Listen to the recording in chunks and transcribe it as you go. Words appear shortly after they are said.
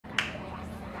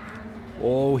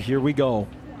Oh, here we go.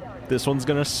 This one's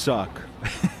gonna suck.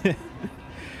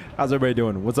 How's everybody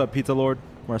doing? What's up, Pizza Lord?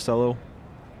 Marcelo?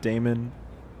 Damon?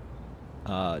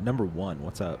 Number one,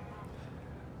 what's up?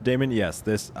 Damon, yes,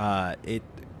 this, it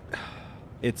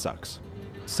sucks.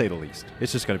 To say the least.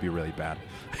 It's just gonna be really bad.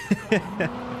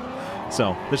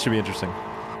 So, this should be interesting.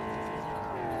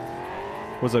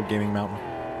 What's up, Gaming Mountain?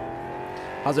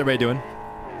 How's everybody doing?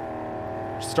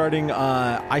 Starting,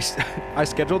 I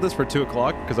scheduled this for 2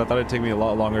 o'clock because I thought it'd take me a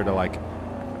lot longer to, like,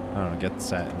 I don't know, get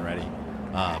set and ready.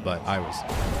 But I was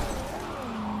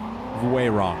way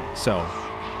wrong. So,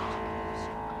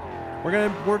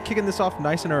 we're kicking this off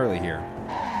nice and early here.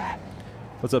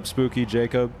 What's up, Spooky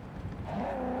Jacob?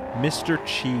 Mr.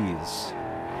 Cheese.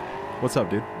 What's up,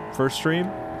 dude? First stream?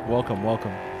 Welcome,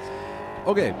 welcome.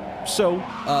 Okay, so,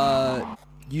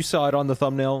 you saw it on the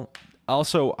thumbnail.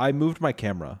 Also, I moved my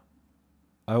camera.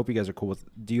 I hope you guys are cool with.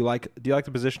 Do you like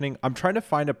the positioning? I'm trying to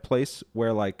find a place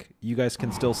where like you guys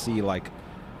can still see like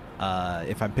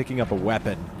if I'm picking up a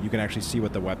weapon, you can actually see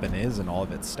what the weapon is and all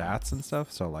of its stats and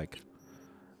stuff. So like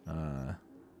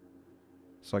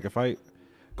if I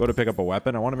go to pick up a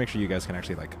weapon, I want to make sure you guys can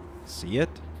actually like see it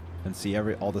and see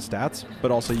all the stats,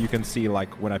 but also you can see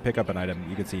like when I pick up an item,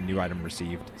 you can see new item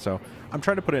received. So I'm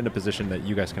trying to put it in a position that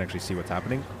you guys can actually see what's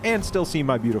happening and still see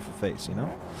my beautiful face, you know?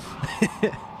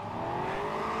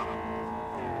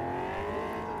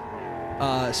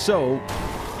 So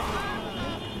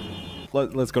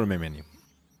let's go to main menu.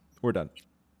 We're done.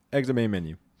 Exit main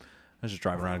menu. I was just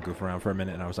driving around and goofing around for a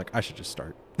minute, and I was like, I should just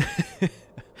start.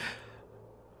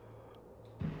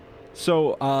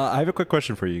 So I have a quick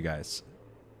question for you guys.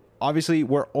 Obviously,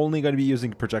 we're only going to be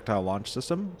using projectile launch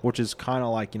system, which is kind of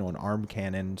like, you know, an arm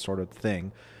cannon sort of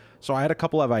thing. So I had a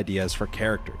couple of ideas for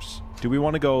characters. Do we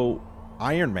want to go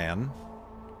Iron Man,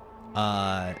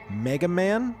 Mega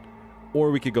Man,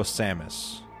 or we could go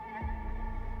Samus?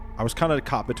 I was kind of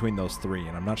caught between those three,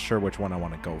 and I'm not sure which one I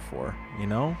want to go for, you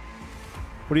know?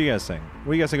 What do you guys think?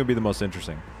 What do you guys think would be the most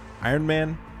interesting? Iron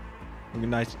Man?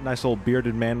 Nice little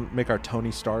bearded man, make our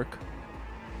Tony Stark.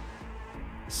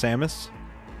 Samus?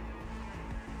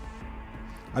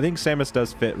 I think Samus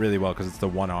does fit really well because it's the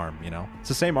one arm, you know? It's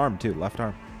the same arm, too. Left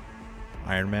arm.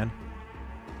 Iron Man.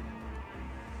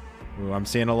 Ooh, I'm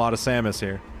seeing a lot of Samus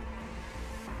here.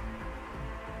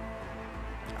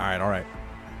 All right.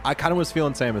 I kind of was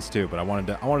feeling Samus too, but I wanted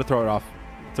to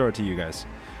throw it to you guys.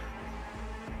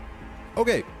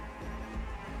 Okay.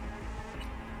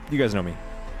 You guys know me.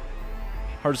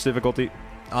 Hardest difficulty.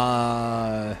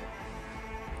 What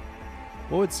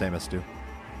would Samus do?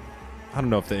 I don't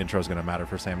know if the intro is gonna matter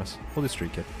for Samus. We'll do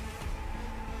Street Kid.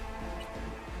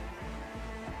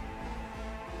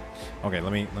 Okay,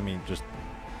 let me just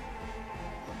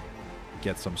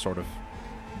get some sort of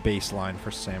baseline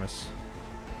for Samus.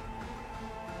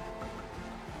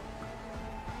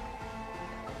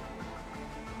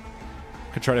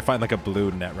 Could try to find like a blue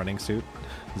net running suit.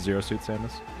 Zero suit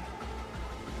Samus.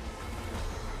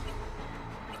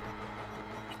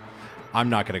 I'm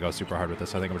not going to go super hard with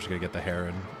this. I think I'm just going to get the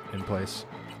hair in place.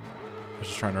 I was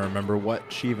just trying to remember what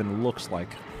she even looks like.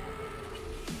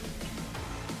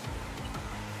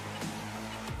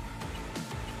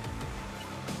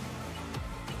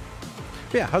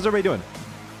 But yeah, how's everybody doing?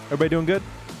 Everybody doing good?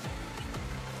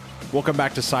 Welcome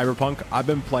back to Cyberpunk. I've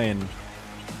been playing...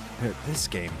 This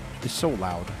game is so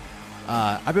loud.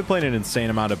 I've been playing an insane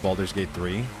amount of Baldur's Gate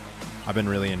 3. I've been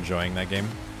really enjoying that game.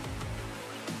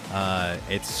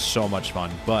 It's so much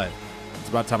fun, but it's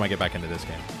about time I get back into this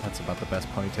game. That's about the best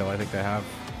ponytail I think they have.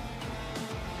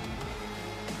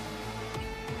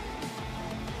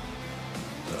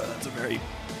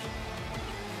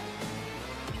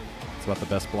 It's about the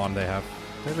best blonde they have. Do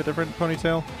they have a different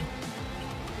ponytail?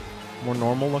 More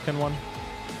normal looking one?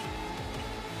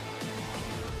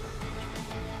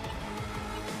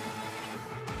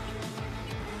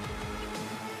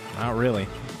 Not really.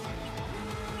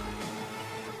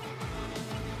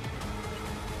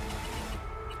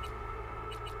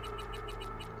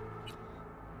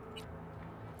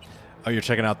 Oh, you're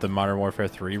checking out the Modern Warfare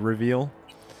 3 reveal?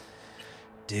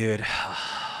 Dude,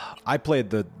 I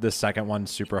played the second one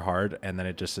super hard, and then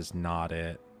it just is not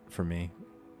it for me.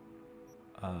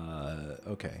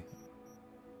 Okay.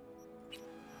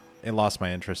 It lost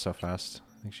my interest so fast.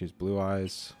 I think she's blue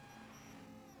eyes.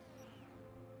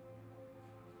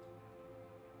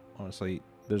 Honestly,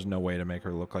 there's no way to make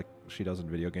her look like she does in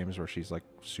video games where she's like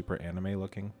super anime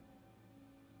looking.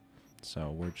 So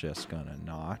we're just gonna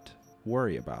not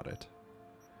worry about it.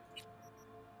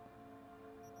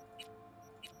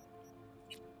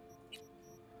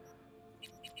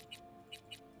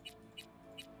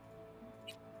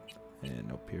 And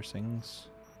no piercings.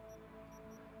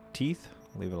 teeth.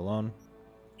 Leave it alone.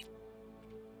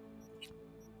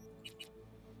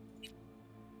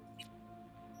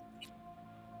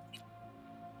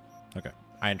 Okay.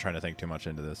 I ain't trying to think too much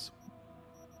into this.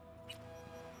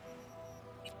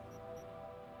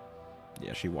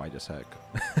 Yeah, she white as heck.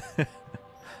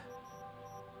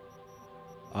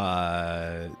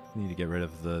 Need to get rid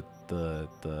of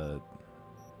the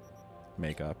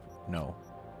makeup. No.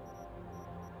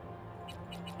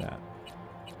 That.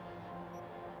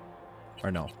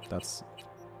 Or no, that's...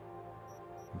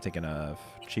 I'm thinking of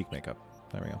cheek makeup.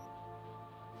 There we go.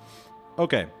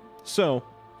 Okay, so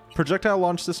projectile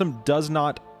launch system does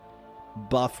not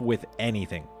buff with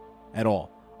anything at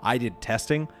all. I did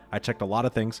testing. I checked a lot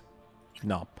of things.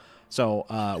 No.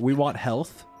 So we want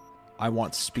health. I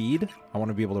want speed. I want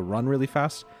to be able to run really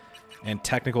fast. And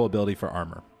technical ability for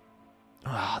armor.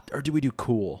 Or do we do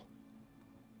cool?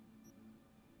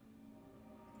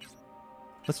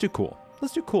 Let's do cool.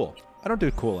 Let's do cool. I don't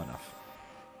do cool enough.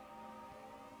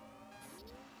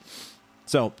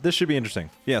 So this should be interesting.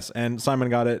 Yes, and Simon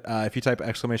got it. If you type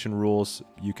exclamation rules,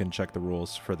 you can check the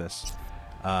rules for this.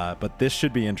 But this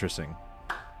should be interesting.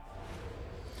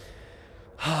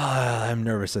 I'm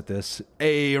nervous at this.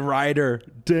 A rider.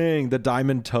 Dang, the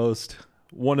Diamond Toast.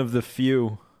 One of the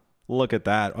few. Look at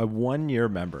that. A 1-year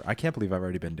member. I can't believe I've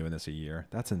already been doing this a year.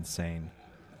 That's insane.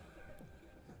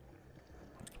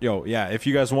 Yo, yeah, if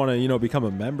you guys want to, you know, become a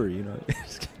member, you know.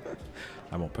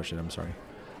 I won't push it. I'm sorry.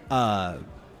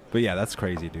 But yeah, that's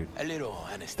crazy, dude. A little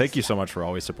anesthesia. Thank you so much for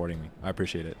always supporting me. I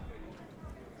appreciate it.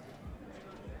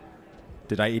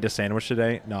 Did I eat a sandwich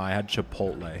today? No, I had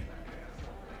Chipotle.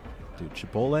 Dude,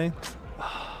 Chipotle?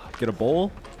 Get a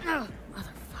bowl? Oh,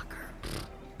 motherfucker.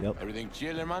 Yep. Everything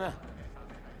chill, hermana?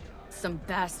 Some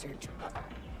bastard.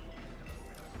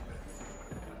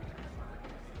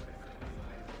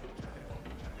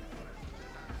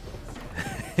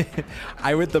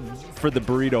 I went for the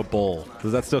burrito bowl.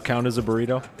 Does that still count as a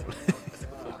burrito?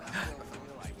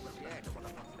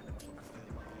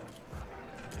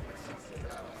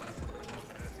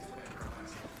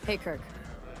 Hey, Kirk.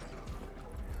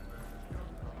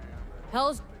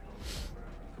 Hell's...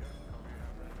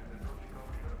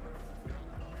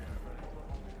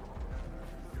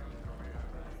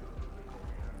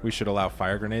 We should allow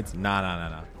fire grenades?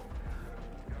 Nah.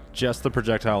 Just the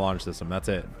projectile launch system. That's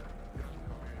it.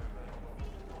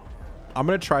 I'm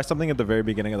going to try something at the very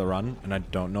beginning of the run, and I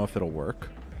don't know if it'll work.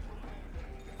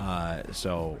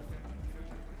 So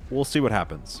we'll see what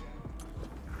happens.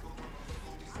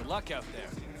 Good luck out there.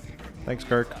 Thanks,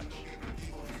 Kirk.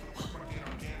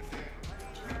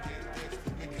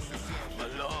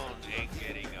 Malone ain't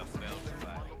getting a belt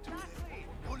fight.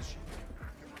 Bullshit.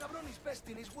 Cabron is best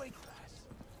in his weight class.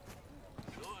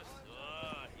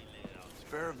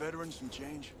 Spare veterans some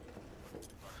change.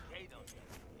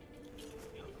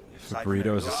 A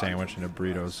burrito is a sandwich, and a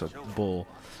burrito is a bowl.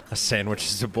 A sandwich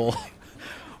is a bowl.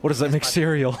 What does that make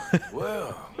cereal?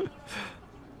 Well,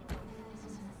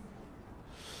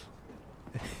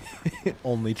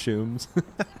 Only chooms.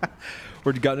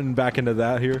 We're getting back into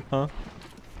that here, huh?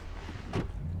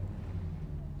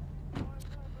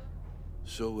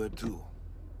 so where to?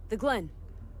 The Glen.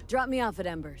 Drop me off at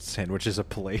Embers. Sandwich is a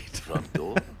plate. Front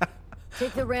door?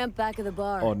 Take the ramp back of the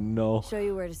bar. Oh no. Show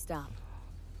you where to stop.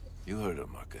 You heard her,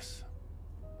 Marcus.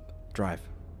 Drive.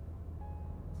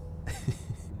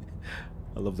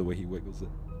 I love the way he wiggles it.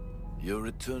 Your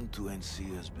return to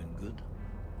NC has been good.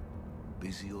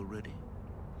 Busy already?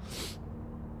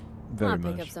 Very I'll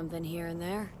much. pick up something here and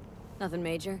there. Nothing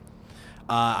major.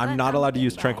 I'm not allowed to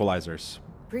use tranquilizers.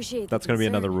 Appreciate That's the going to be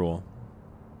concern. another rule.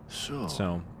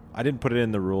 So I didn't put it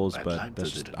in the rules, but Atlanta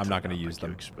that's just, didn't I'm not turn going to out use like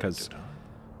you them because expected,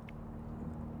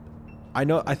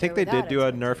 I think they There were did do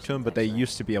a nerf that to them, but they expectations,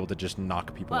 used to be able to just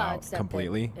knock people Well, out except that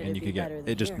completely, it'd and you be could get better it.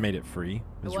 than Just here. made it free. It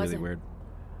was really wasn't. weird.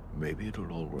 Maybe it'll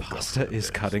all work out. Pasta for the is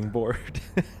best. cutting board.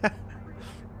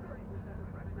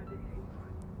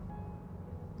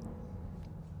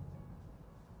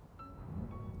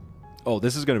 Oh,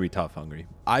 this is going to be tough, Hungry.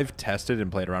 I've tested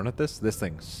and played around with this. This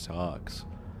thing sucks.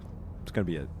 It's going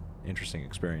to be an interesting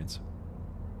experience.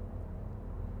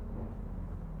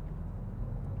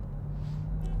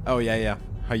 Oh, yeah.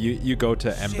 How you go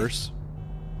to Embers.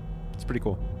 It's pretty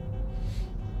cool.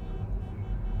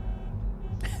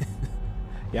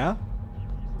 Yeah?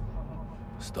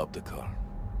 Stop the car.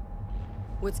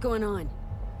 What's going on?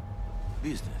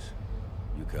 Business.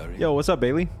 You carry? Yo, what's up,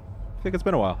 Bailey? I think it's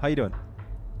been a while. How you doing?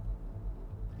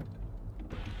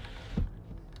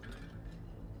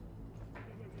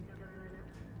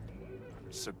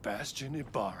 Sebastian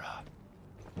Ibarra.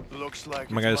 Looks like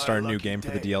Am I going to start a new game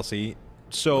for the DLC? What do you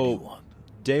So, want?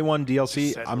 Day one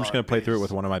DLC, Set I'm just our going to play through it base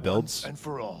with one of my once builds. and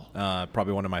for all.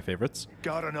 Probably one of my favorites.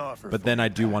 Got an offer. But for then you, I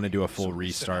do want to Pat. do a full So listen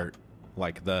restart, up.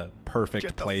 like the perfect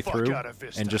Get the fuck playthrough, out of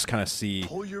Vista. and just kind of see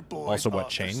Pull your boys also what off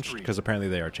the changed, street. because apparently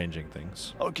they are changing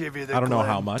things. I'll give you the I don't know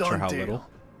how glam much or done how deal. little,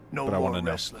 No but I more wanna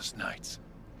know. restless nights.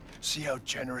 See how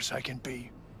generous I can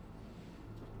be.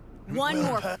 One Well,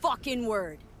 more Pat, fucking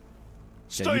word.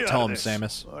 stay you out tell of him, this.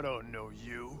 Samus. I don't know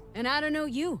you. And I don't know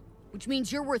you, which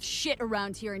means you're worth shit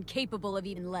around here and capable of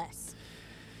even less.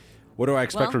 What do I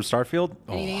expect Well, from Starfield?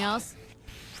 Anything else?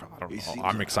 I don't He know. seems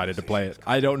I'm like excited to a play it.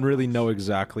 I don't really know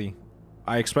exactly.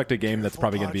 I expect a game that's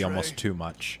probably going to be almost too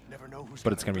much. Never know who's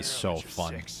But it's gonna gonna be barrel so at your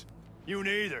fun. six. You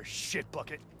neither, shit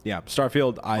bucket. Yeah,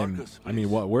 Starfield. I mean, please.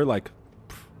 what?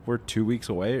 We're 2 weeks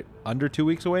away, under 2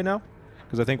 weeks away now,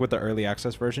 because I think with the early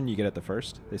access version, you get it the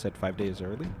first. They said 5 days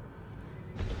early,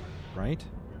 right?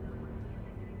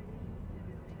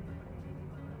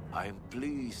 I'm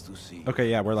pleased to see.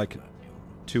 Okay, yeah, we're like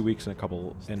 2 weeks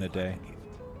and a day.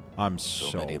 I'm So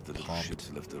so many of the little pumped.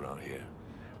 shits left around here.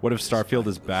 What if Starfield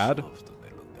is bad?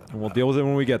 And we'll deal with it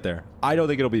when we get there. I don't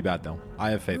think it'll be bad though. I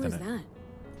have faith Who in is it. that?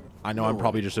 I know No I'm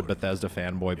probably one just a for it. Bethesda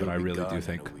fanboy, but He'll I be really gone do in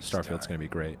think a week's Starfield's time. going to be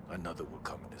great. Another will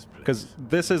come in this place. Because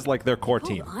this is like their core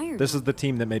Pulled team. iron This out. is the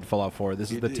team that made Fallout 4. This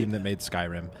is He the did. team that made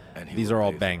Skyrim. And he These will are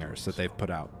all pay for bangers it. that they've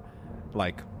put out.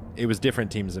 Like, it was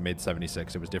different teams that made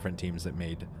 76. It was different teams that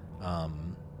made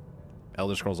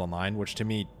Elder Scrolls Online, which to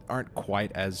me aren't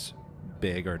quite as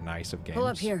big or nice of games. Pull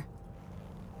up here.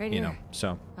 Right You here. know,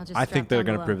 so I'll just I strap think they're down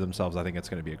going to below. prove themselves. I think it's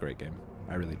going to be a great game.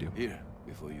 I really do. Here,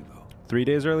 before you go. 3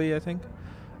 days early, I think.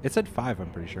 It said 5,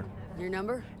 I'm pretty sure. Your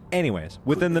number? Anyways,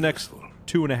 within be the next useful.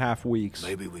 2.5 weeks,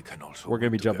 Maybe we can also we're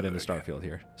going to be work jumping into together again. Starfield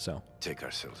here. So, Take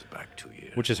ourselves back 2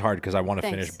 years. which is hard because I want to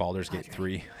Thanks, finish Baldur's Gate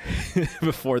Padre. 3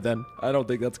 before then. I don't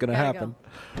think that's going to Gotta happen.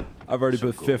 I've already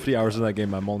put go 50 with hours in that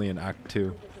game. I'm only in Act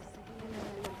 2.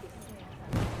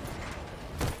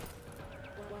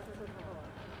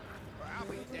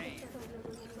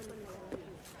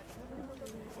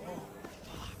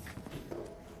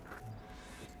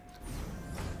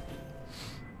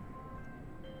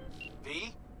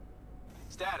 V?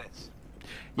 Status.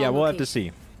 Yeah, On we'll have to location.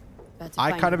 see. About to I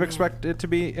find kind your of man. expect it to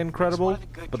be incredible,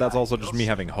 but that's also just me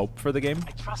having hope for the game.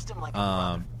 I trust him like a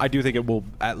brother. I do think it will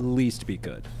at least be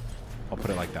good. I'll put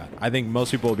it like that. I think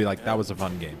most people will be like, that was a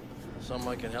fun game.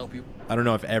 Someone can help you. I don't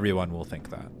know if everyone will think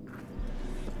that.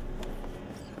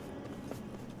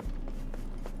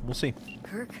 We'll see.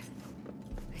 Kirk,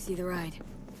 I see the ride.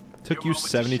 Took you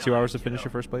 72 hours to finish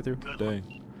your first playthrough?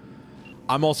 Dang.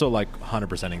 I'm also like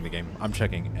 100%ing the game. I'm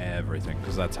checking everything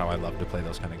because that's how I love to play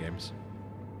those kind of games.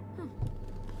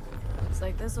 Looks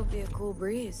like this will be a cool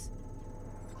breeze.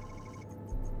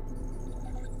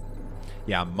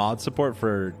 Yeah, mod support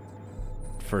for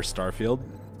Starfield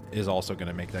is also going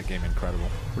to make that game incredible,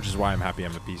 which is why I'm happy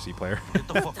I'm a PC player. Get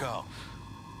the fuck out.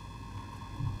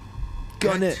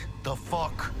 Gun Get it. the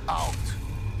fuck out.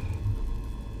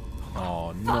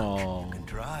 Oh no. You can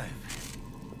drive.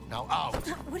 Now out.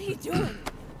 What are you doing?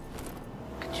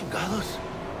 Chingados.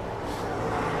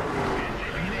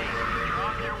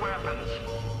 Drop your weapons.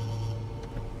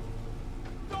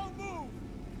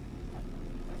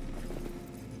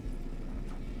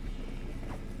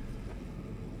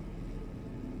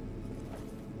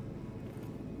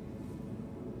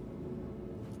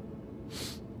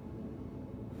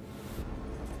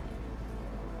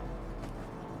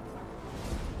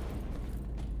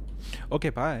 Okay,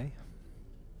 bye.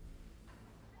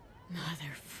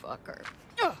 Motherfucker.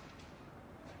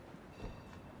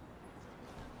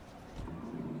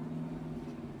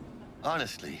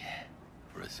 Honestly,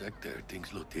 for a sec there,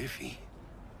 things looked iffy.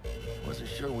 Wasn't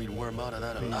sure we'd worm out of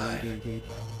that alive.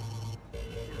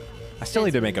 I still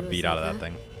need to Fancy make a when you beat do out of like that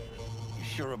thing. You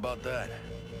sure about that?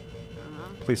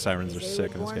 Police sirens are They sick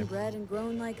were in this born, game. bred, and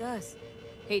grown like us.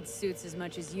 Hates suits as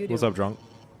much as you do. What's up, drunk?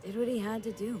 Did what he had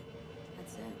to do.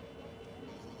 That's it.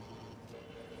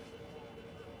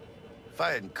 If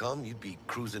I hadn't come, you'd be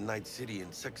cruising Night City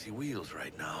in sexy wheels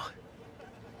right now.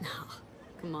 No,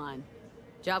 come on.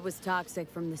 Job was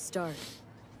toxic from the start.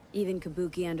 Even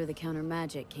Kabuki under-the-counter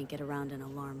magic can't get around an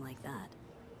alarm like that.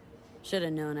 Should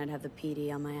have known I'd have the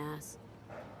PD on my ass.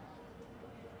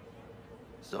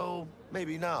 So,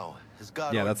 maybe now, as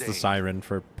God Yeah, that's the ordained, siren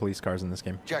for police cars in this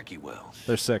game. Jackie Wells.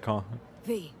 They're sick, huh?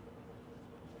 V,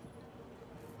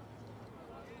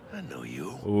 I know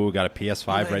you. Ooh, got a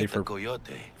PS5 ready for for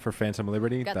Coyote. Phantom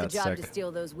Liberty. got the That's job sick. to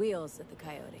steal those wheels at the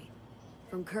Coyote.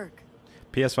 From Kirk.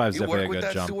 PS5 is You definitely a work with good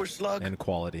that jump sewer slug? in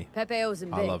quality. Pepe owes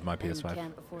him I big, love my and PS5.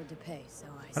 can't afford to pay, so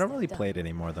I don't really stepped play up. it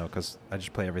anymore though, because I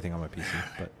just play everything on my PC.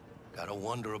 But Gotta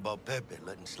wonder about Pepe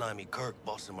letting slimy Kirk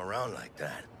boss him around like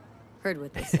that. Heard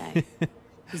what they say.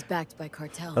 He's backed by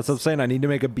cartels. That's what I'm saying. I need to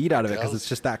make a beat out of it because it's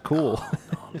just that cool. Oh,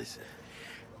 no, listen.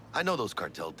 I know those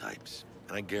cartel types,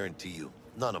 and I guarantee you,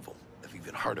 none of them have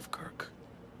even heard of Kirk.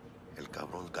 El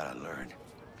cabron's gotta learn.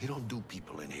 He don't do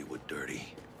people in Haywood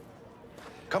dirty.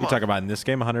 Come You on. talk about in this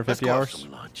game, Let's 150 go have hours?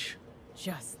 some lunch.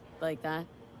 Just like that.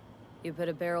 You put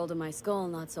a barrel to my skull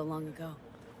not so long ago.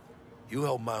 You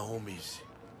help my homies.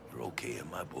 You're okay in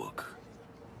my book.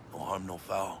 No harm, no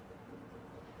foul.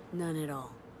 None at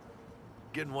all.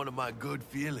 Getting one of my good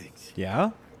feelings. Yeah?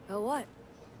 Oh, what?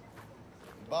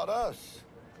 About us.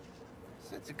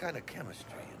 Sense a kind of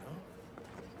chemistry, you know?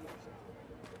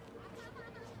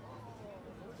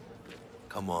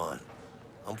 Come on.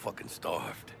 I'm fucking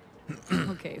starved.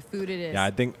 Okay, food it is. Yeah,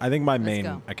 I think my main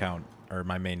go. account or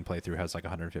my main playthrough has like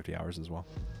 150 hours as well.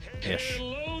 Ish.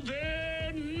 Hello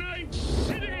there, Night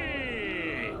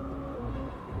City!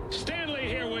 Stanley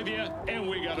here with you, and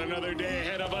we got another day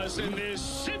ahead of us in this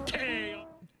city.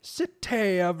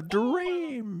 City of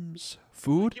dreams.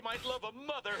 Food? You might love a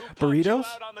mother who Burritos? punched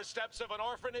you out on the steps of an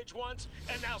orphanage once,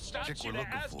 and now stops Chick you we're to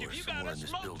looking ask for if is you somewhere got a in this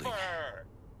smoke building. for her.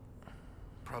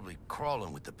 Probably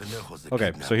crawling with the pendejos that Okay,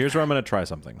 kidnapped so here's her. where I'm going to try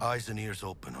something. Eyes and ears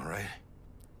open, all right?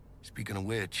 Speaking of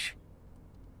which,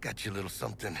 got you a little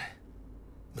something.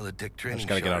 Militech I training just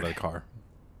got to get out of shard. the car.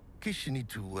 In case you need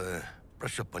to,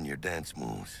 brush up on your dance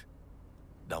moves.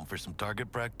 Down for some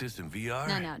target practice in VR?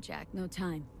 Not now, Jack. No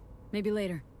time. Maybe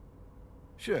later.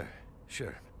 Sure,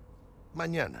 sure.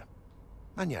 Mañana.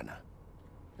 Mañana.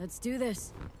 Let's do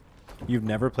this. You've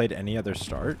never played any other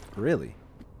start? Really?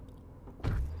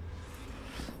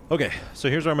 Okay, so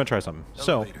here's where I'm going to try something.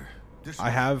 So, Elevator. This I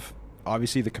way. have,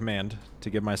 obviously, the command to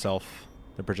give myself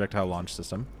the projectile launch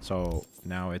system. So,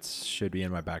 now it should be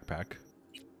in my backpack.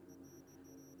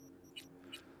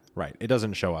 Right, it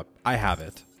doesn't show up. I have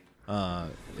it.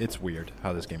 It's weird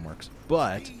how this game works.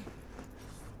 But,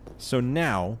 so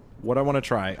now, what I want to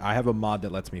try, I have a mod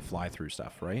that lets me fly through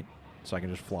stuff, right? So I can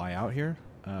just fly out here.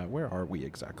 Where are we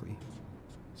exactly?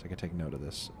 So I can take note of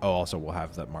this. Oh, also we'll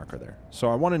have that marker there. So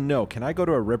I want to know, can I go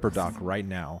to a Ripper dock right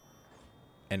now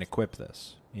and equip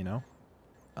this, you know?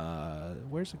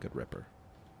 Where's a good Ripper?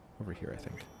 Over here, I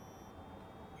think.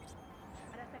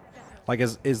 Like,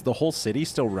 is the whole city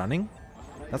still running?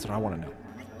 That's what I want to know.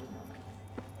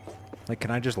 Like,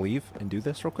 can I just leave and do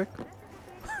this real quick?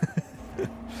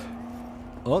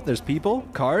 Oh, there's people?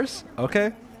 Cars?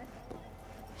 Okay.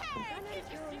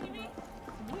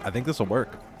 I think this will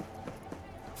work.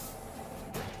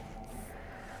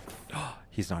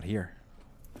 He's not here.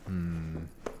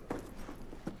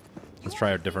 Let's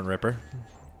try a different Ripper.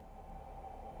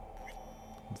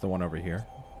 It's the one over here.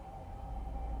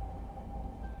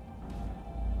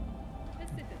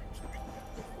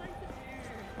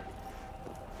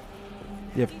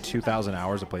 You have 2,000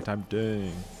 hours of playtime?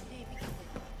 Dang.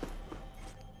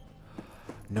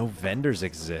 No vendors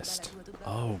exist.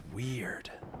 Oh,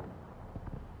 weird.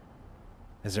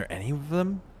 Is there any of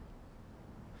them?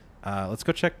 Let's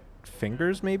go check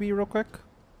Fingers maybe real quick.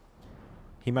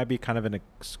 He might be kind of an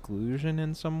exclusion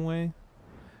in some way.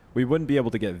 We wouldn't be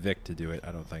able to get Vic to do it,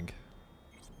 I don't think.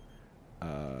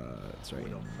 It's right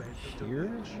here.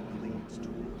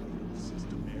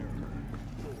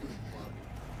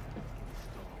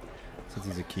 Since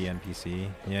he's a key NPC.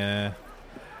 Yeah.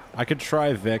 I could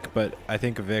try Vic, but I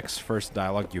think Vic's first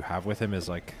dialogue you have with him is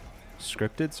like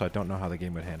scripted, so I don't know how the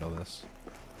game would handle this.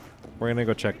 We're gonna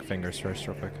go check Fingers first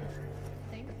real quick.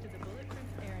 Thanks to the bulletproof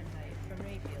Fahrenheit from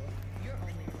Rayfield, you're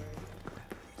only worried.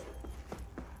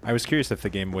 I was curious if the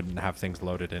game wouldn't have things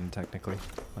loaded in technically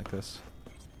like this.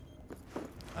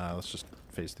 Let's just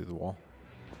phase through the wall.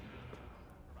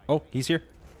 Oh, he's here.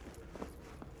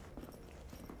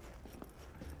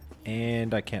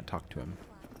 And I can't talk to him.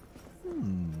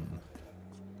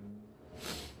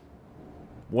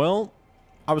 Well,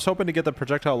 I was hoping to get the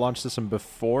projectile launch system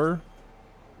before.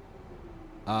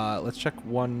 Let's check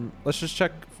one. Let's just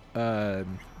check.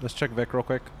 Let's check Vic real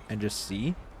quick and just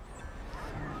see.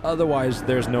 Otherwise,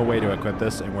 there's no way to equip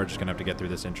this, and we're just gonna have to get through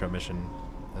this intro mission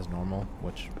as normal,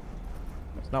 which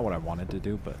is not what I wanted to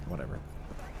do, but whatever.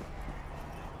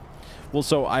 Well,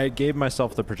 so I gave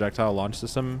myself the projectile launch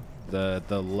system, the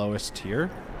lowest tier,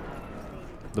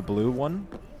 the blue one,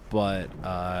 but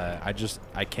I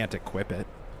can't equip it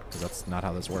because that's not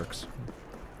how this works.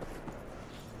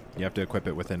 You have to equip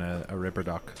it within a Ripper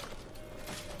dock.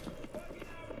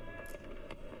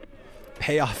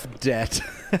 Pay off debt.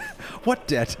 What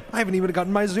debt? I haven't even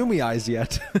gotten my zoomy eyes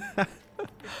yet.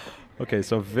 Okay,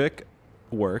 so Vic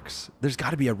works. There's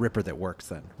got to be a Ripper that works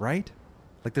then, right?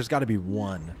 Like, there's got to be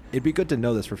one. It'd be good to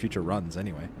know this for future runs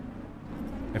anyway.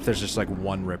 If there's just, like,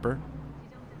 one Ripper.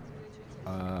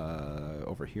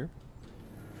 Over here.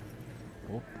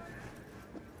 Oh.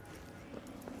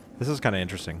 This is kind of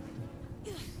interesting.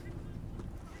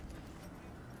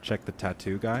 Check the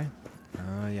tattoo guy.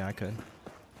 Yeah, I could.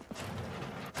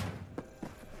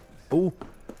 Oh.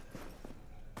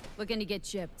 Looking to get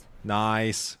chipped.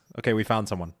 Nice. Okay, we found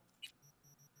someone.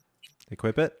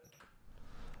 Equip it.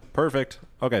 Perfect.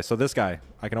 Okay, so this guy,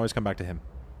 I can always come back to him.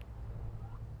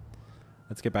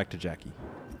 Let's get back to Jackie.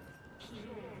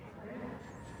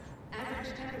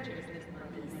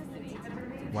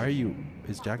 Why are you...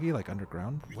 Is Jackie, like,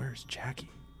 underground? Where's Jackie?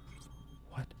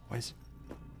 What? Why is...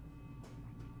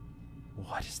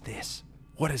 What is this?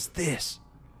 What is this?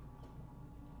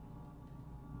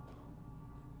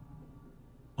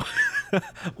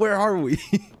 Where are we?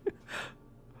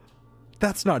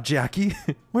 That's not Jackie.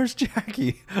 Where's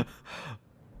Jackie?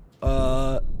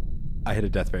 I hit a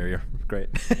death barrier. Great.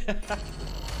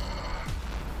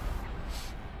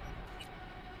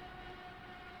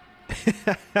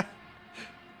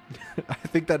 I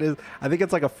think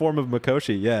it's like a form of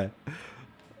Mikoshi, yeah.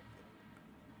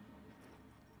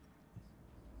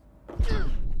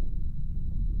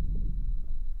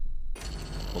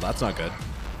 Well, that's not good.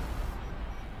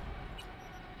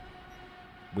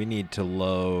 We need to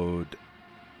load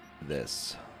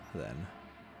this, then.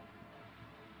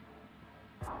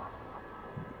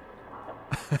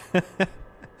 This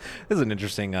is an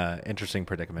interesting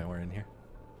predicament we're in here.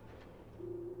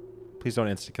 Please don't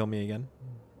insta-kill me again.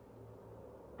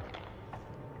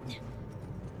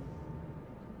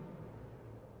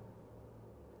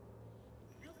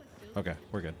 Okay,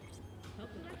 we're good.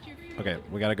 Okay,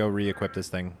 we gotta go re-equip this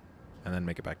thing and then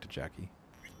make it back to Jackie.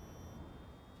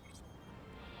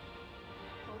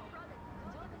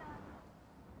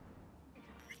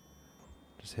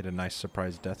 Just hit a nice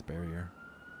surprise death barrier.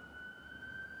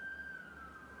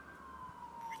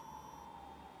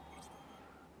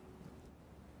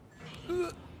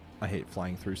 I hate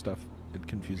flying through stuff. It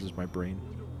confuses my brain.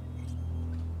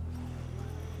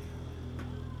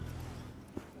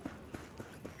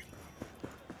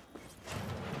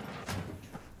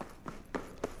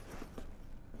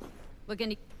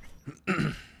 Looking.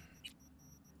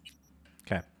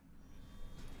 Okay.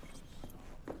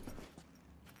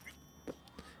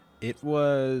 It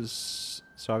was...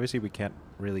 So obviously we can't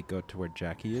really go to where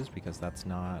Jackie is because that's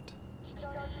not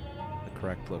the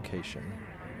correct location.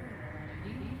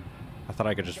 I thought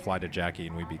I could just fly to Jackie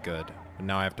and we'd be good. But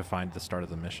now I have to find the start of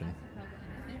the mission.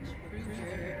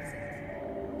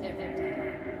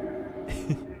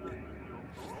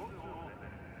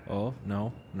 Oh,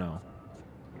 no, no.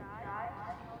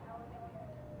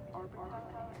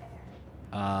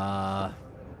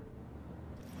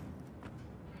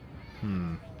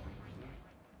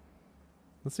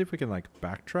 Let's see if we can, like,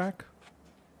 backtrack.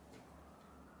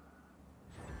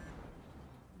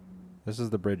 This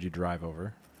is the bridge you drive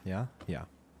over. Yeah? Yeah.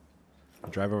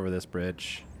 You drive over this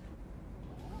bridge.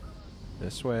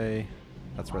 This way.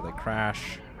 That's where they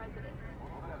crash.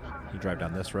 You drive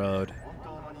down this road.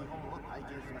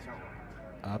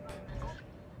 Up.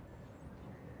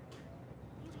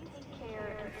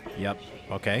 Yep.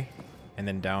 Okay. And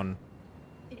then down.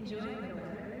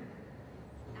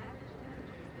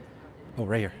 Oh,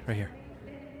 right here. Right here.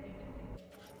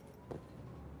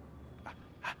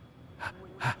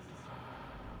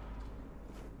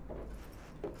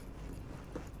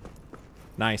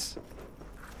 Nice.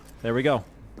 There we go.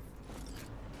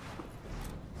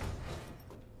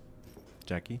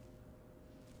 Jackie.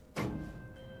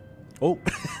 Oh.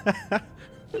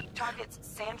 Targets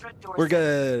Sandra Dorsey. We're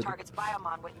good. Targets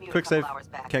Biomon went mute Quick a couple save. hours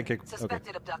back. Can't kick. Suspected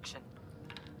Okay. abduction.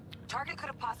 Target could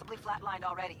have possibly flatlined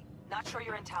already. Not sure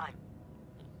you're in time.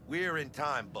 We're in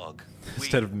time, Bug.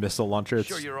 Instead of missile launcher, it's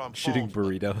Sure you're on shooting phones, but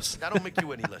burritos. that don't make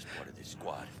you any less part of this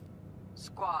squad.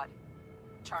 Squad.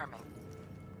 Charming.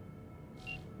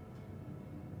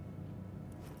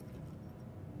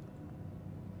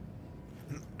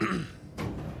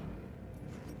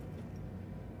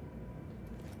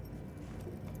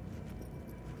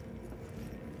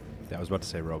 Yeah, I was about to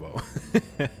say Robo.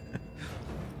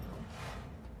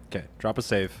 Okay, drop a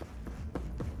save.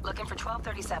 Looking for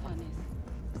 1237.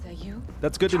 Is that you?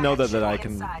 That's good to know that I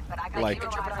can, Inside, but I got like, you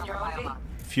a ride on your Biomon.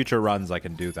 future runs I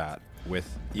can do that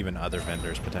with even other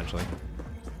vendors potentially.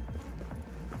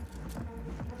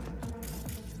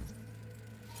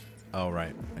 Oh,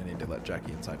 right. I need to let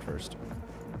Jackie inside first.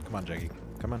 Come on, Jackie.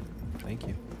 Come on. Thank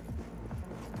you.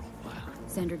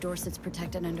 Sandra Dorset's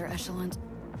protected under echelons.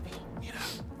 Mira,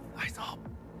 eyes up.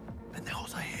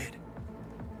 Pendejos ahead.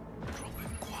 Drop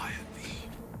it quietly.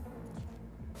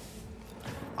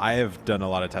 I have done a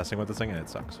lot of testing with this thing and it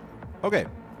sucks. Okay.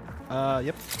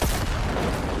 Yep.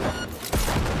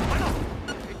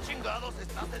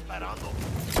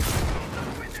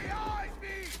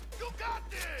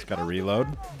 It's got to reload.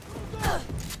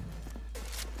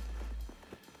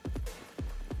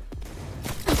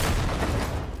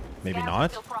 Maybe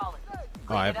not.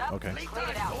 Oh, I have, okay. Clean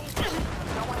it out.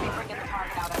 Don't want to be bringing the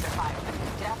target out under fire.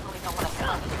 Definitely don't want to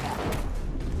slug you back.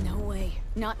 No way.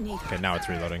 Not needed. Okay, now it's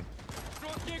reloading.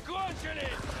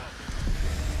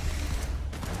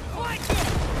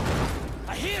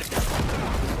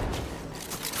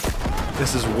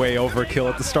 This is way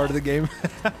overkill at the start of the game.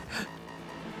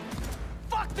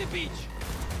 Fuck the beach!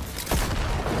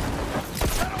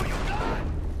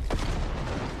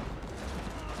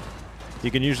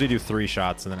 You can usually do 3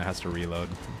 shots and then it has to reload.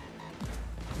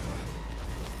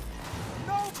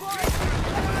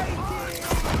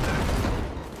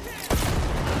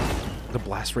 The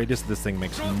blast radius of this thing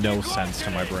makes no sense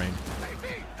to my brain.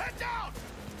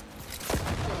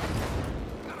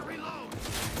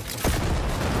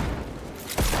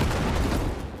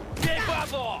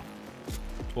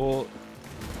 Well,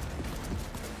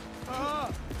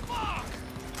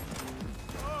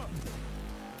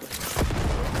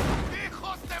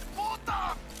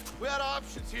 We had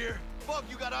options here. Bug,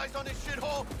 you got eyes on this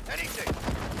shithole? Anything.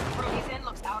 He's in,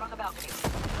 looks out on the balcony.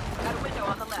 Got a window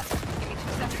on the left. Give me 2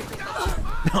 seconds to clean the door.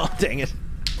 oh, dang it.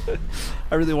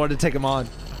 I really wanted to take him on.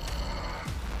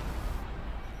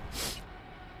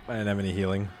 I didn't have any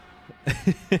healing.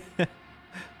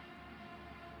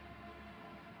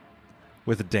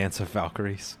 With a Dance of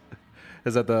Valkyries.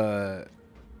 Is that the...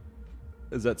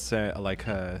 Is that say, like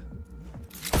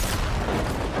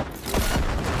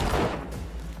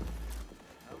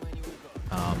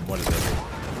what is it?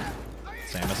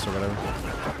 Samus or whatever?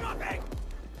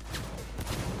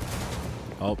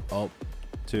 Oh,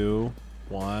 2,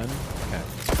 1. Okay.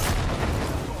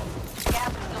 Gas is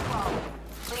still falling.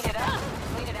 Clean it up.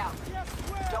 Clean it out.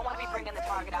 Don't want to be bringing the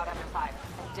target out under fire.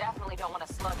 And definitely don't want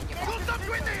to slug in your back.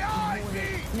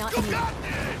 Not needed.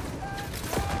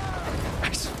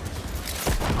 Nice.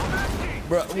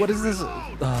 Bro, what is this?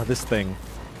 This thing.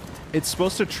 It's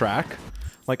supposed to track.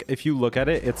 Like, if you look at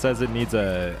it, it says it needs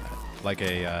a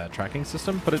tracking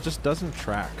system, but it just doesn't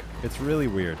track. It's really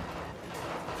weird.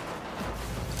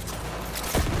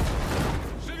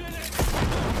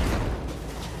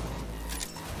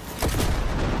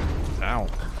 Ow.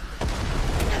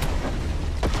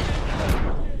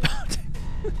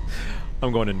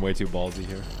 I'm going in way too ballsy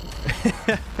here.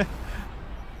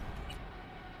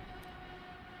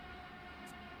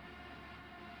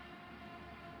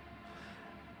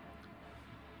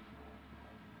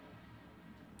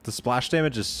 The splash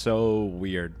damage is so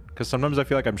weird, because sometimes I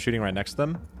feel like I'm shooting right next to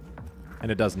them,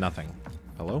 and it does nothing.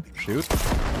 Hello? Shoot?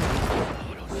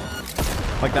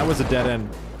 Like, that was a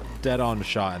dead-on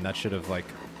shot, and that should have, like,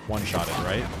 one-shotted,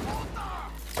 right?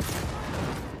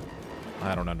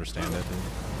 I don't understand it.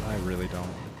 I really don't.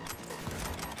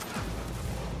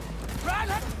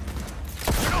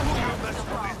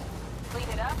 Clean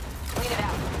it up. Clean it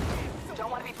out. Don't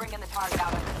want to be bringing the target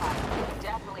out under fire.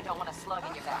 Definitely don't want to slug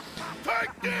in your back.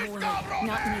 Take this, No way. cabrones!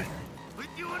 Not needed. With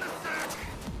you in a sec.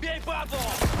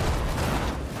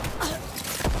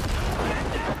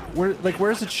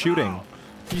 Where's it shooting?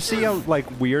 You see how,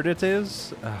 like, weird it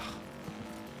is? Ugh.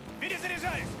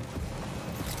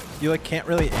 You, like, can't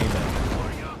really aim it.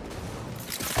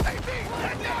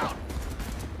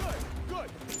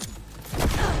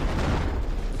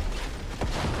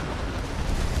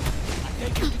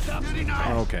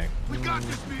 Oh, okay.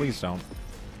 Please don't.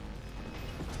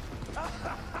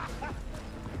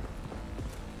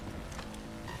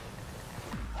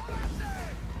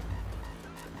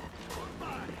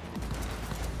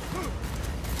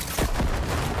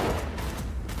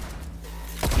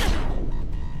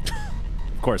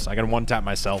 Of course, I can one-tap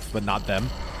myself, but not them.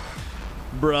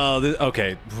 Bro,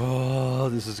 okay. Bro,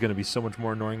 this is going to be so much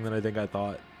more annoying than I think I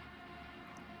thought.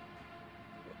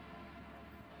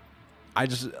 I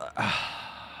just...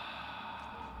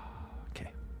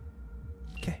 okay.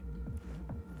 Okay.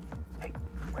 Hey,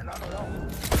 we're not alone.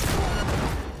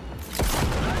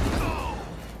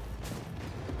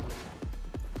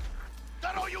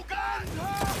 That all you got?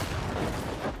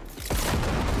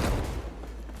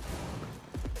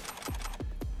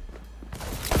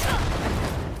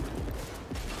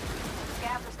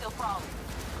 Gas is still crawling.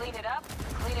 Clean it up.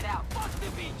 Clean it out.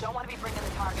 Don't want to be bringing the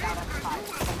target out under fire.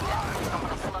 Definitely don't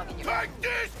want to slug in your back. Take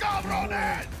this,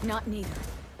 cabrones! Not needed.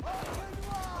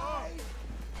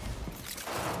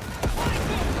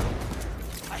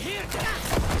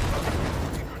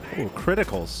 Ooh,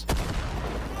 criticals. I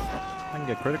can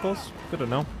get criticals? Good to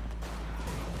know.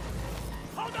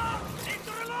 Hold on! Need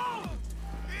to reload!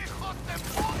 Hijos de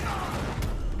puta!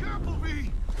 Careful,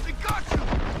 V! They got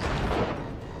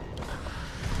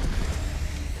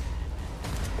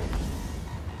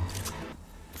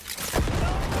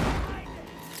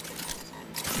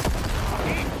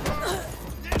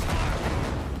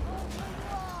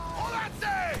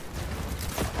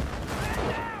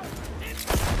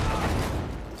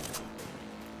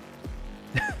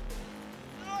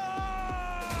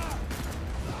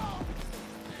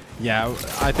Yeah,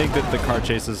 I think that the car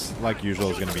chases, like usual,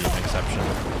 is going to be an exception,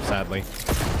 sadly.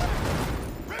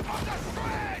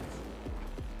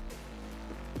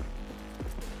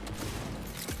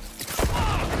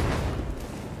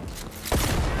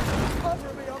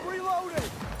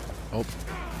 Oh.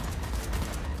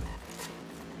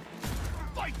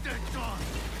 Fight that gun!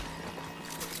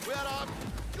 We're up!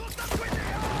 You stuck with the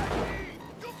eye!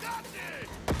 You got it!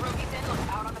 Rogi's in,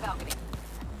 out on the balcony.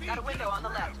 Got a window on the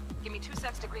left. Give me 2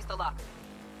 secs to grease the lock.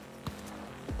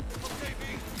 Okay, B.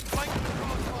 Flank the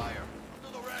crossfire. Do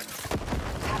the rest.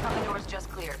 Tap on the door's just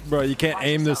cleared. Bro, you can't Watch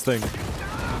aim this yourself.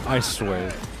 thing. I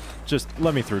swear. Just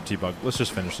let me through, T-Bug. Let's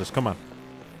just finish this. Come on.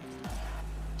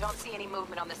 Don't see any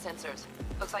movement on the sensors.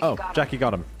 Looks like Oh, you got Jackie him.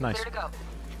 got him. Nice. Clear to go.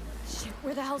 Shit,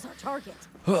 where the hell's our target?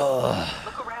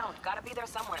 Look around. Gotta be there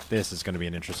somewhere. This is going to be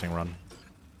an interesting run.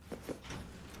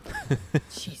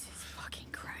 Jesus fucking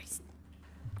Christ.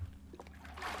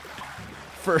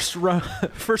 First run,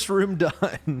 first room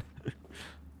done.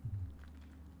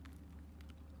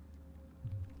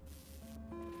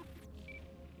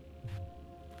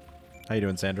 How you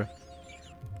doing, Sandra?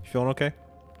 You feeling okay?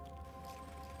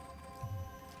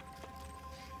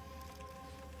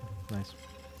 Nice.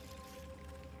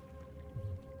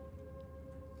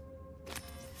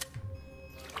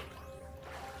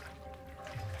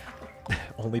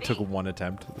 Only took one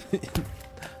attempt.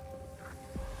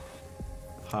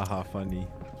 Haha, funny.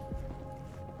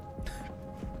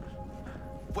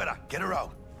 Fuera, get her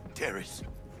out. Terrace.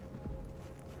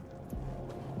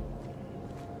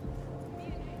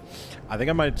 I think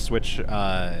I might switch.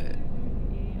 I'm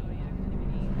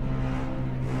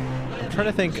trying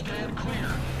to think.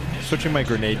 Switching my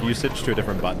grenade usage to a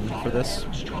different button for this.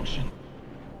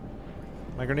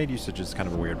 My grenade usage is kind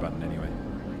of a weird button anyway.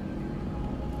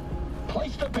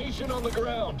 Place the patient on the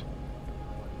ground.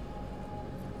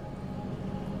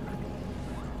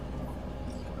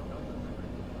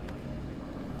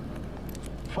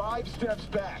 Five steps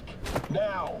back.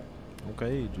 Now.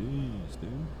 Okay, jeez,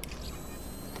 dude.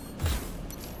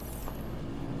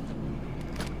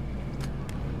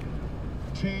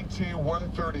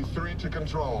 TT-133 to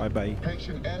control. Bye-bye.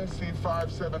 Patient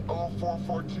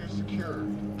NC570442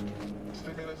 secured.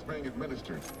 Stimulus being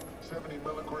administered. 70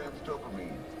 milligrams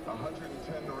dopamine.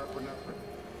 110 norepinephrine.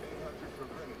 800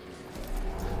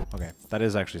 fibrinogen. Okay, that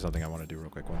is actually something I want to do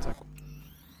real quick. One sec.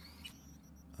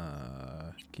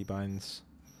 Keybinds.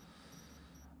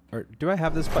 Or do I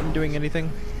have this button doing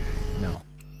anything? No.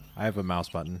 I have a mouse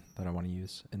button that I want to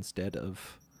use instead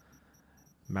of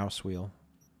mouse wheel.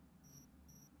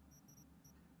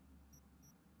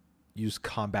 Use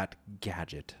combat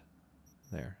gadget.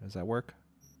 There. Does that work?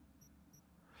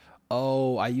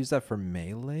 Oh, I use that for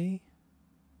melee?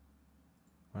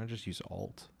 Why don't I just use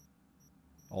alt?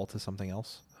 Alt is something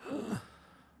else?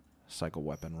 Cycle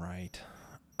weapon, right.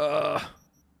 What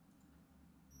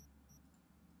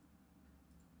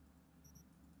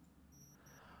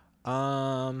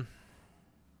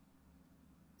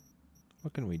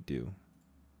can we do?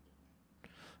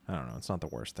 I don't know. It's not the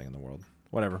worst thing in the world.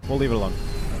 Whatever. We'll leave it alone.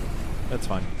 That's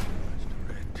fine.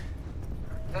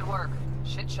 Good work.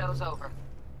 Shit show's over.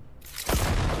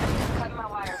 Cutting my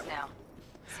wires now.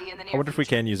 See you in the near I wonder if we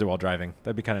future. can use it while driving.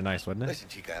 That'd be kind of nice, wouldn't it? Listen,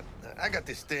 Chica, I got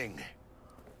this thing.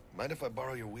 Mind if I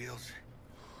borrow your wheels?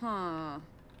 Huh.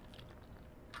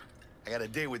 I got a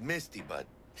date with Misty, but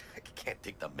I can't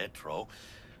take the metro.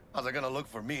 How's it gonna look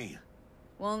for me?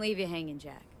 Won't leave you hanging,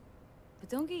 Jack. But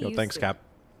don't get Yo, used thanks, to Cap.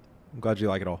 I'm glad you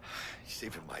like it all. You're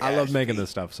saving my I love ass, making V. this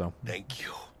stuff, so. Thank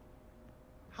you.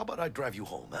 How about I drive you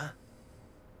home, huh?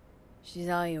 She's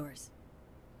all yours.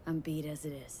 I'm beat as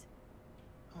it is.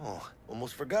 Oh,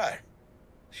 almost forgot.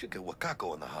 Should get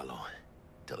Wakako in the hollow.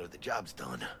 Tell her the job's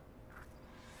done.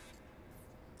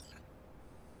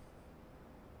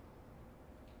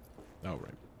 Oh,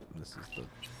 right. This is the...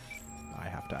 I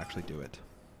have to actually do it.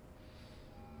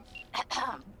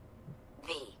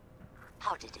 V,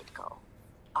 how did it go?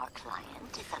 Our client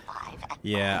is alive and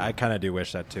Yeah, I kind of do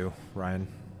wish that too, Ryan.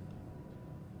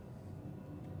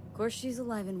 Of course she's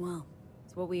alive and well.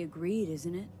 It's what we agreed,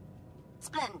 isn't it?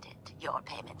 splendid. Your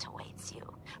payment awaits you,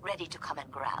 ready to come and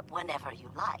grab whenever you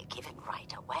like, even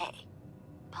right away.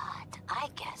 But I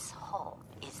guess home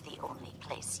is the only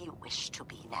place you wish to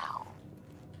be now.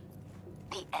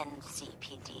 The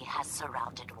NCPD has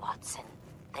surrounded Watson.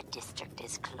 The district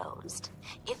is closed.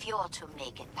 If you're to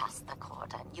make it past the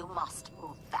cordon, you must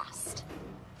move fast.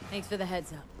 Thanks for the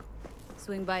heads up.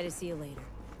 Swing by to see you later.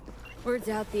 Word's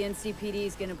out the NCPD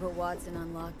is gonna put Watson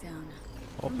on lockdown.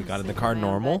 Oh, we got in the car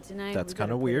normal. That's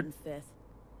kind of weird.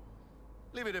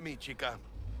 Leave it to me, Chica.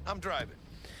 I'm driving.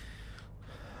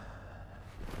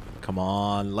 Come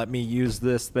on, let me use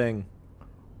this thing.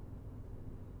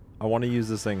 I want to use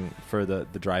this thing for the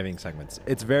driving segments.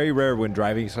 It's very rare when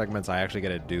driving segments I actually get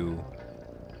to do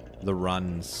the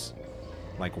runs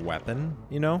like weapon,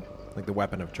 you know? Like the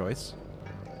weapon of choice.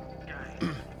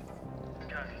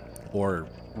 Or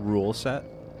rule set.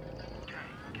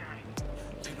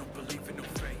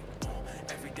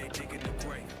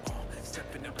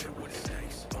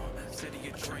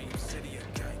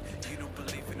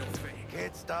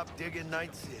 Can't stop digging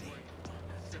Night City.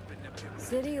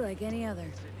 City like any other,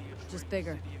 just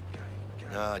bigger.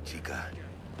 Nah, chica.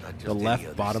 Not just The any left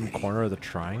other bottom city. corner of the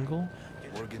triangle?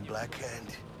 Morgan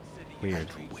Blackhand. Weird.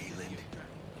 Andrew Wayland.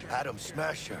 Adam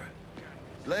Smasher.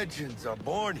 Legends are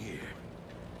born here.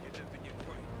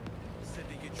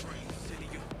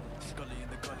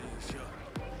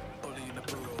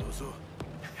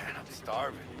 Man, I'm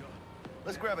starving.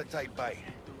 Let's grab a tight bite.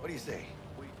 What do you say?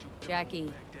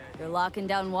 Jackie, you're locking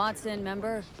down Watson,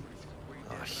 remember?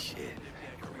 Oh, shit.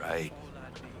 You're right.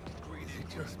 Is it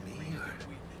just me,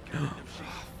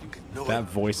 or... That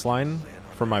voice line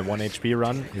for my 1 HP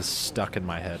run is stuck in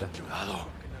my head.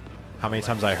 How many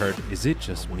times I heard, is it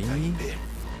just me?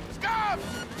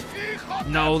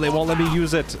 No, they won't let me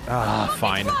use it. Ah,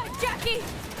 fine. Jackie!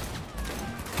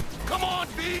 Come on,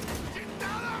 V!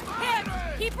 Hit!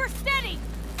 Keep her steady!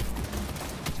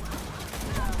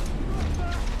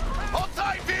 Hold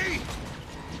tight, V!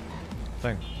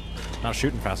 Thing. Not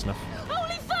shooting fast enough.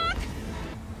 Holy fuck!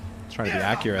 Trying to be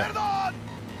accurate.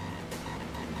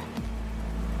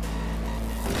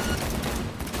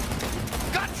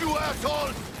 Got you,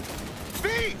 assholes!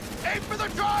 V! Aim for the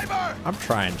driver! I'm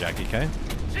trying, Jackie K.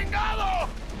 Chingado!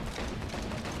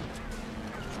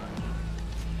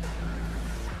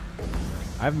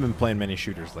 I haven't been playing many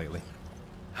shooters lately.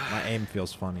 My aim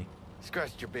feels funny.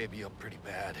 Scratched your baby up pretty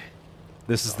bad.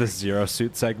 This is the Zero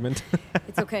Suit segment.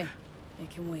 It's okay. It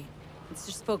can wait. Let's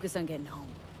just focus on getting home.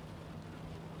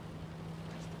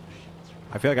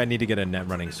 I feel like I need to get a net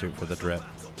running suit for the drip.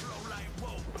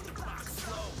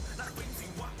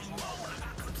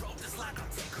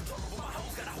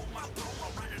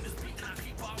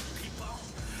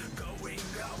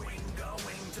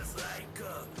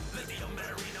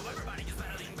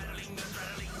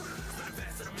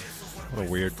 What a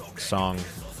weird song.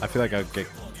 I feel like I'd get...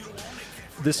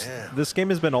 This game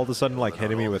has been all of a sudden like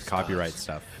hitting me with copyright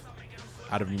stuff.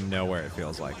 Out of nowhere, it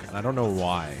feels like. And I don't know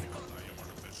why.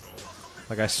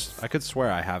 Like, I could swear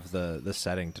I have the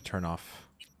setting to turn off...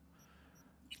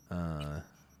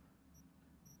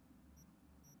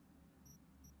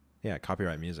 yeah,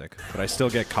 copyright music. But I still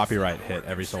get copyright hit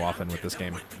every so often with this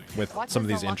game. With some of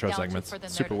these intro segments.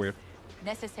 Super weird.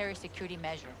 Necessary security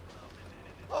measure.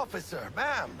 Officer,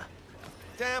 ma'am.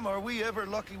 Damn, are we ever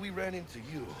lucky we ran into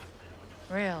you.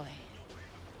 Really?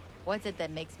 What's it that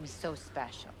makes me so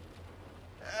special?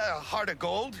 Heart of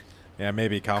gold? Yeah,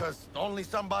 maybe, Cal. Because only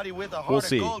somebody with a heart We'll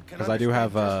see, of gold can because I do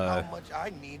have, understand just how much I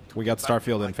need to we got be back to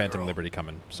Starfield my and Phantom girl. Liberty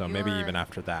coming, so maybe even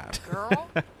after that. Girl?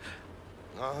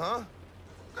 Uh-huh. I'm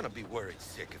gonna be worried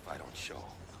sick if I don't show.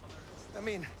 I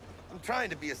mean, I'm trying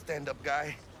to be a stand-up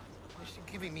guy. You're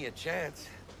giving me a chance.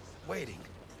 Waiting.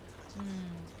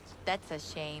 That's a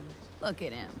shame. Look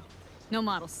at him. No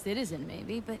model citizen,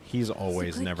 maybe, but He's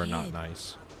always good never not kid.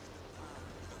 nice.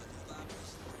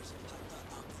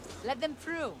 Let them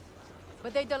through.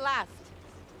 But they're the last.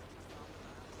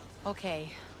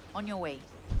 Okay, on your way.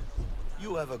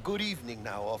 You have a good evening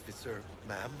now, officer,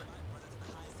 ma'am.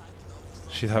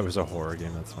 She thought it was a horror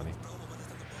game. That's funny.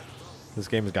 This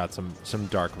game's got some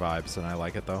dark vibes, and I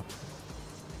like it though.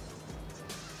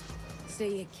 so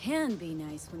you can be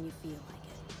nice when you feel like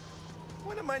it.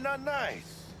 When am I not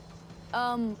nice?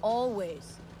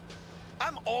 Always.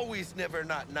 I'm always never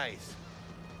not nice.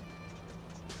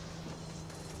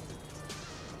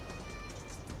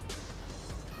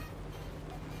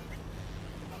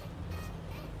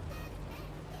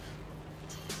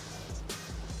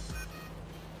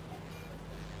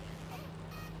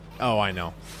 Oh, I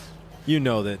know. You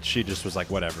know that she just was like,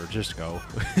 whatever, just go.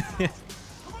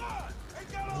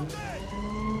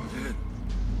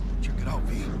 Check it out,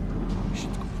 V.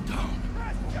 Shit's going down.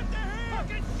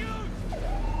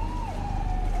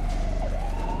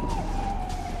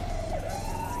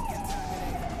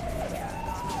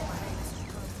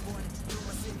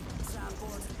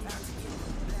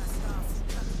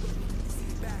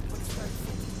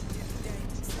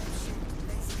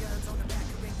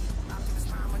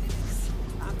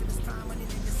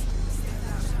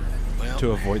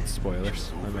 To avoid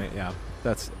spoilers. I mean, yeah,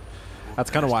 that's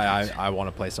kind of why I want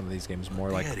to play some of these games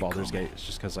more like Baldur's Gate. It's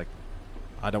just because like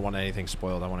I don't want anything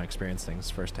spoiled. I want to experience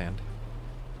things firsthand.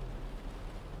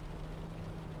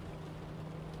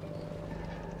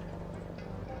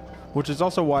 Which is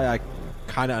also why I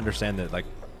kind of understand that, like,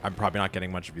 I'm probably not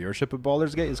getting much viewership of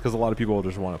Baldur's Gate, is because a lot of people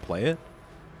just want to play it.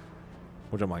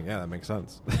 Which I'm like, yeah, that makes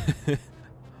sense.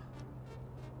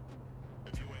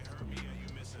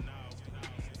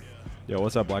 Yo,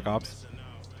 what's up, Black Ops?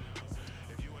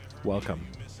 Welcome.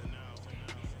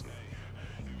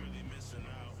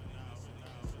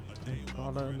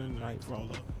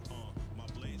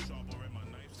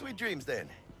 Sweet dreams, then.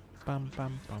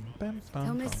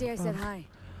 Tell Misty I said hi.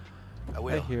 I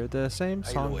will. I hear the same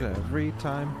songs every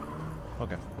time.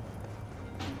 Okay.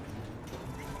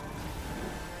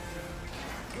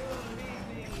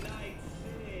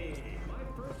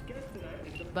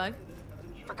 Bug?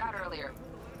 Forgot earlier.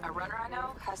 A runner I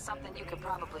know has something you could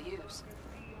probably use.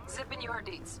 Zip in your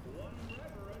deets.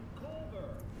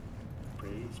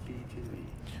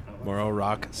 Morrow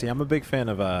Rock. See, I'm a big fan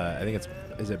of, I think it's,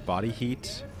 is it Body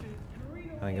Heat?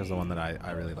 I think it's the one that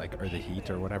I really like, or The Heat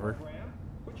or whatever.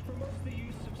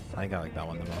 I think I like that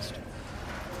one the most.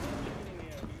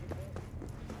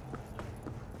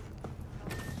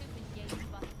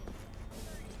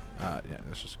 Yeah,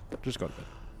 let's just go to bed.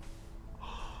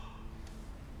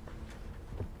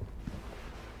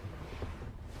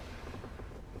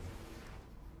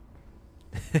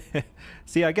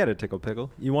 See, I get it, Tickle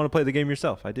Pickle. You want to play the game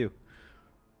yourself. I do.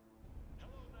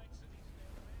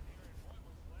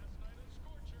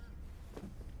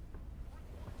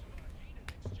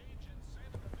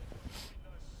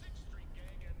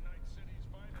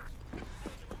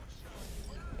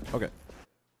 Okay.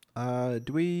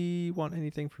 Do we want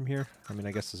anything from here? I mean,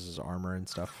 I guess this is armor and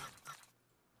stuff.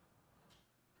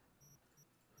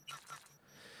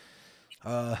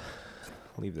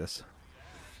 Leave this.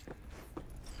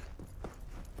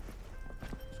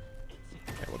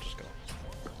 Okay, we'll just go.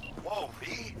 Whoa,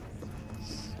 V.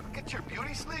 Get your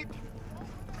beauty sleep.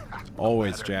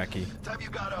 Always, Jackie. Time you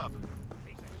got up.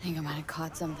 I think I might have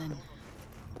caught something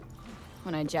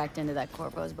when I jacked into that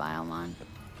Corpo's biomon.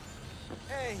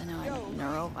 Hey, I know I have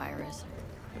neurovirus.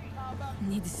 I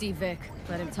need to see Vic.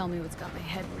 Let him tell me what's got my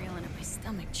head reeling and my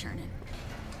stomach churning.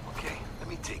 Okay, let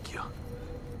me take you.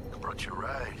 I brought you a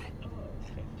ride.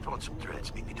 Throw on some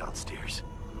threads, meet me downstairs.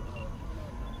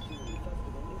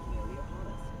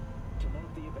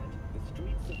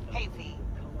 Hey, V.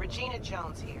 Regina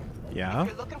Jones here. Yeah? If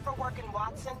you're looking for work in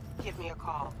Watson, give me a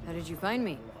call. How did you find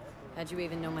me? How'd you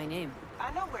even know my name?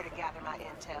 I know where to gather my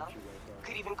intel.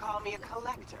 Could even call me a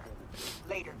collector.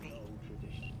 Later, V.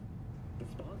 The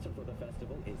sponsor for the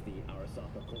festival is the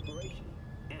Arasaka Corporation.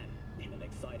 And in an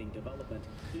exciting development...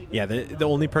 Yeah, the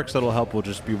only perks that'll help will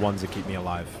just be ones that keep me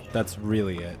alive. That's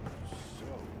really it.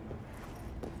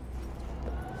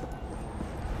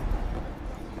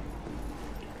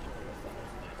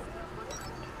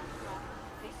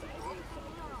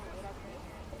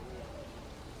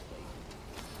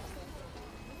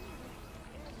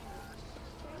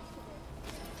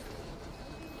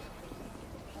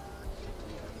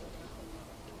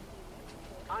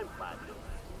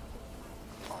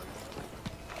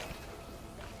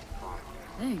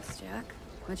 Thanks, Jack.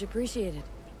 Much appreciated.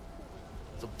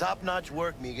 Some top-notch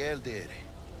work Miguel did.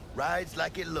 Rides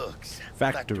like it looks.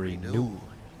 Factory new.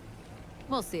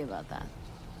 We'll see about that.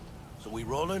 So we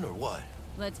rolling or what?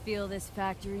 Let's feel this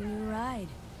factory new ride.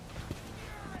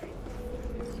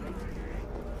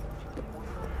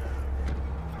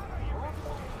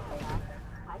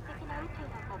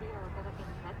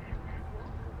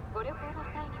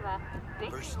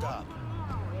 First stop.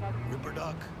 Ripper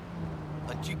Dock.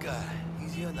 Chica,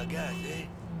 easy on the gas, eh?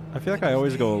 I feel like I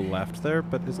always go left there,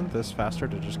 but isn't this faster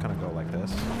to just kind of go like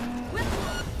this?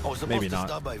 I was supposed Maybe to not.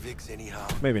 stop by Vic's anyhow.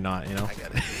 Maybe not, you know? I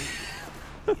gotta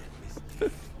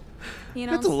You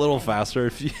know, It's a little faster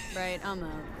if you... Right, I'm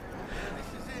out.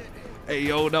 Hey,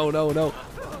 yo, no.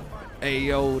 Hey,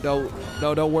 yo, no,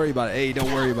 don't worry about it. Hey,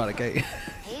 don't worry about it, okay?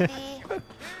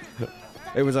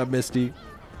 Hey, what's up, Misty?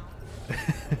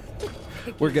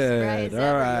 We're good.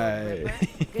 All right.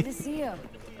 Good to see you.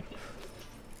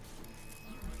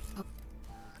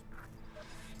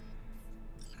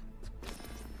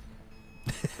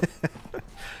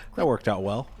 That worked out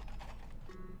well.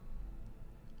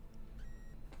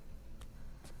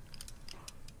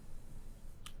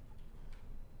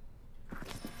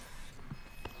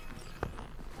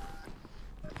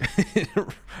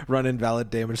 Run invalid,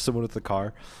 damage someone with the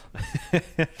car.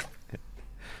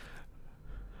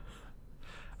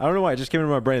 I don't know why, it just came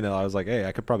into my brain though. I was like, hey,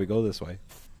 I could probably go this way.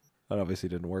 That obviously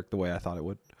didn't work the way I thought it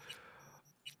would.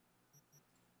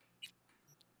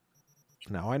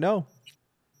 Now I know.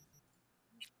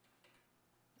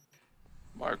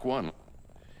 Mark 1.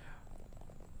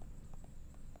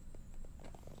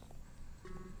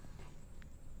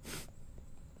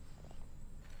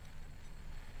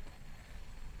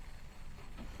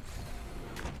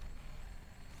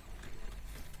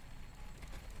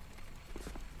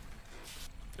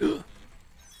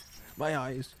 My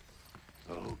eyes.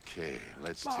 Okay,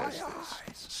 let's test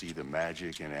this. See the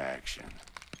magic in action.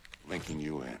 Linking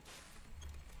you in.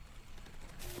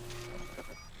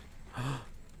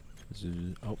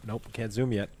 Oh, nope. Can't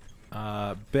zoom yet.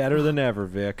 Better than ever,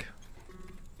 Vic.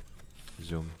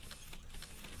 Zoom.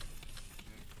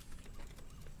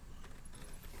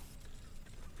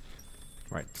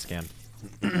 Right, scan.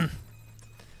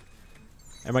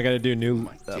 Am I gonna do a new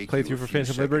playthrough for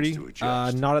Phantom Liberty?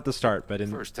 Not at the start, but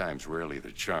in First time's rarely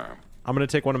the charm. I'm gonna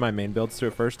take one of my main builds to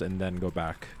it first, and then go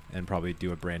back and probably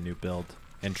do a brand new build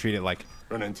and treat it like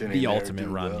the ultimate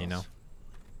run, you know.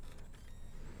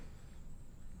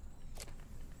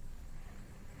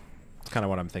 It's kind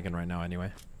of what I'm thinking right now,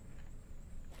 anyway.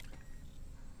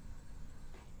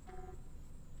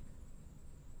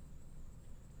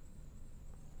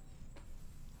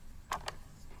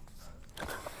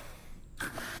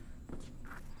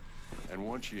 And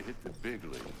once you hit the big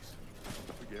leagues,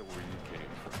 forget where you came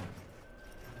from.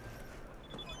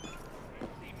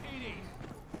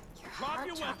 Drop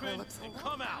your weapon and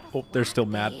come out. Oh, they're still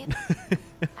mad.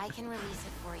 I can release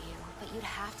it for you, but you'd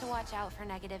have to watch out for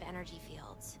negative energy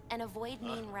fields and avoid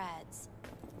mean reds.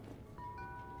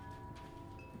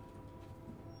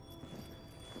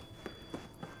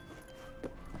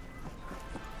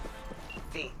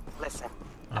 V, listen.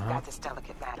 I've got this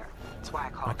delicate matter. That's why I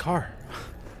called. My car.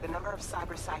 The number of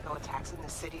cyber psycho attacks in the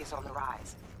city is on the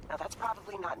rise. Now that's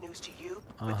probably not news to you,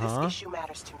 but this issue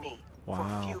matters to me for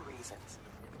a few reasons.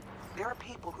 There are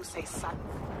people who say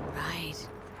Right.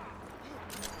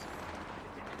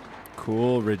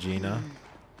 Cool, Regina.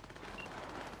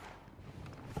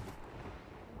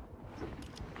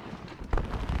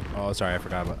 Oh, sorry, I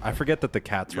forgot about. I forget that the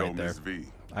cat's right there. Miss V.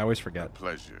 I always forget.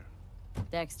 Pleasure.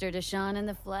 Dexter Deshawn in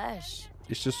the flesh.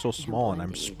 It's just so small, and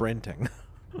I'm sprinting.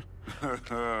 Let's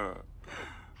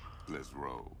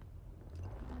roll.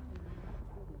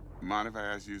 Mind if I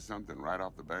ask you something right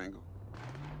off the bangle?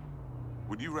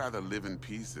 Would you rather live in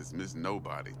peace as Miss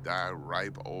Nobody, die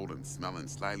ripe, old, and smelling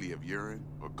slightly of urine,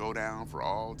 or go down for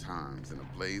all times in a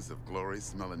blaze of glory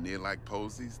smelling near like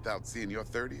posies without seeing your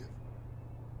 30th?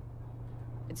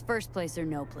 It's first place or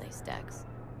no place, Dex.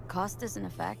 Cost isn't a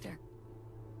factor.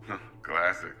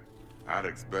 Classic. I'd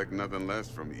expect nothing less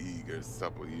from eager,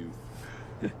 supple youth.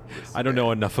 I don't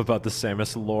know enough about the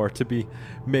Samus lore to be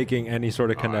making any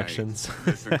sort of connections. Right,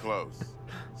 listen close.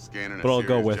 Scanning But I'll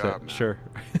go with it, job now. sure.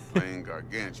 Playing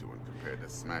gargantuan compared to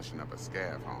smashing up a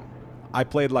scav home. I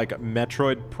played like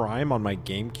Metroid Prime on my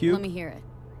GameCube. Let me hear it.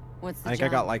 What's the I think job?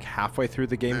 I got like halfway through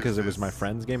the game because it was my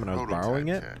friend's game and I was borrowing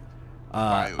it.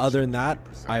 Other than that,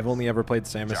 I've only ever played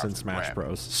Samus in Smash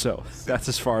Bros. So that's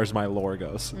as far as my lore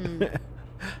goes.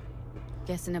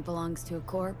 Guessing it belongs to a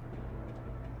corp?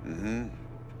 Mm-hmm.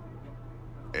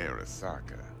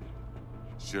 Arasaka.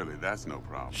 Surely that's no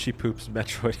problem. She poops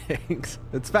Metroid eggs.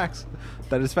 It's facts.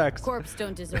 That is facts. Corps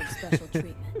don't deserve special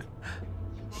treatment.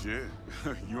 Shit,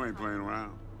 you ain't playing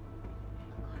around.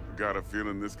 Got a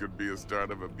feeling this could be a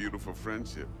start of a beautiful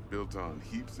friendship built on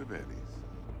heaps of eddies.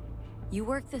 You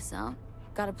work this out?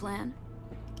 Got a plan?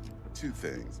 Two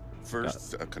things.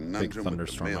 First, a conundrum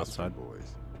with the Maelstrom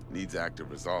boys. Needs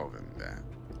active resolving that.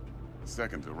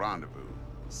 Second, a rendezvous.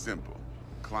 Simple.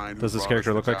 Client Does this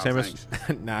character look like Samus?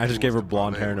 Nah, I just gave her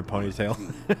blonde hair and a ponytail.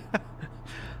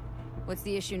 What's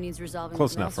the issue needs resolving?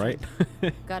 Close enough, right?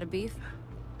 Got a beef?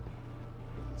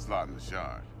 Slot in the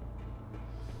shard.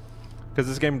 Because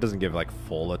this game doesn't give like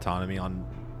full autonomy on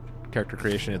character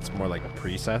creation. It's more like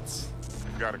presets.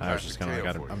 I was just kind of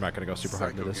like, I'm not gonna go super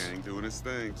hard into this. Gang doing his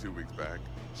thing 2 weeks back.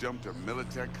 Jumped a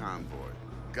Militech convoy.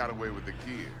 Got away with the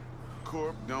gear.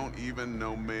 Corp don't even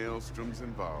know Maelstrom's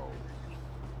involved.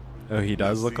 Oh, he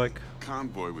does look like.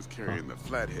 Convoy was carrying the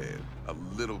Flathead, a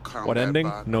little combat What ending?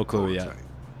 bot, No clue yet.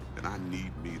 And I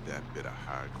need me that bit of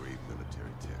high-grade military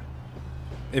tech.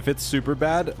 If it's super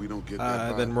bad, If we don't get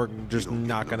that then vibe, we're we just don't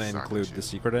not get no gonna soccer include chip. the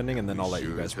secret ending, and then I'll let you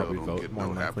Sure guys as hell probably don't vote get more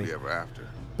no than likely. happily ever after.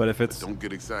 But if it's, Don't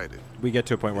get excited. we get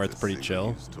to a point where It's it's a pretty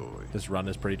chill. single-use toy. This run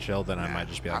is pretty chill. Then I might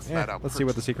just be like, flat eh, out let's see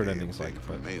what the purchased secret the ending's like. thing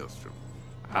But from Maelstrom.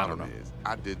 I don't know. Problem is,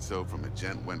 I did so from a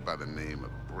gent went by the name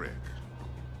of Brick.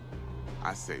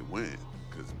 I say when,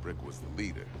 because Brick was the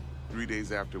leader. 3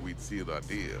 days after we'd sealed our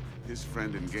deal, his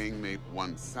friend and gangmate,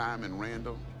 one Simon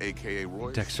Randall, a.k.a.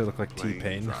 Royce, Dexter looked like plain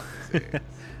T-Pain. dropped his ass.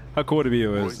 How cool would it be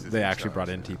Royce was is they in actually charge brought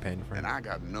in now, T-Pain for him. And I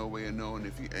got no way of knowing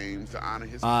if he aims to honor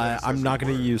his I'm not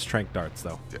going to word. use trank darts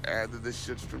though, To add to this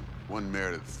shitstrom, one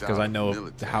merit of the style because I of know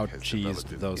Militech how has cheesed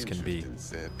developed an those can be,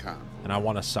 interest in said convoy. and I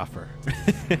want to suffer.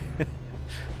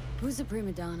 Who's a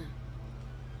prima donna?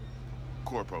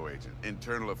 Corpo agent,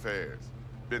 internal affairs.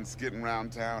 Been skidding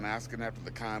around town asking after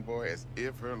the convoy as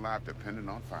if her life depended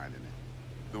on finding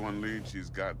it. The one lead she's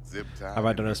got zip tied. Have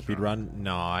I done a speed run?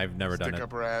 No, I've never done Stick a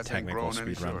up her ass ain't technical growing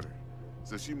any speed run. shorter.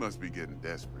 So she must be getting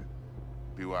desperate.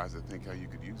 Be wise to think how you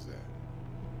could use that.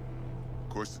 Of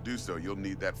course, to do so, you'll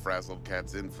need that frazzled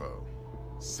cat's info.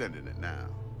 Sending it now.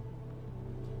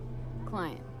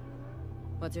 Client.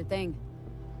 What's her thing?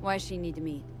 Why does she need to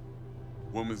meet?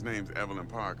 Woman's name's Evelyn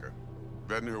Parker.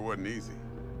 Vetting her wasn't easy.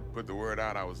 Put the word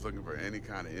out I was looking for any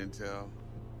kind of intel.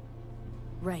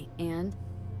 Right, and?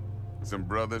 Some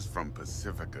brothers from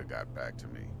Pacifica got back to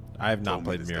me. I have not Told me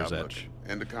played to Mirror's stop Edge.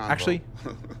 looking. End the convo. Actually,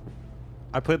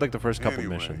 I played like the first couple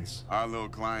Anyway, missions. Our little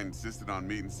client insisted on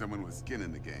meeting someone with skin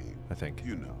in the game. I think.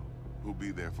 You know, who'll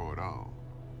be there for it all.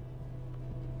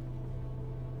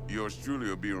 Yours truly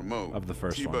will be remote. Of the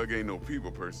first one. T-Bug ain't no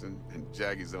people person, and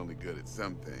Jaggy's only good at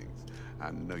some things. I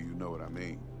know you know what I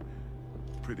mean.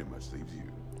 Pretty much leaves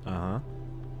you. Uh-huh.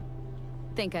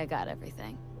 Think I got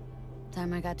everything.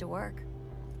 Time I got to work.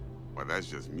 Well, that's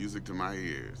just music to my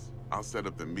ears. I'll set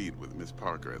up the meet with Miss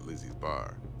Parker at Lizzie's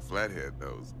bar. Flathead,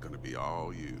 though's gonna be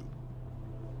all you.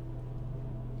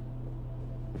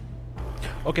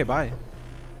 Okay, bye.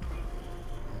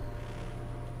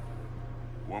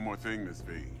 One more thing, Miss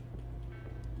V.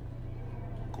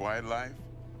 Quiet life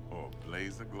or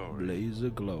blaze of glory? Blaze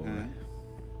of glory.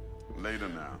 Later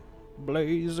now.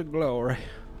 Blaze of glory.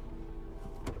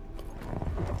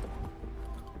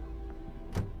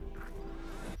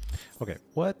 Okay,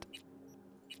 what?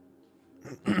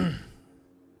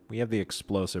 We have the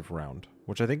explosive round,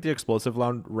 which I think the explosive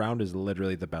round is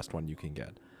literally the best one you can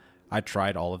get. I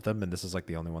tried all of them, and this is like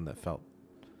the only one that felt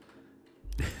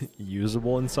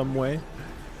usable in some way.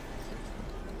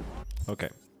 Okay,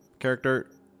 character.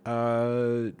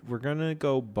 We're gonna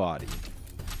go body.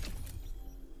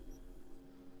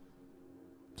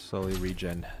 Slowly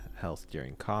regen health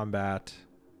during combat.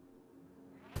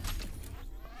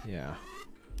 Yeah.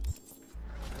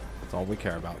 That's all we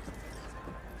care about.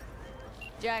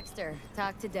 Jackster,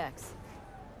 talk to Dex.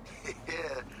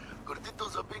 Yeah,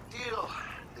 Gordito's a big deal.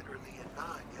 Literally a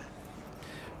 9, yeah.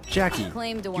 Jackie,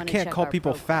 Claimed to you wanna can't check call our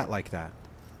people profile. fat like that.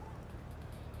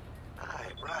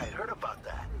 Right, heard about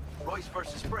that. Royce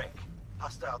versus Brick.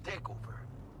 Hostile takeover.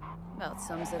 About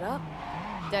sums it up.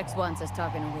 Dex wants us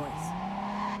talking to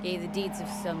Royce. Gave the deeds of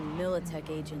some Militech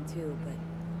agent too,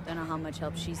 but don't know how much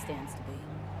help she stands to be.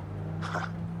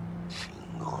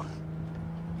 Chingon.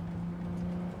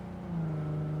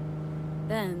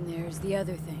 Then there's the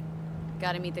other thing.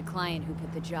 Gotta meet the client who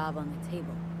put the job on the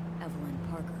table, Evelyn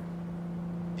Parker.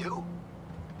 You?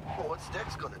 Well, what's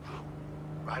Dex gonna do?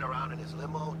 Ride around in his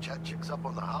limo, chat chicks up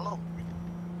on the hollow?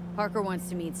 Parker wants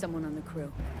to meet someone on the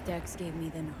crew. Dex gave me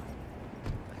the nod.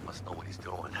 He must know what he's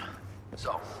doing.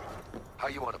 So, how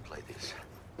you want to play this?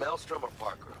 Maelstrom or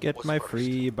Parker? Get What's my first?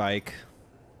 free bike.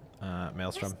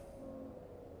 Maelstrom.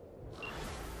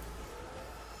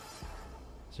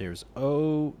 So here's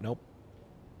oh nope.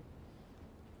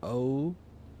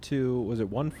 02, was it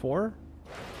 1-4?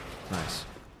 Nice.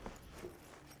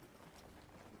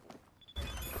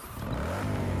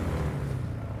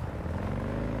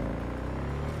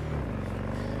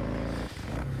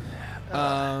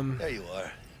 There you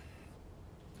are.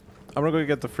 I'm gonna go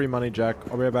get the free money, Jack.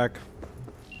 I'll be right back.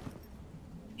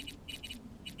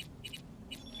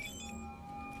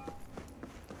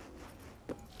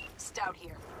 Stout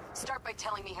here. Start by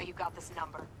telling me how you got this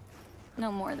number.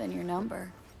 No more than your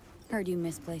number. Heard you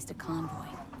misplaced a convoy.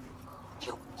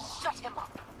 You shut him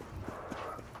up.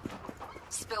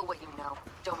 Spill what you know.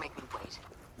 Don't make me wait.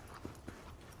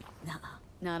 Nuh-uh.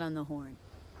 Not on the horn.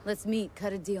 Let's meet.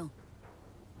 Cut a deal.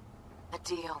 A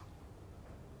deal.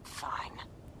 Fine.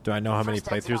 Do I know how many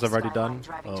First exit playthroughs off I've already Skyline, done?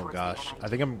 driving Oh towards the gosh. NIT. I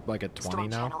think I'm like at 20 Storm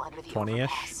now. channel under the 20-ish.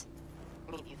 overpass.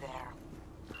 Meet you there.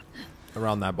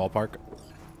 Around that ballpark.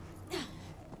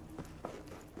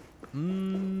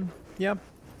 Yeah.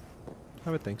 I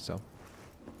would think so.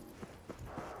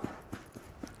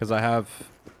 Because I have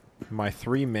my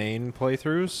 3 main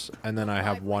playthroughs, and then I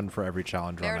have 1 for every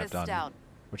challenge run I've done. Stout.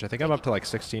 Which I think I'm up to like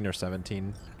 16 or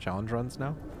 17 challenge runs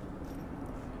now.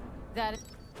 That is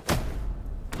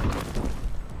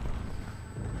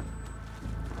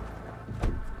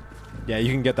Yeah,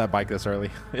 you can get that bike this early.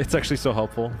 It's actually so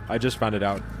helpful. I just found it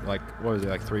out, like, what was it,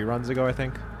 like 3 runs ago, I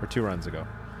think? Or 2 runs ago.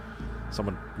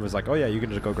 Someone was like, oh yeah, you can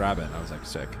just go grab it. And I was like,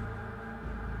 sick.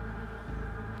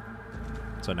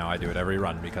 So now I do it every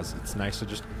run because it's nice to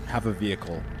just have a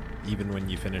vehicle, even when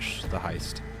you finish the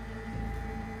heist.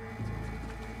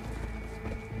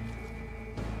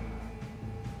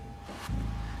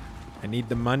 I need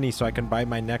the money so I can buy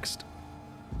my next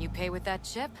You pay with that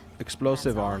chip?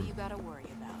 explosive That's all arm. you gotta worry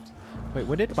about. Wait,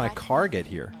 when did my car get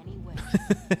here?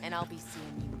 And I'll be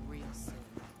seeing you real soon.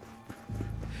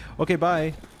 Okay,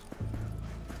 bye.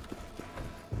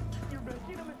 You're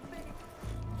making a mistake.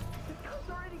 The gun's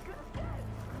already good as dead.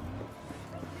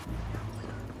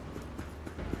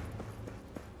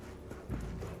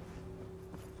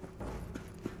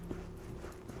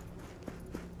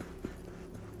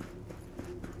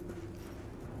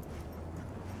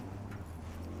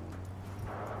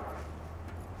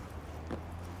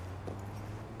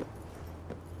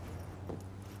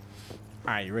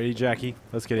 All right, you ready, Jackie?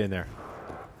 Let's get in there.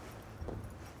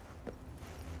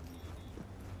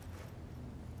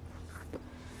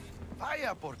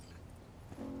 Vaya por...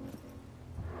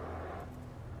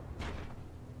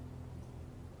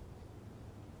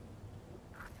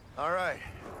 All right,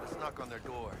 let's knock on their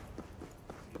door.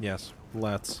 Yes,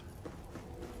 let's.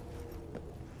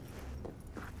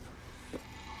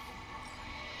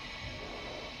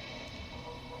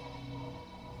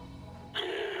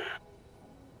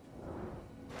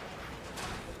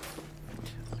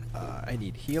 I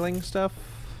need healing stuff.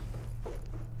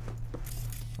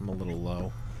 I'm a little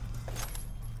low.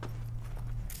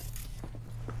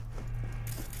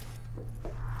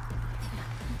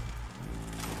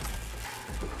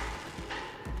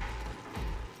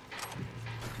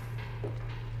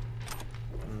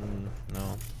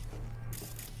 No.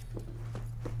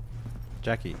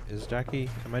 Jackie, is Jackie?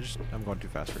 I'm going too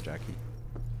fast for Jackie.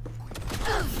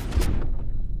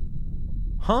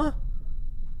 Huh?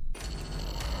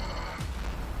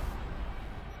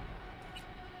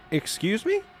 Excuse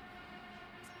me?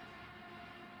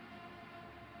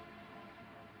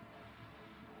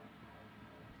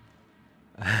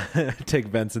 Take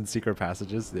vents and secret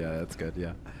passages. Yeah, that's good.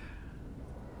 Yeah.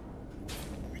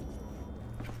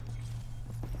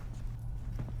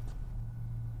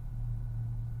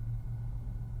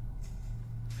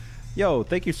 Yo,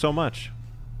 thank you so much.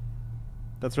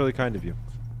 That's really kind of you.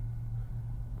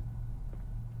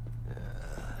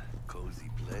 Cozy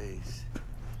place.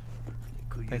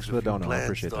 Thanks for the donut. I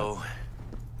appreciate that.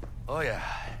 Oh yeah.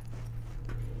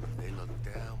 They look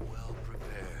damn well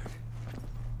prepared.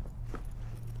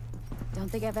 Don't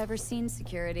think I've ever seen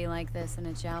security like this in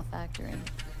a chow factory.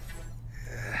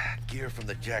 Gear from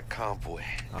the Jack convoy.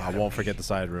 I won't forget the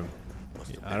side room.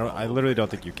 I literally don't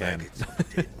think you can.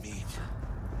 You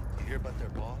hear about their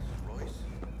boss, Royce?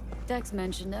 Dex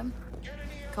mentioned him.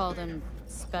 Called him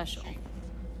special.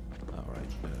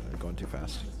 Alright, going too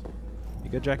fast. You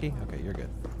good, Jackie? Okay, you're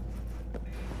good.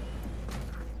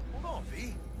 Hold on, V.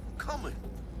 I'm coming.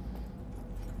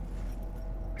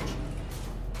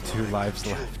 2 lives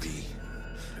Chill, left. V.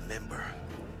 Remember,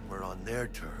 we're on their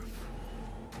turf.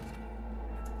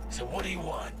 So what do you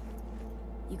want?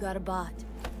 You got a bot.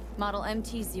 Model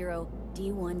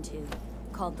MT0D12.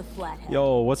 Called the Flathead.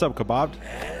 Yo, what's up, Kebab?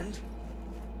 And?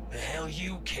 The hell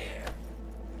you care?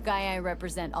 Guy I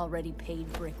represent already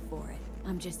paid Brick for it.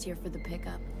 I'm just here for the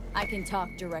pickup. I can talk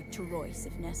direct to Royce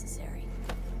if necessary.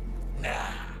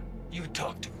 Nah, you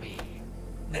talk to me.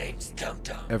 Name's Dum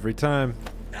Dum. Every time.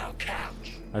 Now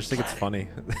couch. I just think it's funny.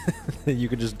 You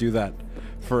could just do that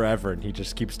forever and he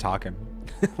just keeps talking.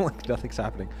 Like nothing's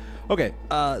happening. Okay,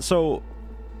 so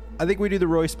I think we do the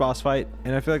Royce boss fight,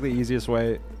 and I feel like the easiest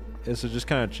way is to just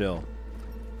kind of chill.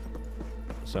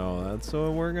 So that's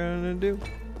what we're gonna do.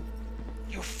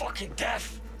 You fucking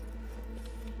deaf?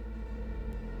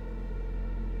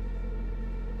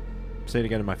 Say it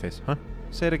again to my face, huh?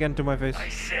 Say it again to my face. I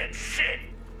said sit.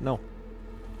 No.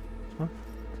 Huh?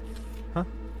 Huh?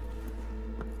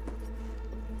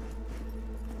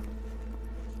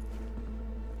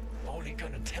 Only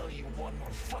gonna tell you one more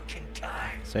fucking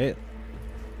time. Say it.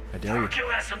 I dare you. Park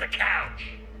your ass on the couch.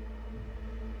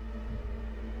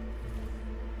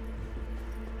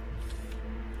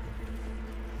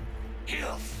 You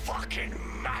fucking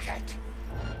maggot.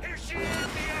 Here she is,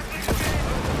 the ugly bitch.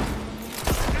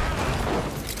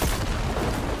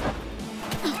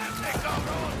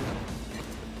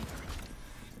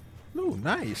 Ooh,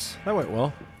 nice. That went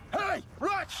well. Hey,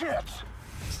 rat ships!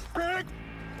 Big!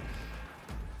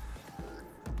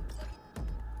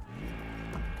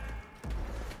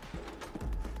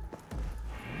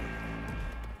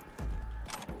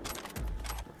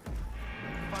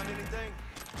 Find anything?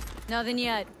 Nothing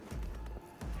yet.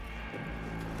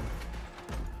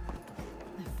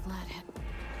 The Flathead.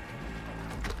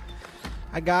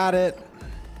 I got it.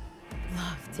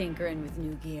 Love tinkering with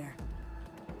new gear.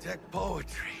 Tech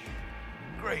poetry.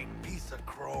 Great piece of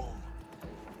chrome.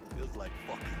 Feels like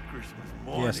fucking Christmas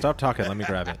morning. Yeah, stop talking. Let me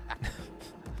grab it.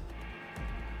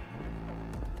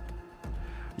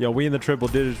 Yo, we in the triple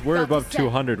digits. We're above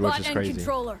 200, which is crazy.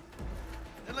 Controller.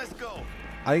 And let's go.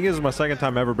 I think this is my second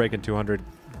time ever breaking 200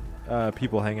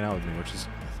 people hanging out with me, which is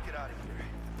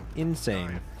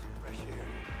insane.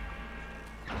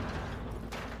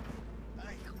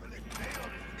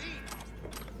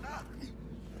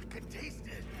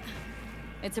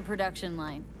 It's a production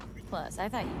line. Plus, I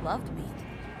thought you loved me.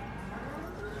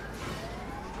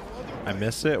 I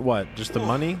miss it? What? Just the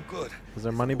money? Good. Is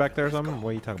there money back there or something? What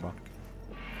are you talking about?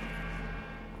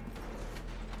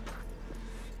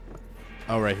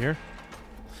 Oh, right here?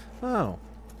 Oh.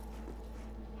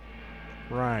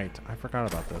 Right. I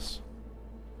forgot about this.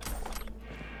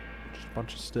 Just a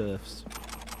bunch of stuffs.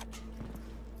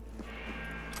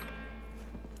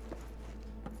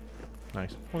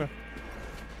 Nice. Okay.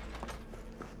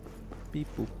 Beep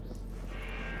boop.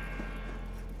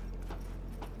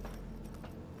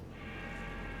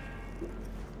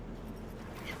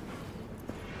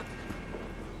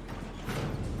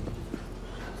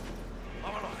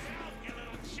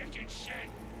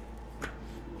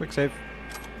 Quick save.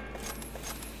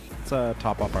 Let's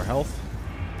top up our health.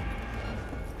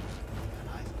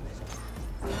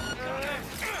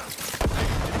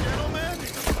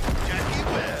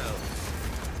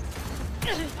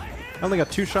 I only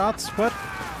got 2 shots. What?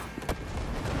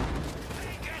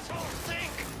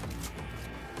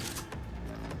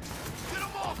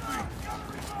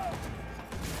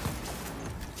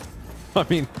 I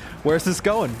mean, where's this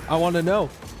going? I want to know.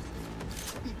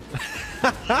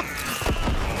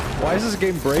 Why is this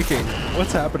game breaking?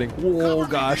 What's happening? Whoa,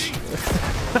 gosh.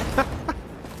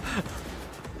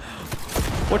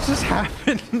 What just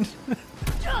happened?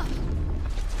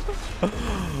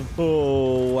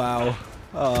 Oh, wow.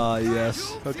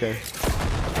 Yes. Okay.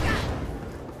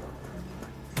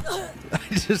 I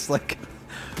just, like,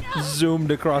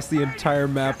 zoomed across the entire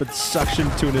map and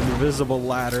suctioned to an invisible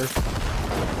ladder.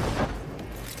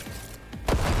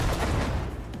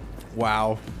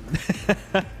 Wow.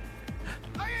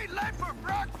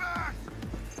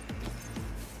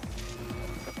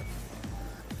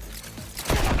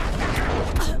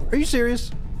 Are you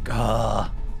serious?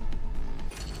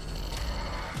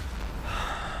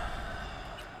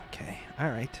 Okay,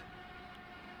 alright.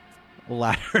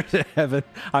 Ladder to heaven.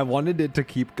 I wanted it to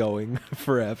keep going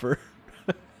forever.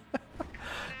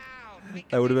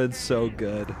 That would have been so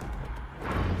good.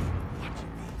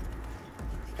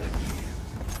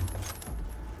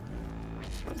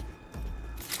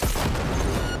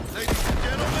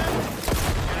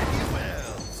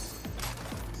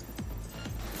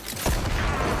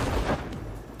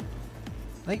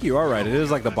 I think you are right. It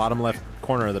is like the bottom left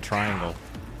corner of the triangle.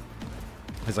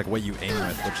 It's like what you aim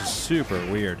with, which is super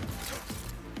weird.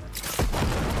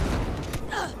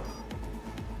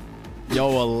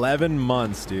 Yo, 11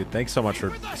 months, dude. Thanks so much for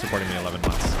supporting me 11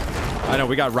 months. I know,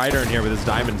 we got Ryder in here with his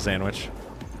diamond sandwich.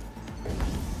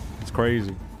 It's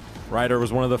crazy. Ryder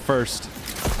was one of the first,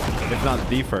 if not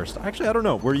the first. Actually, I don't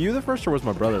know. Were you the first or was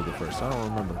my brother the first? I don't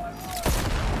remember.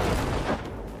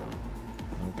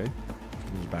 Okay.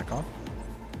 Can you back off?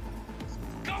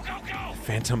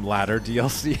 Phantom Ladder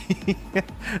DLC.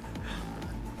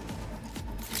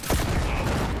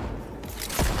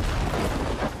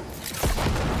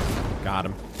 Got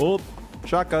him. Oh,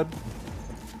 shotgun.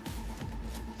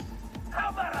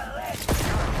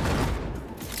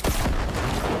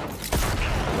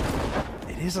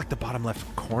 It is like the bottom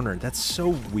left corner. That's so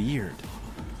weird.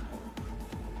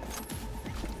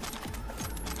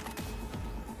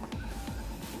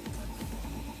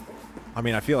 I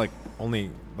mean, I feel like the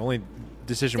only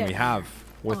decision we have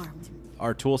with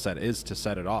our tool set is to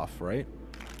set it off, right?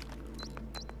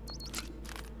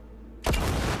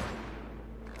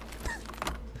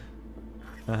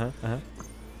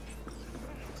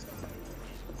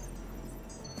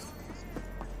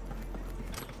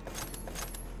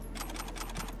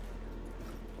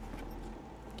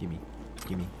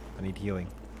 Gimme. I need healing.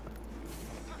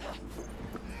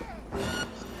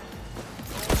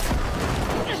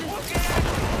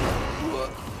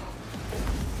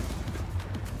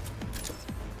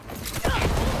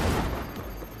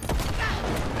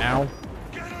 Ow.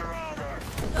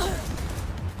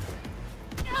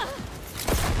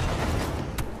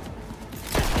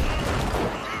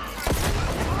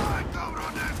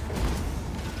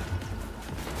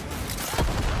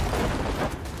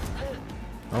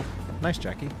 Oh, nice,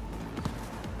 Jackie.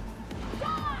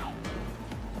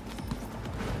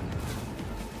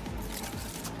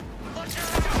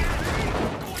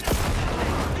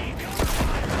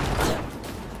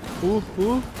 Ooh,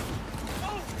 ooh.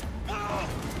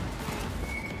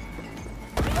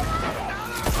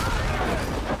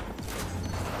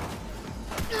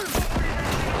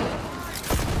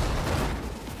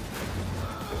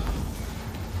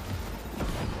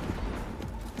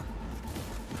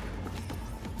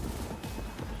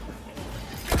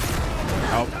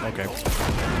 Oh, okay.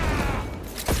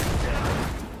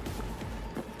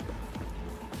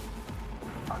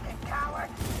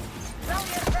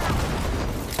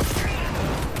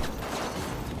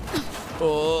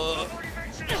 Oh,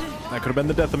 that could have been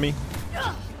the death of me.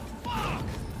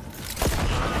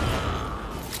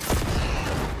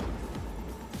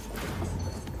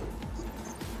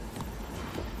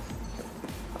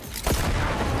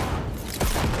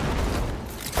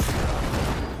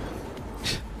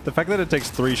 The fact that it takes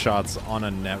 3 shots on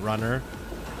a net runner.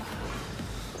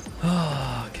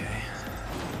 Oh, okay.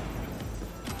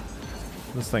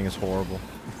 This thing is horrible.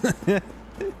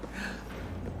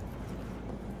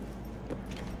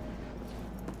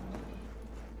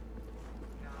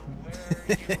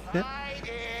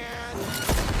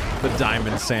 The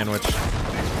diamond sandwich.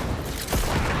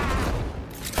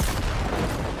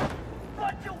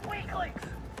 Bunch of weaklings.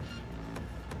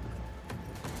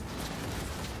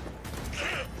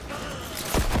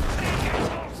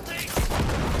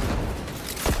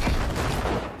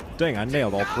 Dang, I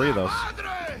nailed all 3 of those.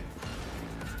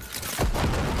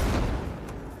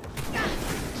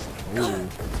 Ooh.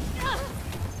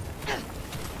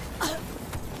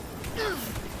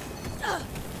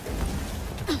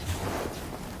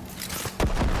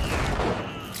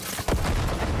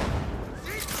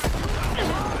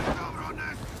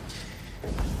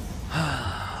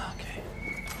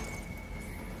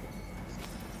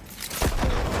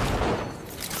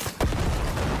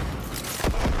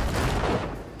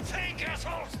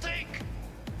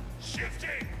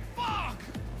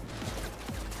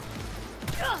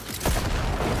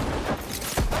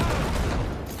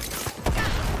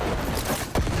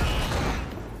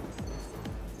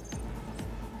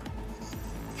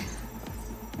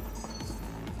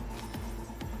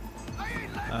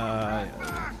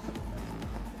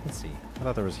 Let's see. I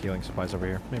thought there was healing supplies over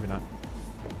here. Maybe not.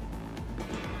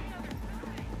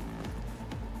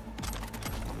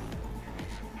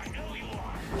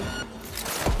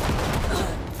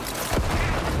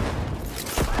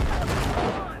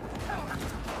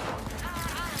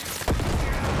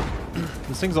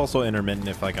 This thing's also intermittent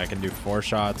if like I can do 4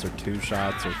 shots or 2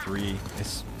 shots or 3.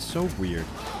 It's so weird.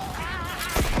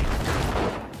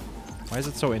 Why is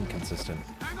it so inconsistent?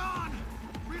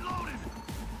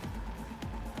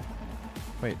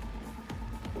 Wait.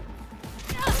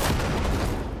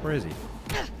 Where is he?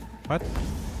 What?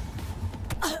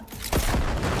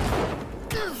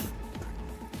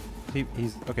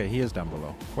 He's okay, he is down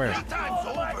below. Where?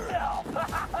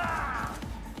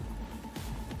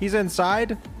 He's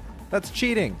inside? That's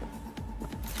cheating.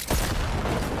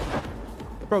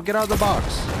 Bro, get out of the box.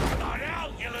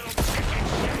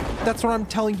 That's what I'm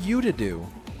telling you to do.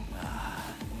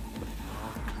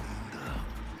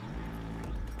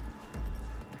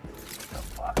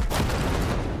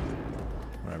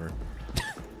 Whatever.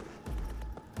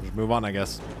 Just move on, I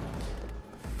guess.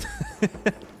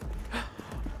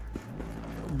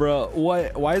 Bro,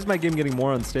 why is my game getting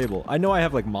more unstable? I know I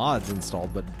have like mods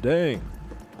installed, but dang.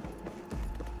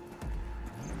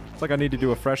 It's like I need to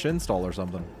do a fresh install or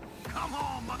something. Come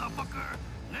on, motherfucker.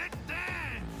 Let's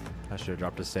dance. I should have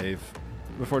dropped a save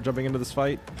before jumping into this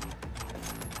fight.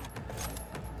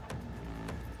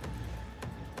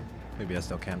 Maybe I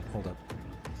still can. Hold up.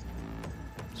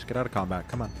 Just get out of combat.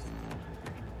 Come on.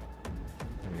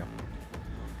 There we go.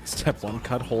 Step 1,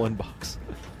 cut hole in box.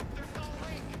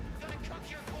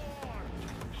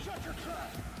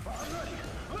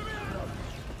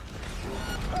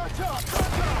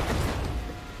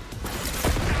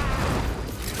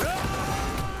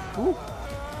 Ooh.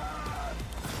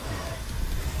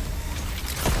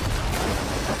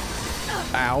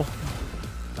 Ow.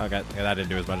 Okay, yeah, that didn't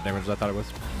do as much damage as I thought it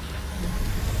was.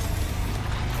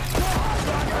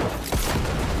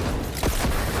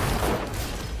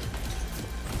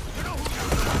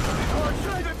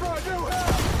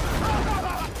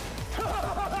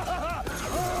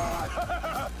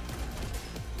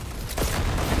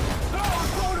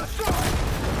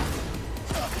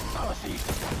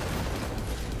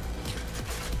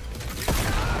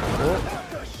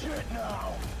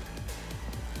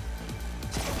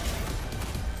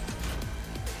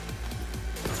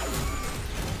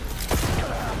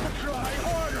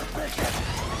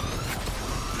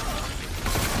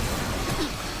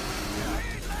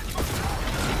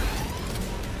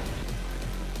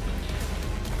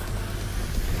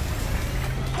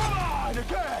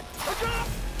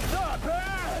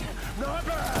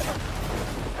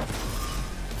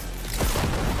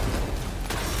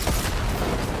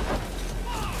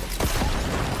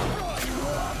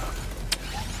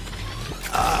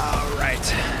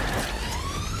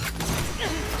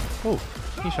 Oh,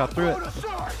 he shot through it.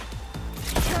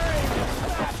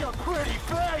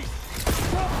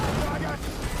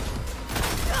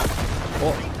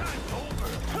 Oh.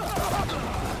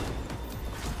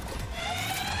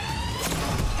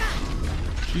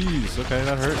 Jeez, okay,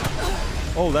 that hurt.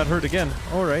 Oh, that hurt again.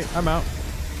 Alright, I'm out.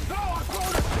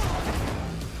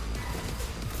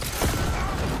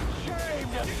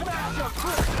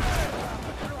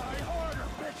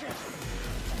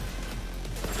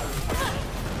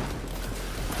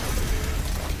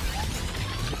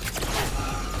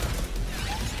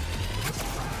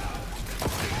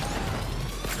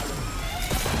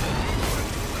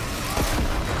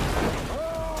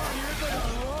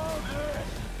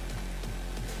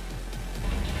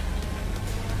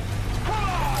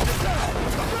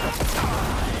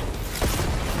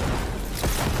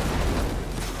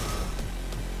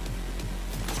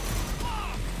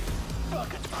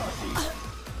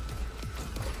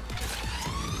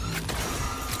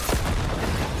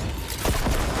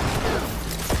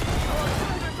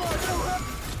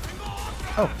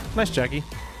 Oh, nice, Jackie.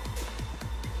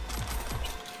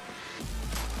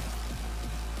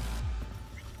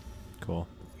 Cool.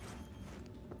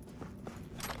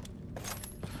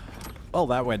 Well,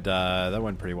 that went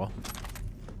pretty well.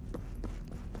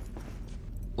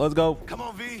 Let's go. Come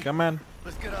on, V. Come on.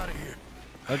 Let's get out of here.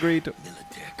 Agreed.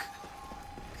 Militech.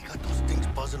 They got those things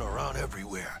buzzing around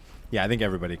everywhere. Yeah, I think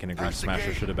everybody can agree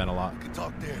Smasher should have been a lot. We can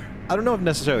talk there. I don't know if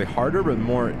necessarily harder, but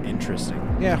more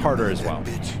interesting. Yeah, harder as well.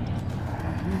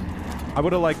 I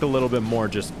would have liked a little bit more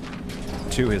just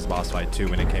to his boss fight too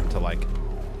when it came to like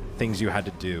things you had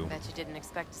to do. Bet you didn't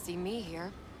expect to see me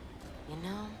here. You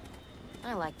know,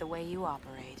 I like the way you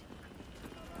operate.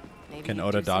 Maybe Can you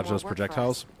Oda do some dodge more those work for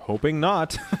projectiles? Hoping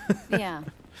not. Yeah.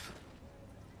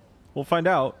 We'll find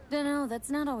out. Dunno, that's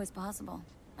not always possible.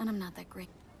 And I'm not that great.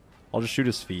 I'll just shoot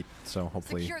his feet, so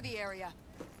hopefully. Secure the area.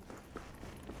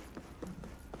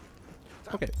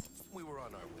 Okay. We were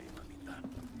on our way, Mamita.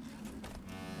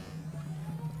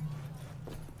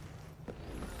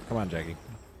 Come on, Jackie.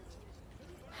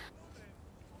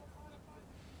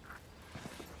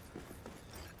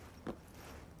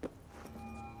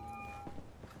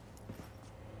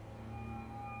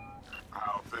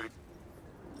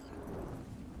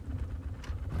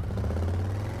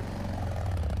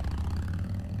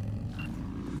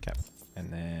 Okay.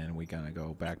 And then we gotta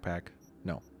go backpack.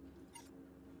 No.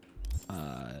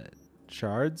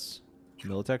 Shards.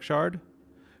 Militech shard.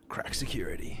 Crack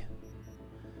security.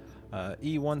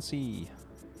 E1C.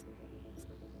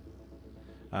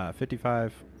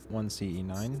 55. 1C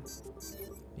E9.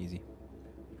 Easy.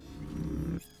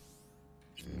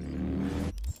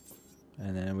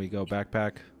 And then we go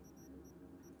backpack.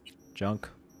 Junk.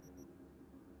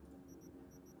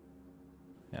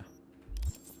 Yeah.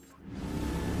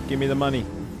 Give me the money.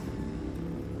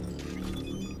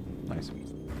 Nice.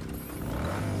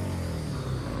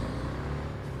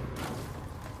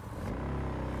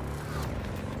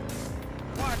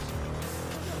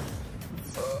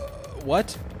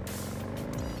 What?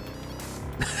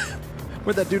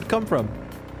 Where'd that dude come from?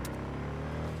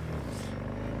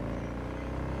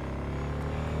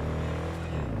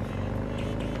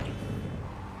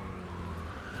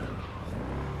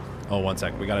 Oh, one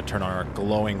sec. We gotta turn on our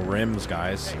glowing rims,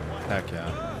 guys. Heck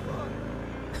yeah.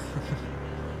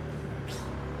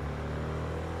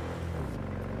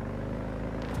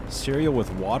 Cereal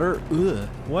with water? Ugh.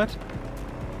 What?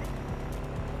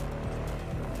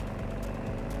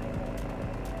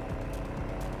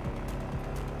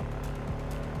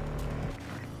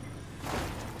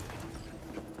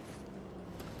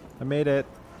 I made it.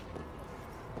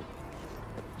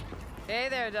 Hey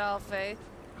there, Dollface.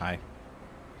 Hi.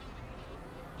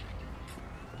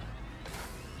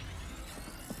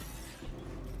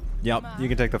 Yep, you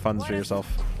can take the funds for yourself.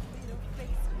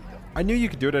 I knew you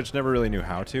could do it, I just never really knew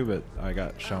how to, but I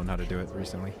got shown how to do it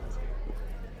recently.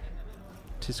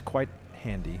 'Tis quite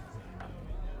handy.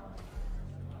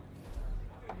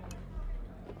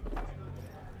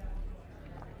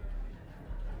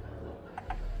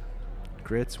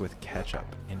 Grits with ketchup.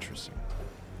 Interesting.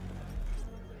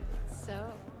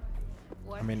 So,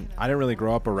 I mean, I didn't really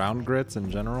grow up around grits in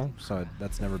general, so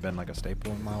that's never been like a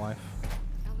staple in my life.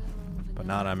 But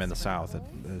now that I'm in the South,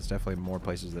 there's definitely more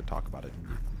places that talk about it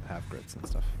and have grits and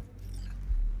stuff.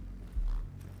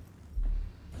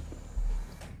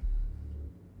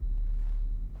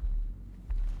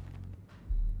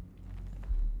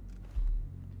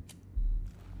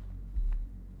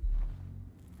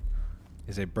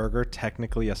 Is a burger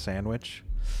technically a sandwich?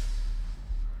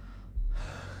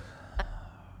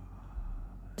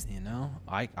 You know,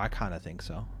 I kind of think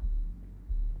so.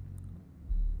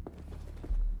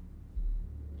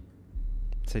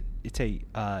 It's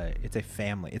a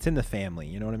family. It's in the family,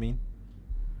 you know what I mean?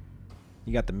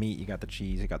 You got the meat, you got the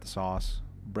cheese, you got the sauce,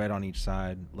 bread on each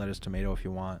side, lettuce, tomato if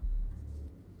you want.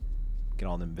 Get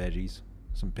all them veggies,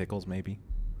 some pickles maybe.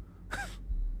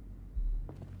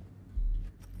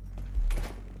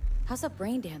 How's a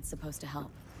brain dance supposed to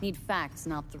help? Need facts,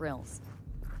 not thrills.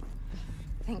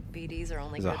 Think BDs are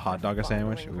only Is good a hot dog a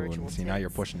sandwich? Ooh, see, now you're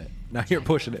tits. pushing it. Now you're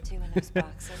pushing it. Two in those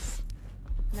boxes.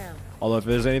 Now, Although if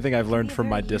there's anything I've learned be a from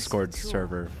my very useful Discord tool.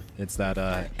 server, it's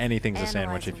that anything's a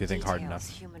sandwich if you think hard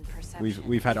enough.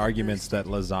 We've had arguments that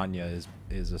lasagna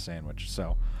is a sandwich,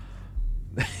 so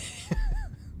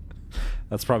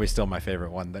that's probably still my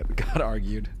favorite one that got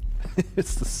argued.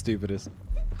 It's the stupidest.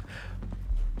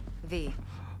 V.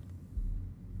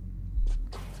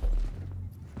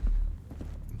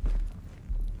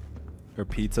 Or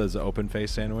pizza's open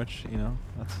face sandwich, you know?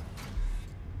 That's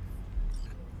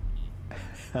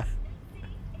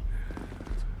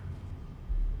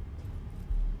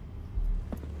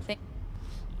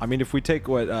I mean, if we take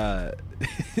what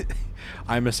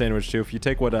I'm a sandwich too. If you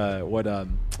take what the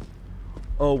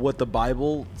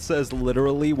Bible says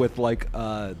literally with like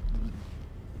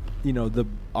you know,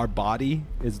 our body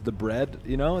is the bread,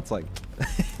 you know? It's like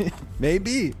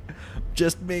maybe,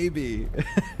 just maybe.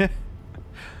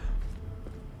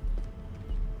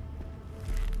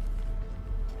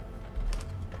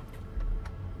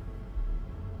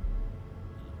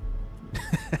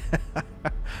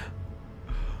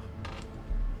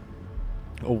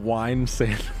 A wine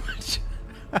sandwich.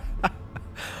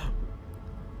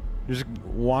 Just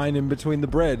wine in between the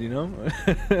bread, you know?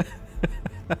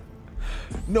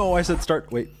 No, I said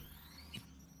start. Wait.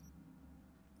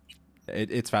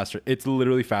 It's faster. It's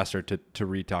literally faster to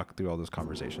re-talk through all those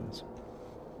conversations.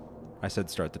 I said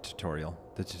start the tutorial.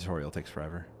 The tutorial takes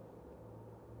forever.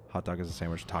 Hot dog is a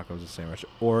sandwich. Taco is a sandwich.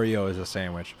 Oreo is a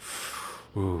sandwich.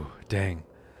 Ooh, dang.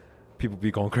 People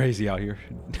be going crazy out here.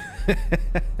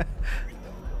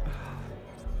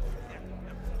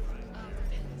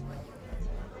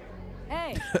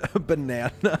 Hey.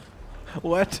 Banana.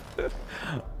 What?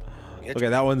 Okay,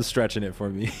 that one's stretching it for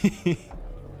me.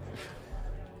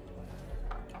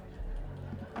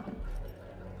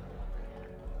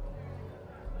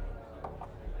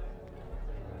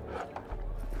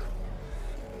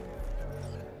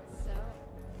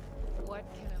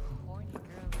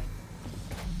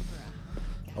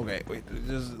 Okay, wait,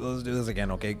 let's do this again,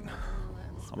 okay?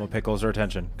 I'm gonna pay closer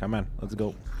attention. Come on, let's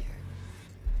go.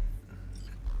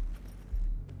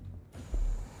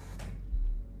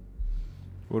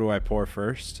 What do I pour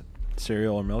first?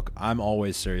 Cereal or milk? I'm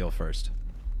always cereal first.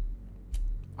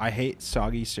 I hate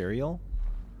soggy cereal.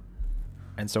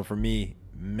 And so for me,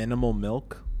 minimal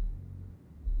milk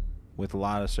with a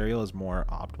lot of cereal is more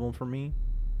optimal for me,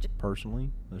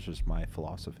 personally. That's just my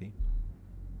philosophy.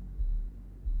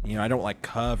 You know, I don't like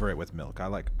cover it with milk.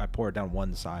 I pour it down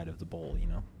one side of the bowl, you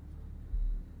know.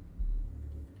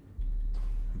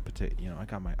 You know, I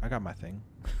got my thing.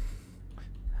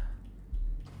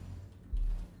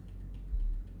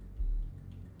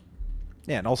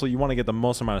 Yeah, and also you want to get the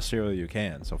most amount of cereal you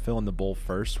can. So fill in the bowl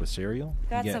first with cereal.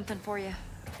 Got something for you.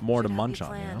 More to munch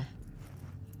on, you know.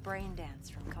 Brain dance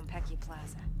from Compeki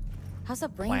Plaza. How's a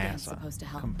brain dance supposed to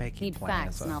help? Need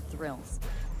facts, not thrills.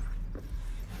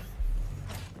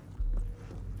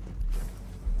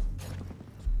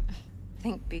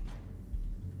 Think big.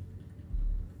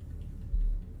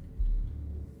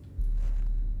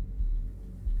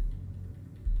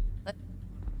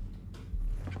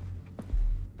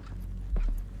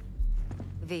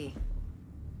 V.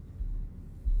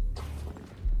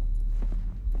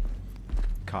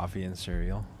 Coffee and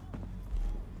cereal.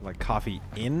 Like coffee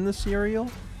in the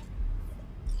cereal?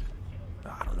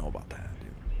 I don't know about that,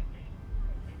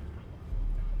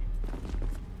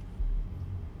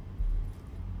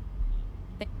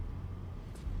 dude.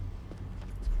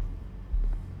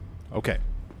 Okay.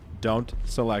 Don't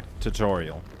select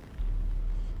tutorial.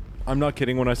 I'm not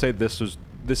kidding when I say this is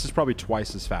probably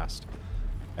twice as fast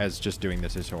as just doing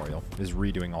this tutorial, is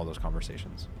redoing all those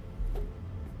conversations.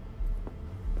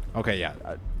 Okay, yeah.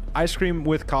 Ice cream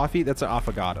with coffee, that's an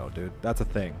affogato, dude. That's a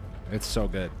thing. It's so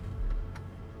good.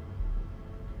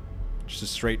 Just a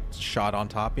straight shot on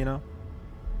top, you know?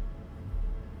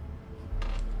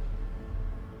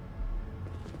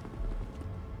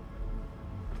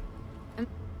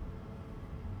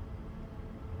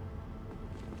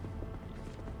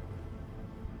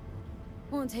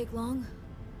 Won't take long.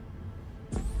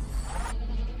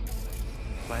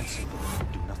 Plan simple.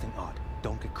 Do nothing odd.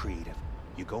 Don't get creative.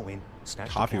 You go in, snatch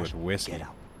coffee the cash, with whiskey. get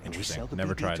out, and we Interesting. sell the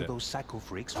Never BD tried to it. those psycho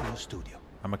freaks from the studio.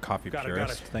 I'm a coffee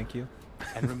purist. Thank you.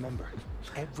 And remember,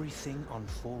 everything on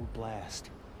full blast.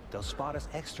 They'll spot us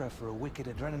extra for a wicked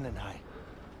adrenaline high.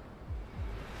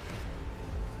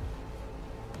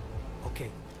 Okay,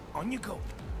 on you go.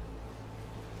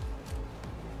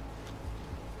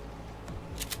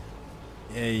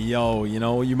 Hey, yo, you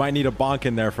know, you might need a bonk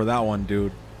in there for that one,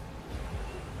 dude.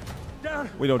 Down.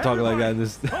 We don't talk like that.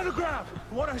 This. On the ground.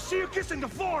 I want to see you kissing the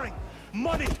flooring.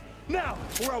 Money. Now,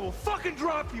 or I will fucking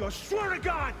drop you. I swear to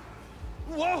God.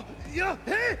 Whoa. Yeah.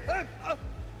 Hey.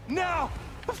 Now,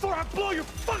 before I blow your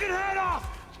fucking head off.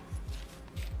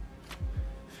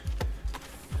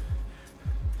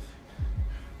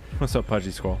 What's up,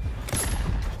 Pudgy Squall?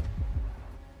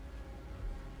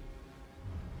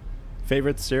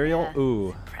 Favorite cereal? Yeah, Ooh.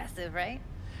 Impressive, right?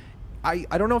 I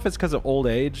don't know if it's because of old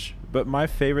age, but my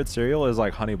favorite cereal is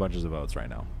like Honey Bunches of Oats right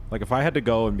now. Like if I had to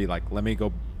go and be like, let me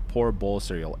go pour a bowl of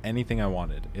cereal, anything I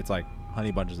wanted, it's like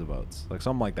Honey Bunches of Oats. Like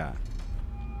something like that.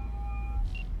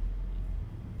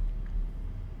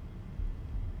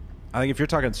 I think if you're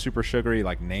talking super sugary,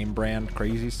 like name brand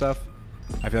crazy stuff,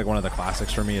 I feel like one of the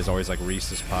classics for me is always like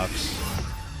Reese's Puffs.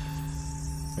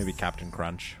 Maybe Captain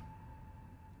Crunch.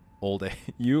 Old age.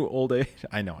 You old age?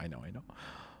 I know.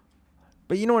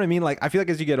 But you know what I mean? Like, I feel like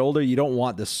as you get older, you don't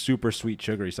want the super sweet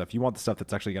sugary stuff. You want the stuff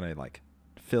that's actually going to like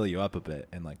fill you up a bit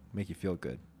and like make you feel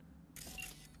good.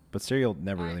 But cereal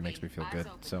never really makes me feel good.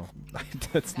 So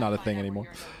that's not a thing anymore.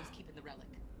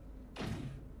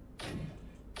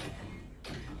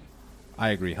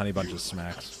 I agree. Honey Bunches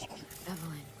smacks.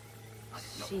 Evelyn.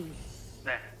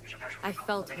 I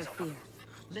felt her fear.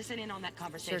 Listen in on that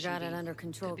conversation. Sure got it under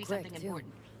control quick, too.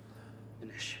 Important.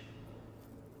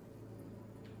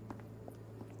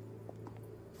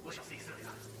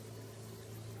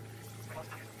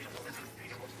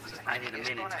 I need a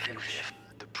minute to finish.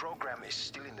 The program is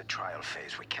still in the trial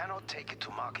phase. We cannot take it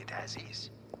to market as is.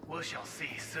 We shall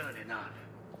see soon enough.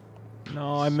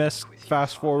 No, I missed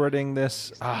fast forwarding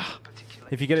this.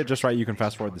 If you get it just right, you can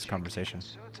fast forward this conversation.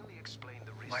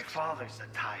 My father's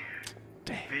a tired,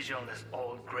 visionless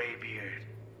old graybeard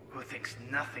who thinks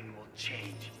nothing will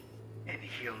change, and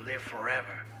he'll live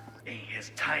forever in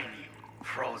his tiny,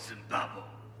 frozen bubble.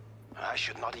 I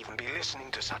should not even be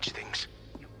listening to such things.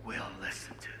 You will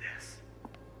listen to this.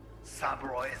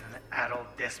 Saburo is an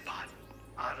adult despot,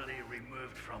 utterly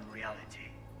removed from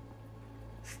reality.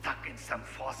 Stuck in some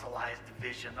fossilized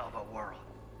vision of a world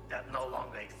that no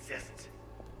longer exists.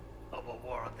 Of a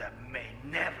world that may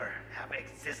never have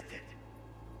existed.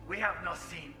 We have not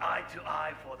seen eye to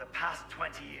eye for the past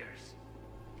 20 years.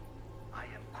 I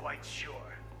am quite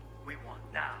sure we want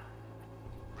now.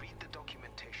 Read the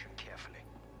documentation carefully.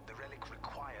 The relic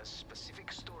requires specific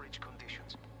storage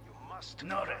conditions. You must...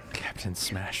 Noted. Captain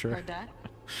Smasher. Heard that?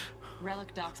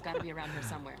 Relic docs gotta be around here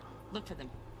somewhere. Look for them.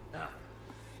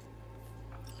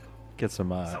 Get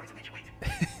some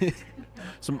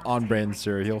some on-brand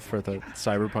cereal for the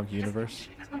Cyberpunk universe.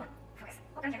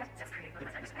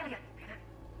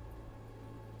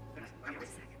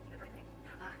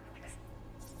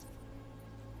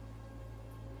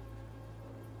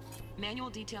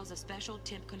 Manual details a special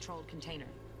temp-controlled container.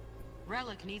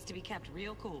 Relic needs to be kept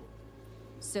real cool.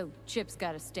 So Chip's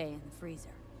gotta stay in the freezer.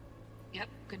 Yep,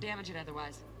 could damage it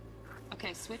otherwise.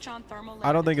 Okay, switch on thermal.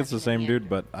 I don't think it's the same dude,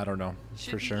 but I don't know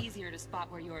Should for be sure. easier to spot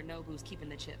where Yorinobu's keeping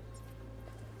the chip.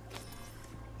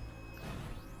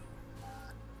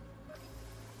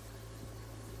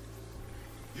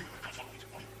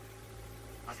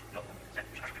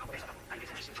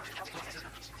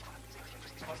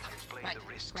 Right,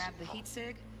 grab the heat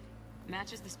sig.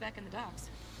 Matches the spec in the docs.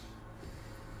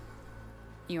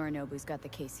 Yorinobu's got the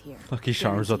case here. Lucky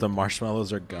Charms with the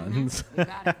marshmallows are guns. We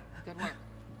got it. Good work.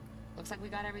 Looks like we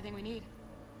got everything we need.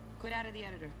 Quit out of the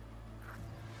editor.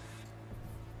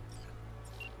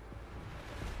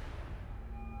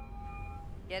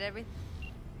 Get everything?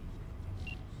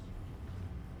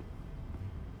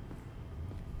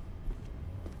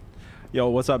 Yo,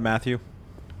 what's up, Matthew?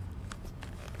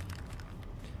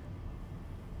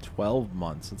 12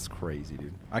 months. That's crazy,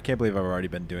 dude. I can't believe I've already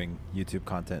been doing YouTube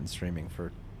content and streaming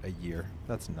for a year.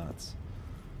 That's nuts.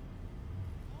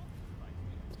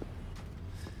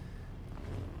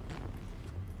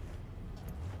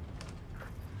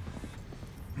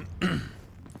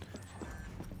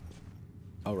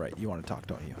 All right, you want to talk,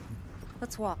 don't you?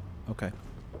 Let's walk. Okay.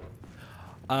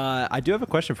 I do have a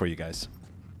question for you guys.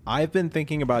 I've been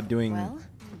thinking about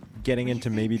getting into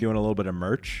maybe doing a little bit of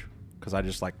merch because I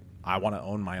want to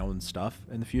own my own stuff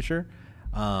in the future.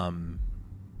 And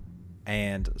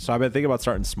so I've been thinking about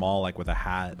starting small, like with a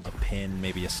hat, a pin,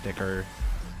 maybe a sticker,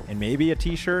 and maybe a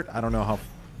t-shirt. I don't know how,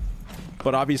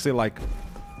 but obviously like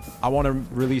I want to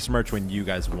release merch when you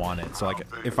guys want it. So like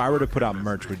if I were to put out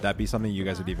merch, would that be something you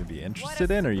guys would even be interested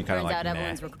in, or are you kind of like,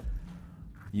 nah,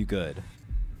 you good?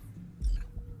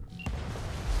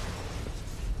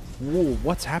 Whoa,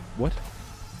 what's what?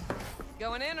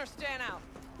 Going in or staying out?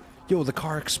 Yo, the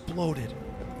car exploded.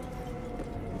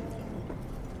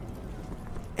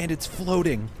 And it's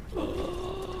floating.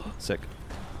 Sick.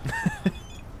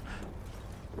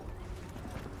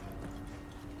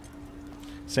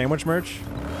 Sandwich merch?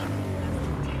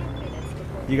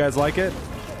 You guys like it?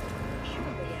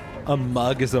 A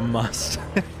mug is a must.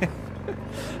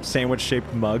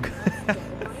 Sandwich-shaped mug.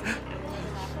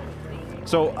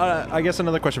 So, I guess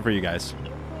another question for you guys.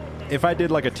 If I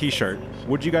did like a t-shirt,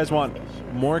 would you guys want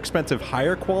more expensive,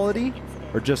 higher quality,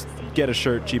 or just get a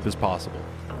shirt cheap as possible?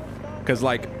 Because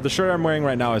like the shirt I'm wearing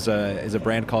right now is a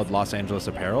brand called Los Angeles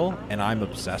Apparel, and I'm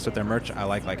obsessed with their merch. I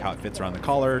like how it fits around the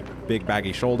collar, big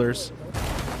baggy shoulders.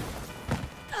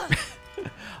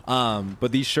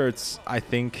 But these shirts, I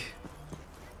think,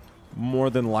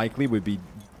 more than likely would be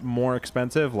more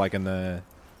expensive. Like in the,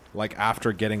 like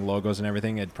after getting logos and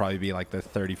everything, it'd probably be like the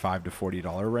 $35 to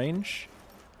 $40 range.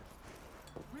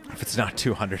 If it's not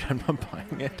 $200, I'm not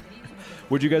buying it.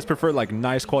 Would you guys prefer like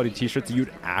nice quality t-shirts that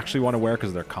you'd actually want to wear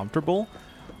because they're comfortable?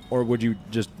 Or would you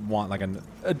just want like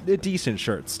a decent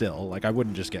shirt still? Like I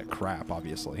wouldn't just get crap,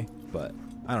 obviously. But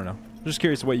I don't know. I'm just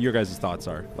curious what your guys' thoughts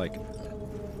are. Like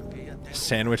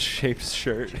sandwich-shaped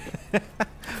shirt.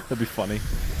 That'd be funny.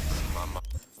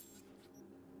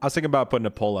 I was thinking about putting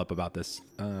a poll up about this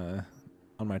on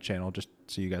my channel just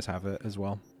so you guys have it as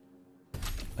well. I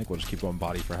think we'll just keep going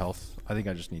body for health. I think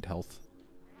I just need health.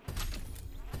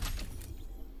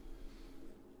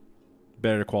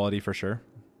 Better quality for sure.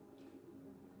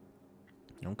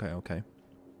 Okay, okay.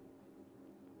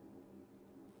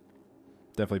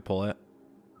 Definitely pull it.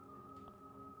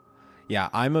 Yeah,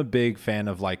 I'm a big fan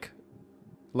of like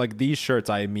these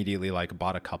shirts. I immediately like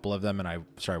bought a couple of them and I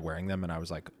started wearing them and I was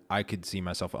like, I could see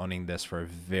myself owning this for a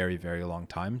very, very long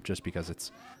time just because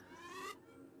it's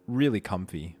really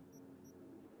comfy.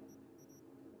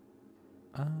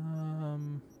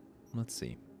 Let's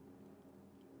see.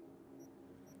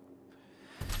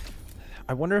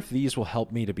 I wonder if these will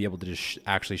help me to be able to just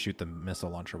actually shoot the missile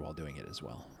launcher while doing it as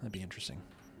well. That'd be interesting.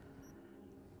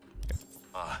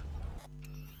 Okay.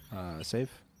 Save.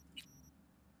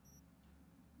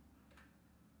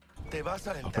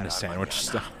 Open a sandwich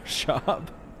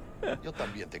shop.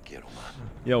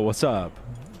 Yo, what's up?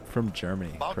 From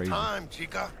Germany. About Crazy. time,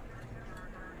 chica.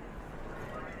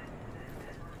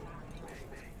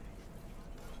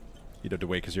 You'd have to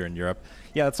wait because you're in Europe.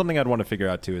 Yeah, that's something I'd want to figure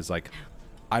out too, is like,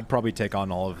 I'd probably take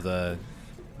on all of the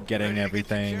getting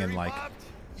everything and like,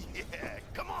 Yeah,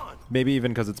 come on. maybe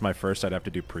even because it's my first, I'd have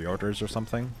to do pre-orders or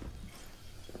something.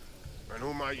 And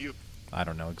who might you? I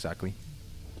don't know exactly.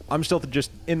 I'm still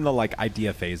just in the like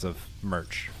idea phase of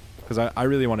merch because I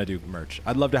really want to do merch.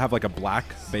 I'd love to have like a black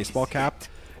baseball cap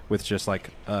with just like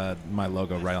my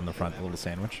logo right on the front, a little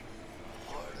sandwich.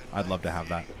 I'd love to have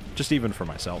that, just even for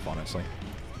myself, honestly.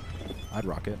 I'd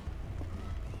rock it.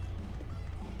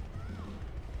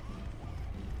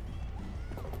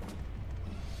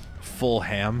 Full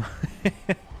ham.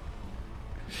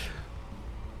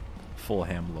 Full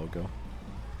ham logo.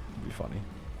 It'd be funny.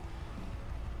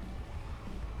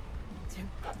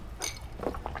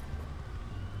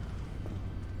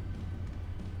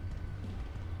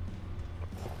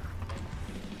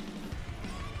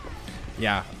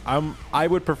 Yeah, I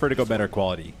would prefer to go better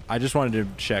quality. I just wanted to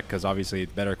check because obviously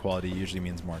better quality usually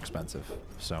means more expensive.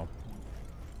 So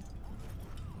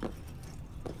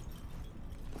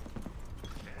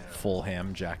full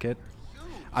ham jacket.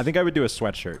 I think I would do a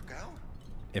sweatshirt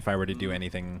if I were to do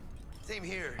anything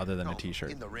other than a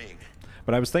t-shirt.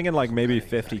 But I was thinking like maybe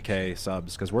 50K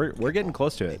subs because we're getting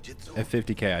close to it. At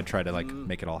 50K, I'd try to like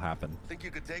make it all happen. Think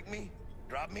you could take me?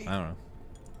 Drop me? I don't know.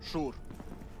 Sure.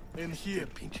 In here.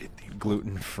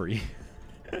 Gluten free.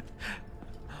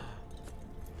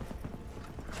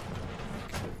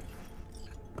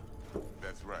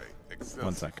 That's right.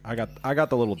 One sec. I got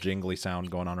the little jingly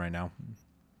sound going on right now.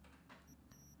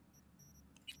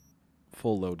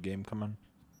 Full load game, come on.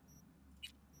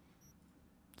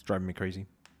 It's driving me crazy.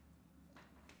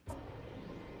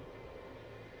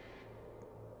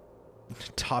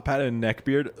 Top hat and neck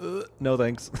beard? No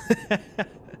thanks.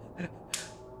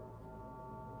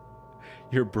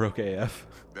 You're broke AF.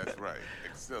 That's right.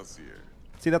 Excelsior.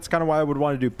 See, that's kind of why I would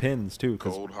want to do pins too,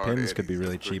 because Cold hard pins could be eddies,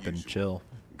 really as per cheap and usual. chill.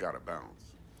 Gotta bounce.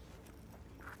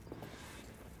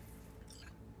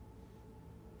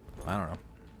 I don't know.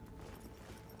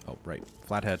 Oh, right.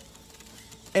 Flathead.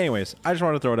 Anyways, I just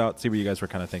wanted to throw it out, see what you guys were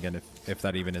kind of thinking, if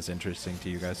that even is interesting to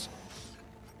you guys.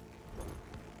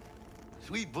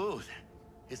 Sweet booth.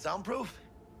 It's soundproof?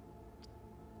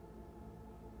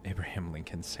 Abraham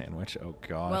Lincoln sandwich. Oh,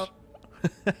 gosh. Well,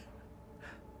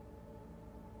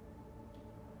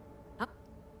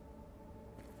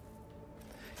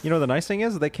 you know, the nice thing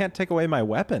is they can't take away my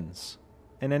weapons.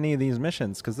 in any of these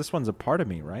missions, because this one's a part of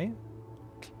me, right?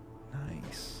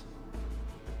 Nice.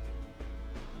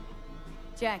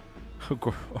 Jack.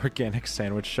 Organic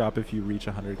sandwich shop if you reach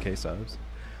 100k subs.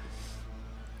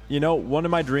 You know, one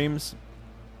of my dreams,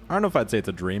 I don't know if I'd say it's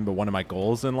a dream, but one of my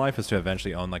goals in life is to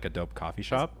eventually own like a dope coffee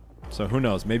shop. So who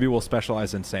knows? Maybe we'll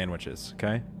specialize in sandwiches,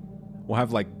 okay? We'll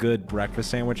have like good breakfast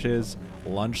sandwiches,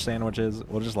 lunch sandwiches.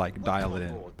 We'll just like dial it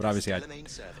in. But obviously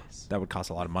that would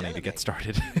cost a lot of money to get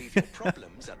started.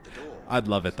 I'd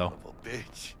love it though.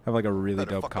 Have like a really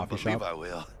dope coffee shop.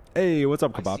 Hey, what's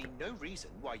up, Kebab? I see no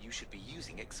reason why you should be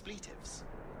using expletives.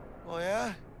 Oh,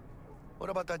 yeah? What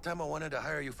about that time I wanted to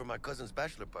hire you for my cousin's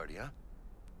bachelor party, huh?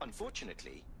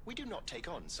 Unfortunately, we do not take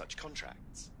on such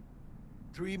contracts.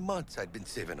 3 months I'd been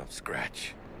saving up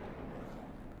scratch.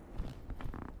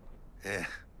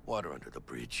 Water under the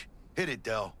bridge. Hit it,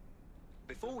 Del.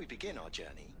 Before we begin our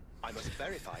journey, I must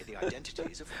verify the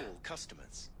identities of all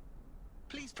customers.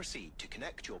 Please proceed to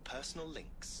connect your personal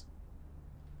links.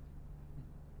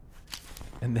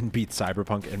 And then beat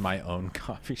Cyberpunk in my own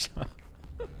coffee shop.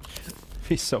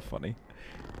 He's so funny.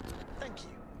 Thank you.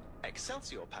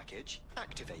 Excelsior package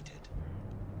activated.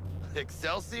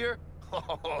 Excelsior?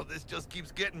 Oh, this just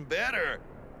keeps getting better.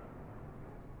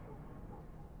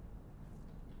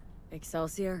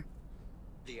 Excelsior?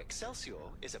 The Excelsior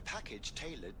is a package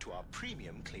tailored to our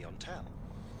premium clientele.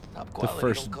 The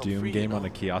first Doom game on a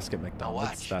kiosk at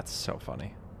McDonald's. That's so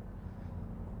funny.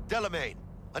 Delamain,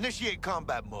 initiate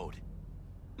combat mode.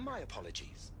 My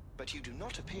apologies, but you do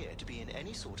not appear to be in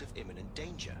any sort of imminent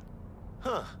danger.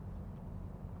 Huh.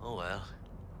 Oh well.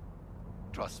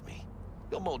 Trust me.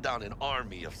 You'll mow down an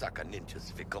army of Saka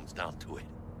ninjas if it comes down to it.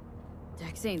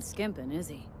 Dex ain't skimping, is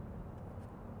he?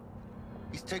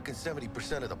 He's taken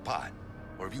 70% of the pot.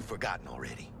 Or have you forgotten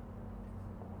already?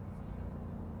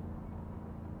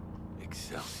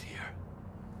 Excelsior.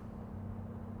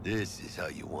 This is how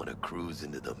you want to cruise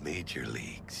into the major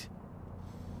leagues.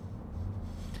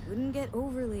 Wouldn't get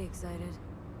overly excited.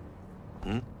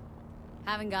 Hmm?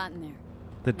 Haven't gotten there.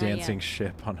 The Not dancing yet.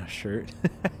 ship on a shirt.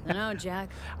 I know, Jack.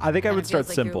 I think I would start feels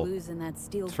like simple you're losing that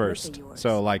steel grip first. of yours.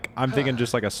 So like I'm thinking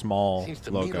just like a small Seems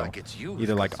to me logo, like it's you who's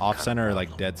either got like some off kind of center or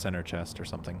like dead center chest or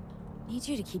something. Need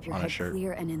you to keep your on a head shirt.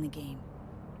 clear and in the game.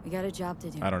 We got a job to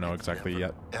do. I don't know exactly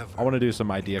yet. I want to do some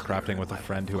idea crafting with a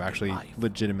friend who actually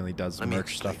legitimately does Let me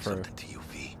merch stuff explain for something to you,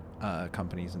 V.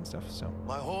 companies and stuff. So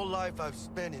My whole life I've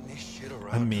spent in this shit a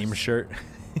around meme us, shirt.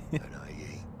 and I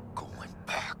ain't going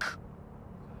back.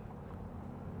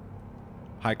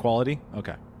 High quality?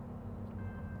 Okay.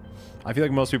 I feel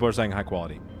like most people are saying high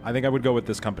quality. I think I would go with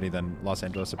this company than Los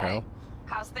Angeles Apparel.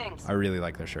 How's things? I really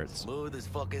like their shirts. Smooth as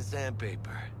fucking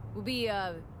sandpaper. We'll be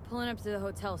pulling up to the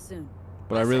hotel soon.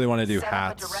 But I really want to do Set up a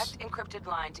hats, direct encrypted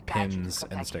line to guide you to pins, and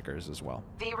Kentucky. stickers as well.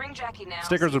 V, ring Jackie now.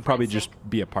 Stickers see would probably if just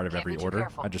be a part of Can't every be too order.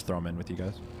 careful. I just throw them in with you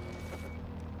guys,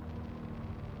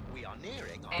 We are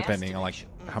nearing our depending on like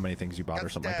destination. how many things you bought or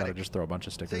something like that. I just throw a bunch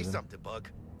of Say stickers in. something, Bug.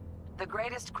 The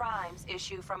greatest crimes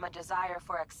issue from a desire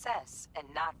for excess and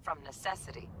not from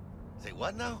necessity. Say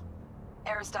what now?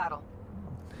 Aristotle.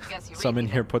 Guess you Some read in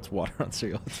me here then. puts water on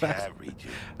cereal. Yeah, I read you.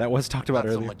 That was talked about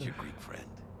Not so earlier. much your Greek friend.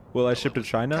 Will I ship to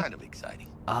China? Kind of exciting.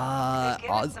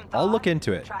 I'll look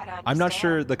into it. Try to I'm not understand.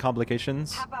 sure the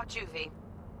complications. How about you, V?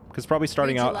 Because probably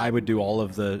starting Read to out, I would do all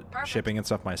of the Perfect. shipping and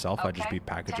stuff myself. I'd just Okay. be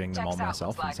packaging Tech them all checks out,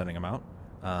 myself looks and like. sending them out.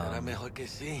 Era mejor que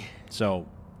sí. So,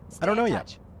 Stay I don't know in yet.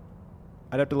 touch.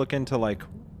 I'd have to look into like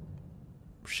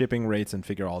shipping rates and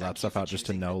figure all that Thank you stuff for out just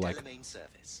to choosing know the like Delamain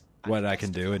service. what And I can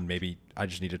best of do, luck. and maybe I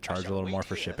just need to I charge a shall little more wait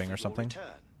for here shipping for or your something. return.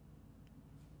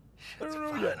 Shit's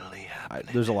finally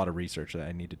happening. There's a lot of research that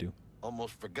I need to do.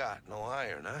 Almost forgot. No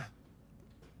iron, huh?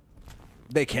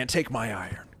 They can't take my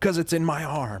iron because it's in my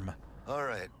arm. All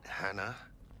right, Hannah.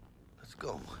 Let's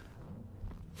go.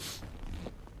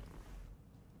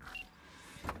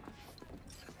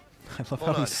 I love Hold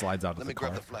how he on. slides out of Let the me car.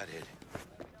 grab the flathead.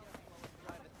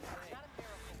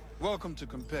 Welcome to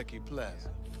Konpeki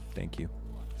Plaza. Thank you.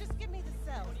 Just give me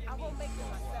the cell. I won't make it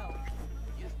myself.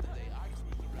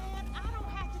 Man, I don't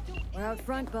have to do We're out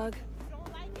front, Bug.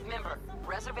 Remember,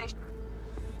 reservation.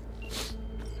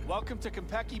 Welcome to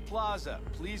Konpeki Plaza.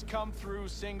 Please come through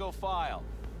single file.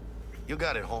 You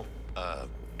got it, home.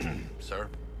 Sir.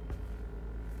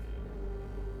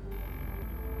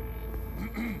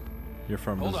 You're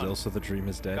from Hold Brazil, on. so the dream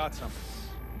is dead. Got something.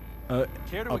 A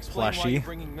Care to explain why you're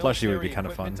bringing plushie would be military kind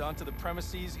of fun. equipment onto the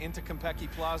premises into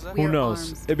Konpeki Plaza? Who We're knows?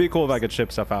 arms It'd be cool if I could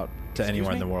ship stuff out to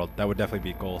anywhere in me? the world. That would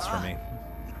definitely be goals for me.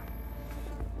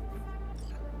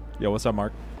 Yo, what's up,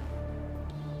 Mark?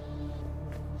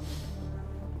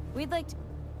 We'd like to...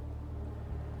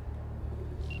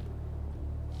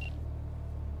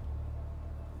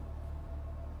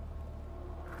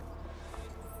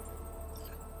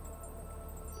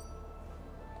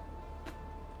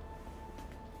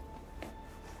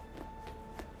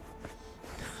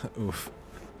 Oof.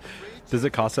 Does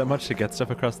it cost that much to get stuff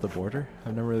across the border?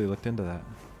 I've never really looked into that.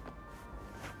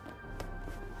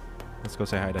 Let's go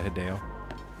say hi to Hideo.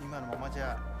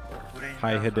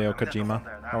 Hi Hideo Kojima.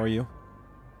 How are you?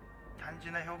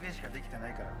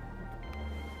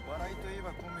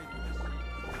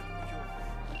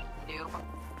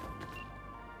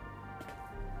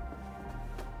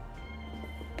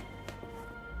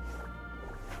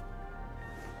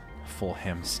 Full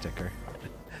ham sticker.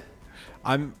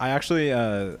 I actually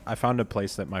I found a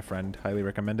place that my friend highly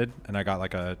recommended, and I got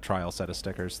like a trial set of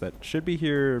stickers that should be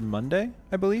here Monday,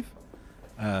 I believe.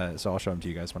 So I'll show them to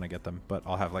you guys when I get them, but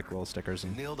I'll have like little stickers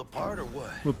and Nailed the part or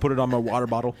what? we'll put it on my water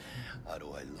bottle. How do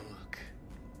I look?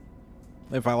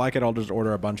 If I like it, I'll just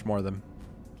order a bunch more of them.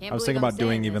 I was thinking about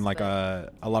doing even like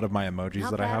a lot of my emojis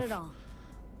that I have,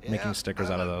 making stickers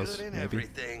out of those, maybe.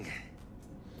 Everything.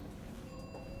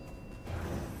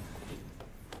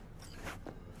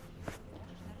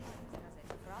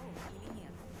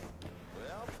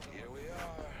 Well, here we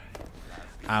are.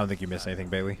 I don't think you missed anything,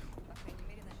 Bailey.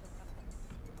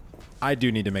 I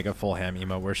do need to make a full ham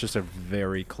emote where it's just a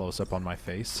very close up on my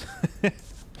face.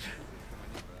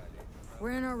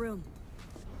 We're in our room.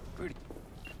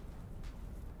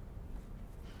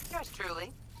 Yours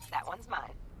truly. That one's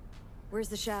mine. Where's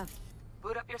the shaft?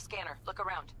 Boot up your scanner. Look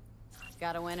around.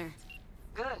 Got a winner.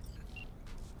 Good.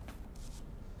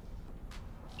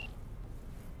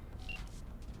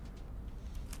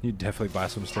 You definitely buy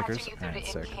some stickers. Patching you through Alright,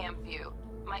 to sick. in-camp view.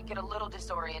 Might get a little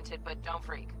disoriented, but don't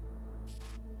freak.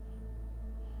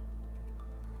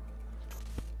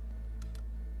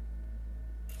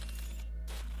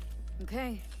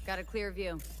 Okay, got a clear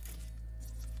view.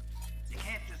 You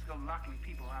can't just go locking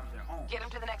people out of their homes. Get them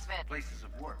to the next vent. Places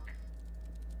of work.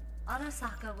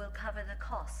 Arasaka will cover the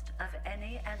cost of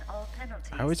any and all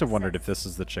penalties. I always have wondered if this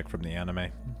is the chick from the anime.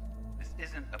 This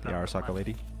isn't about The Arasaka money.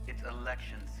 lady. It's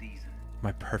election season.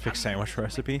 My perfect sandwich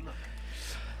recipe.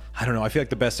 I don't know. I feel like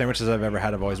the best sandwiches I've ever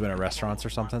had have always been at restaurants or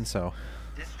something, so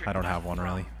I don't have one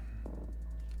really.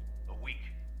 A week.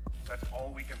 That's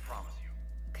all we can promise you.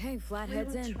 Okay,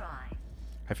 Flathead's in.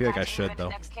 I feel like I should though.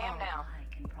 Next cam now.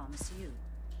 I can promise you.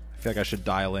 I feel like I should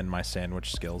dial in my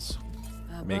sandwich skills,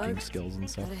 making Bug? skills and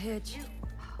stuff. Got a hitch.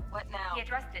 What now? He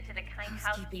addressed it to the kind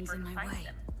Housekeeping's housekeeper in who my finds way.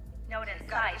 them. Note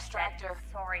Got a inside said, distractor.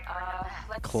 sorry for no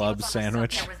help. Club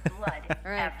sandwich. There was blood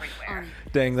everywhere.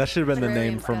 Dang, that should have been the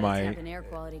Terrarium name for gotta my tap in air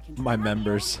quality control. my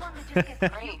members. Great,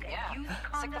 yeah.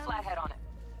 Stick the flathead on it.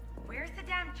 Where's the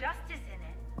damn justice in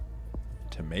it?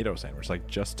 Tomato sandwich, like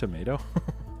just tomato.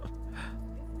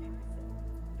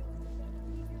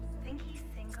 Think he's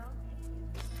single?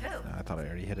 Who? I thought I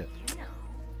already hit it. You know,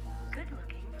 good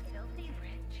looking, filthy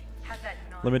rich. Has that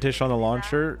Limitation on the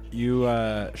launcher, you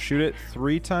shoot it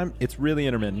 3 times. It's really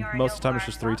intermittent. Most of the time it's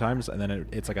just 3 times, and then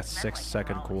it's like a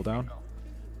 6-second cooldown.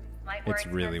 It's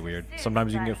really weird.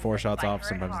 Sometimes you can get 4 shots off,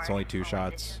 sometimes it's only 2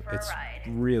 shots. It's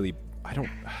really, I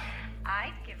don't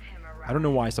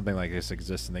know why something like this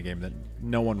exists in the game that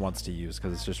no one wants to use,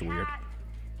 because it's just weird.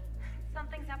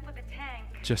 Something's up with the tank.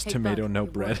 Just tomato, no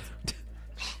bread.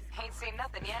 Ain't seen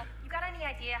nothing yet. You got any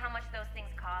idea how much those things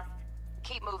cost?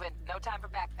 Keep moving. No time for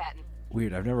backpatting.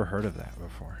 Weird, I've never heard of that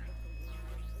before.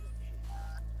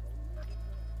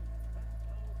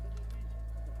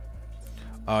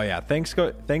 Oh yeah,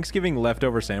 Thanksgiving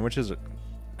leftover sandwiches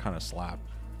kind of slap.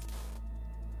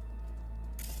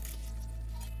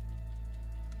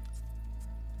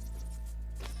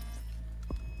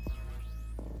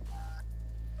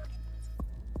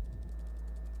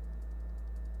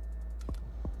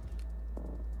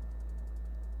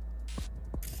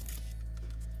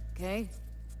 Okay.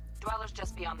 Dweller's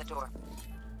just beyond the door.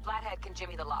 Flathead can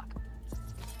jimmy the lock.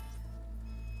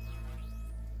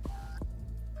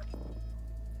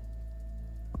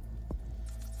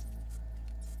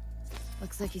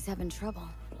 Looks like he's having trouble.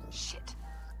 Shit.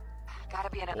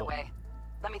 Gotta be another way.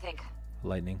 Let me think.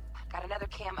 Lightning. Got another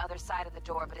cam other side of the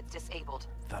door, but it's disabled.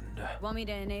 Thunder. Want me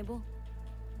to enable?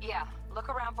 Yeah, look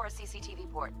around for a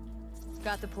CCTV port.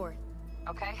 Got the port.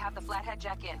 Okay, have the flathead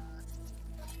jack in.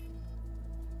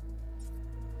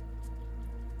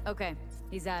 Okay,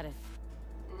 he's at it.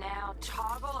 Now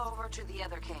toggle over to the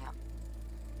other cam.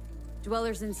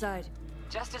 Dweller's inside.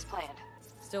 Just as planned.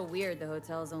 Still weird the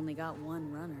hotel's only got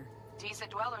 1 runner.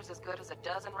 Decent dweller's as good as a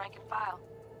dozen rank and file.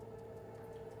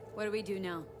 What do we do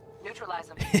now? Neutralize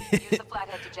them. Use the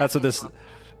flathead to jack That's what into this. them.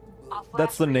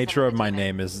 That's the nature of my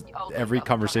name. Is every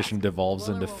conversation devolves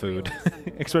into food,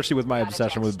 especially with my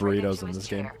obsession with burritos in this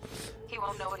game. He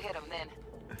won't know it hit him then.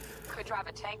 Could drive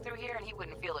a tank through here and he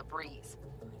wouldn't feel a breeze.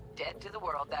 Dead to the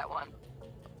world, that one.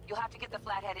 You'll have to get the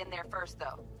flathead in there first,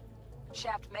 though.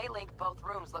 Shaft may link both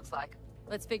rooms, looks like.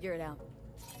 Let's figure it out.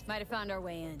 Might have found our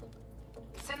way in.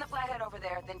 Send the flathead over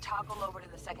there, then toggle over to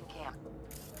the second cam.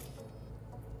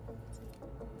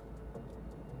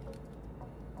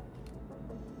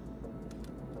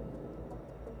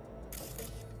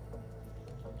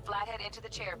 Flathead into the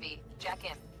chair, V. Jack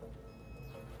in.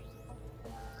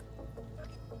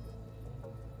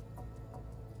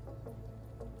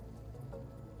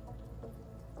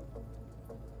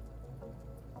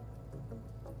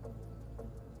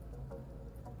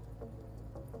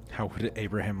 How would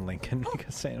Abraham Lincoln make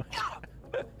a sandwich?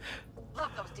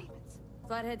 Love those demons.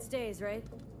 Flathead stays, right?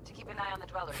 To keep an eye on the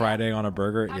dweller. Fried egg on a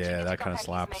burger? Punching Yeah, into that kind of Kopecki's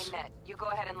slaps. main net. You go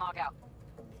ahead and log out.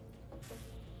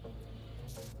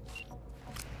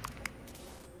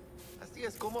 Así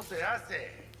es como se hace.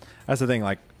 That's the thing,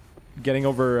 like, getting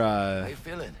over How you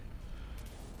feeling?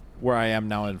 where I am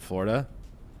now in Florida,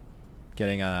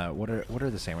 getting what are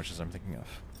the sandwiches I'm thinking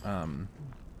of?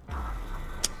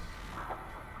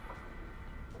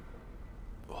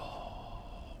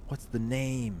 What's the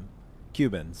name?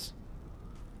 Cubans.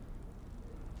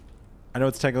 I know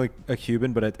it's technically a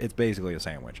Cuban, but it's basically a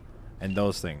sandwich, and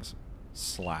those things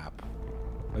slap.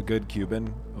 A good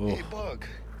Cuban. Ugh. Hey, Bug.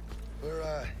 Were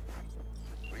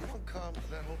you on comms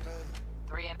that whole time?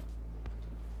 3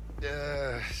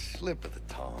 in. Slip of the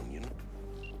tongue, you know.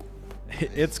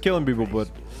 It's killing people,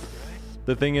 but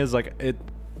the thing is, like,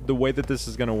 the way that this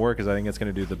is gonna work is I think it's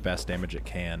gonna do the best damage it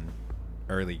can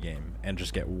early game and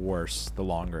just get worse the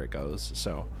longer it goes.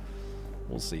 So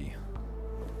we'll see.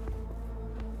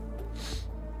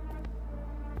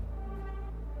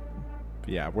 But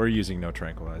yeah, we're using no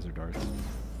tranquilizer darts.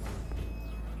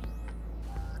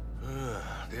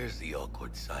 There's the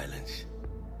awkward silence.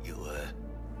 You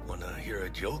wanna hear a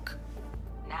joke?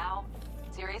 Now?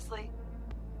 Seriously?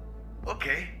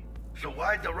 Okay. So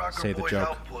why'd the rocker Say the boy's joke.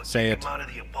 output Say kick it. him out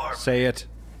of the apartment? Say it.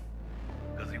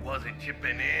 Because he wasn't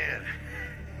chipping in.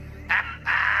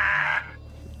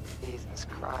 Jesus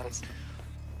Christ.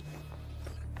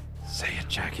 Say it,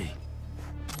 Jackie.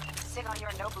 Sig on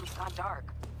your Nobu's gone dark.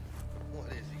 What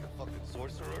is he, a fucking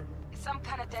sorcerer? Some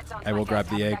kind of dead zone. I will grab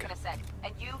the egg. In a sec,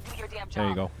 and you do your damn job. There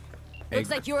you go. Looks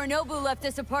like Yorinobu left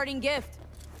us a parting gift.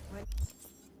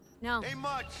 No. Hey,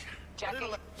 much. Jackie.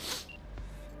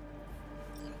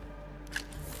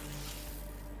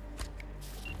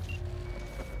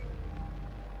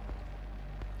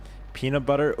 Peanut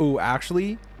butter. Ooh,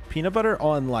 actually, peanut butter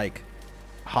on like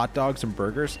hot dogs and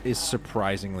burgers is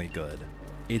surprisingly good.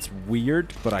 It's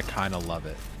weird, but I kind of love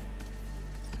it.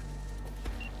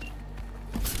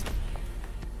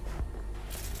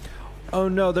 Oh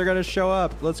no, they're gonna show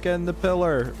up. Let's get in the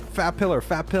pillar. Fat pillar,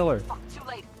 fat pillar. Fuck, too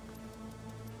late.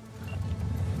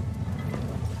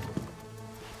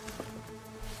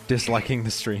 Disliking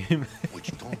the stream.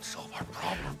 Which don't solve our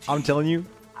problem. I'm telling you,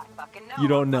 I fucking know. you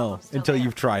don't know until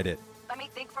you've tried it. Let me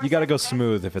think for You a gotta go second,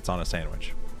 smooth if it's on a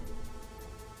sandwich.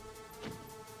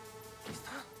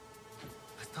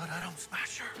 I thought Adam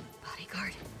Smasher.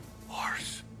 Bodyguard.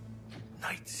 Horse.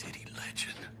 Night City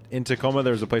legend. In Tacoma,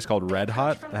 there's a place called Red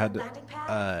Hot that had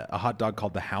a hot dog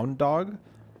called the Hound Dog.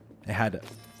 It had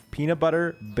peanut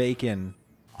butter, bacon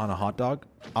on a hot dog.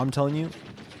 I'm telling you,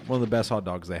 one of the best hot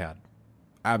dogs they had.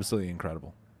 Absolutely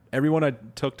incredible. Everyone I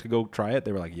took to go try it,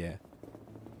 they were like, yeah.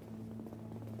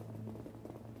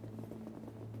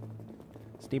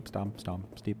 Steep, stomp,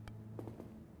 stomp, steep.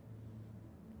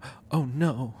 Oh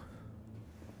no.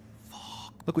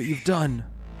 Look what you've done.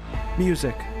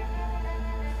 Music.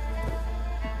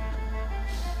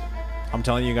 I'm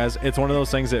telling you guys, it's one of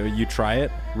those things that you try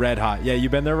it, red hot. Yeah, you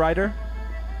been there, Ryder?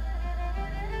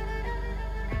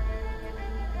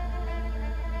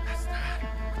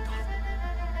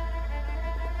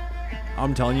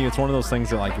 I'm telling you, it's one of those things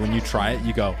that, like, when you try it,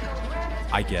 you go,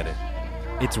 I get it.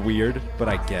 It's weird, but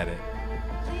I get it.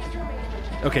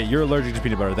 Okay, you're allergic to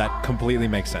peanut butter. That completely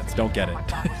makes sense. Don't get it.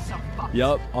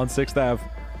 Yup, on 6th Ave.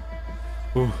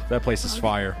 Ooh, that place is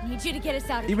fire. Need you to get us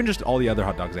out of Even just all the other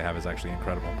hot dogs they have is actually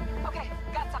incredible. Okay,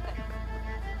 got something.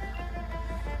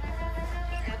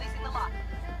 Releasing the lock.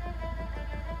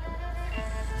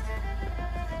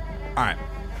 All right,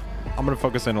 I'm gonna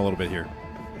focus in a little bit here.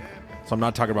 So I'm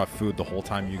not talking about food the whole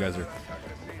time you guys are,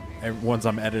 once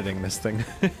I'm editing this thing.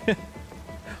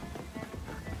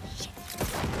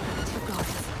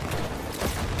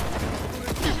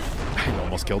 I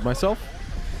almost killed myself.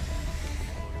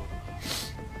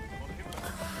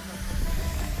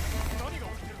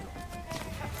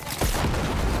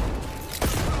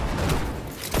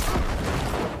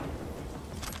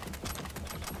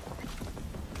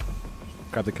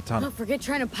 Grab the katana. Don't forget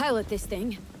trying to pilot this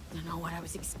thing. Don't know what I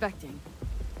was expecting.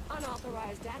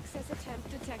 Unauthorized access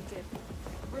attempt detected.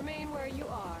 Remain where you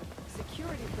are.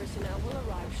 Security personnel will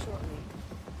arrive shortly.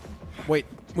 Wait,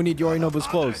 we need Yorinobu's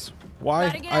clothes. Why?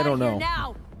 Gotta get I out don't of here know.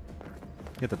 now.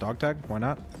 Get the dog tag? Why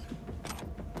not?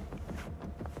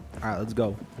 Alright, let's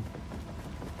go.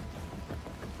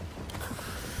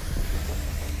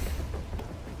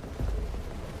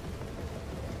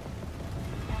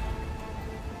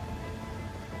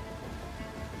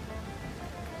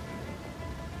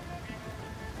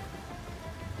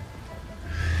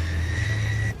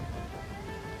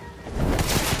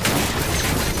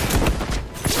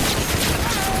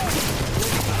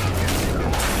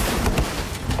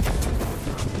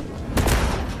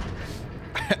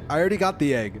 I already got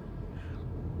the egg.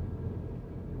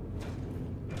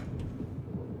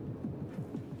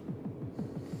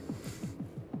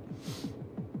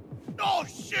 Oh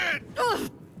shit!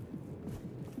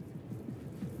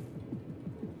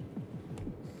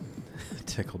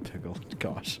 Tickle, tickle.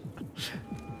 Gosh.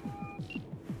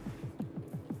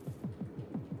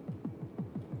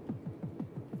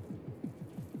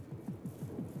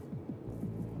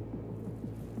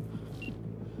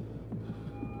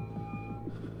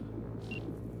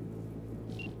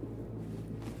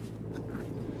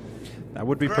 That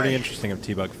would be pretty interesting if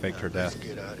T-Bug faked her death.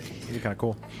 It'd be kind of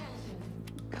cool.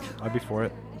 I'd be for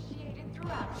it.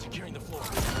 Securing the floor.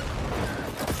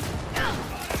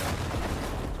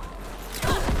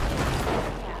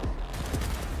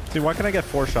 See, why can I get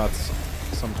 4 shots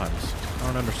sometimes? I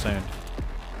don't understand.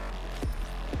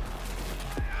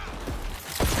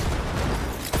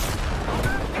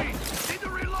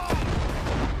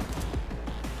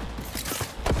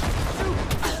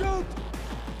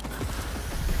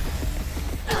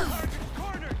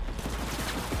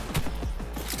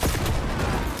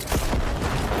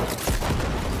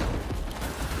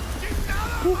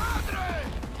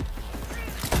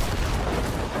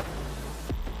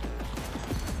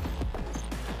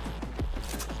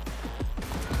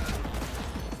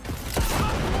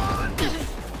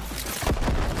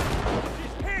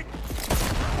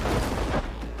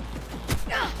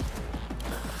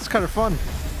 Kind of fun.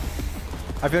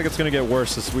 I feel like it's gonna get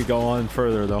worse as we go on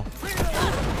further, though.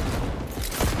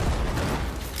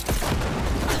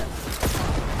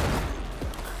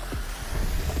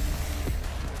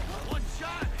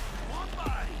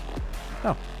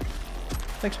 Oh,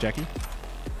 thanks, Jackie.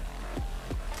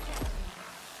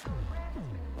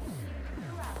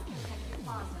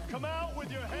 Come out with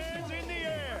your hands in the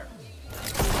air.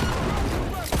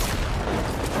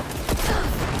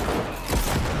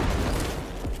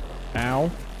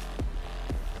 Ow.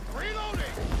 Reloading.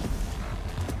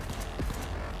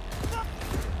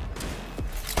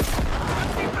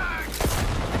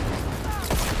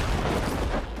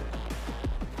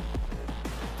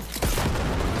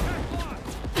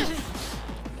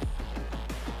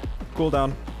 Cool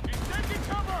down.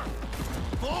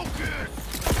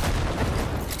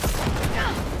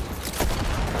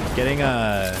 Getting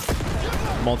a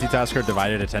multitasker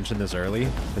divided attention this early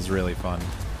is really fun.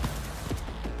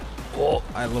 Oh,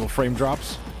 I had little frame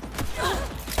drops.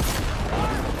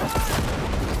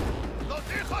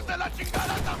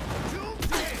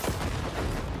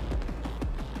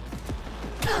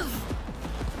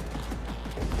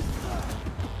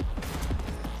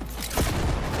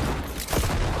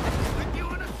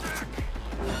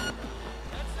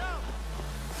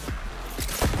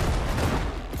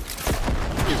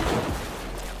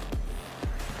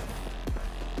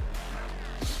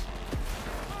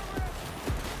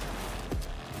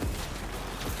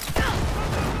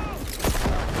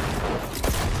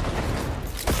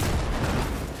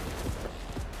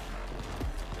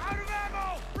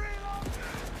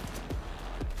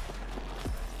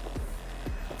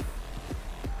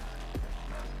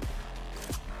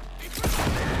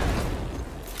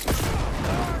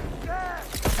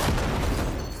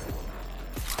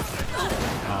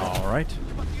 Right.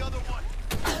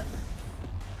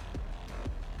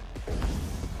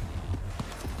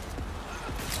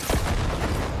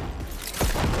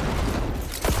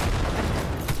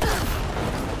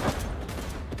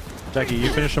 Jackie, you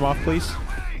finish him off, please?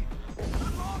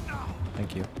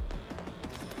 Thank you.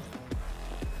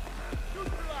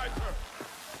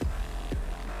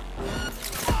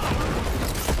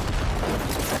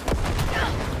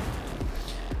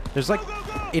 There's like,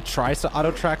 it tries to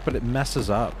auto track, but it messes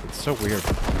up. It's so weird.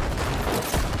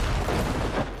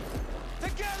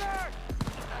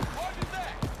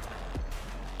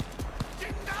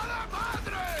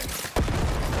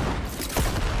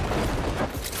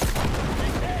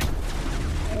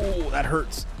 Oh, that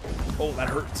hurts. Oh, that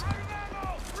hurts.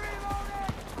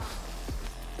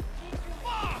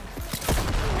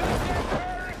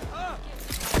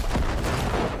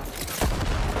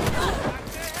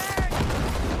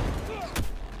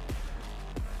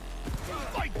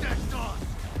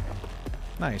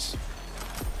 Nice.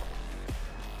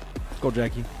 Let's go,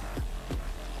 Jackie.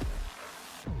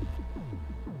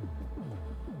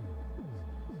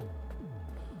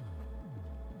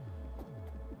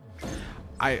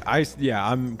 Yeah,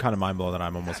 I'm kind of mind blown that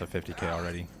I'm almost at 50K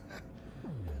already.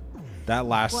 That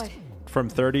last from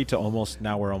 30 to almost,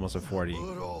 now we're almost at 40,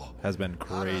 has been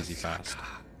crazy fast.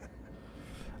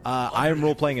 I am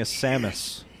role playing as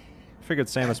Samus. Figured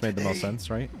Samus made the most sense,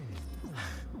 right?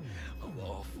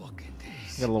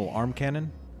 Got a little arm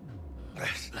cannon.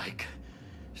 That's like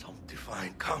some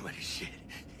divine comedy shit.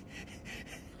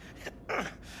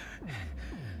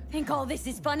 Think all this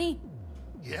is funny?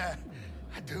 Yeah,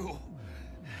 I do.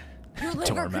 Your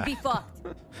liver could be fucked.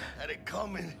 Had it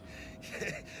coming.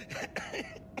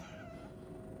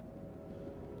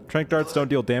 Tranq darts don't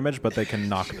deal damage, but they can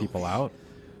knock people out.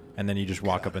 And then you just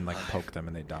walk up and like poke them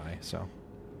and they die, so.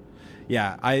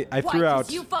 Yeah, I threw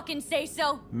out You fucking say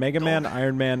so? Mega Man,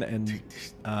 Iron Man, and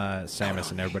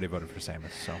Samus, and everybody voted for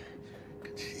Samus, so.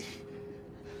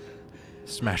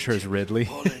 Smasher is Ridley.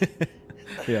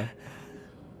 Yeah.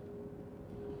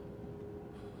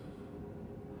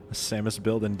 A Samus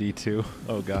build in D2.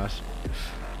 Oh gosh.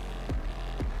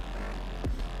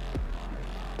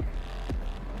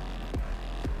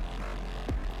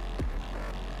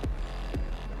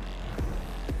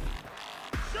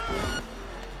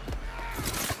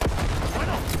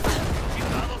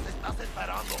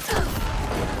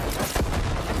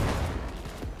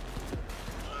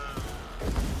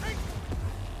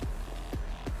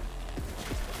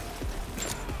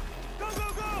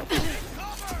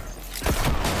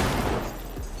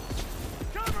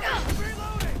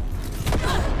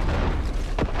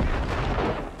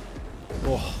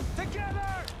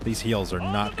 These heals are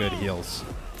not good heals.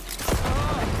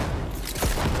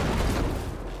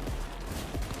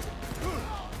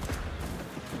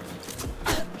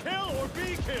 Kill or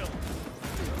be killed.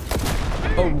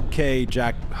 Okay,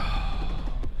 Jack.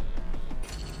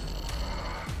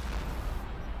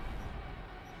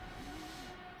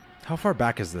 How far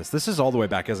back is this? This is all the way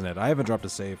back, isn't it? I haven't dropped a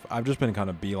save. I've just been kind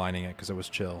of beelining it because it was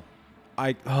chill.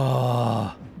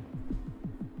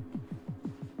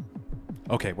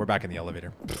 Okay, we're back in the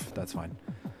elevator. Pfft, that's fine.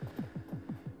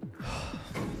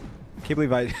 Can't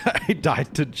believe I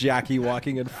died to Jackie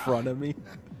walking in front of me.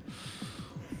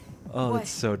 Oh, that's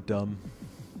so dumb.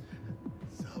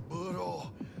 Saburo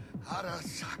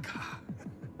Arasaka.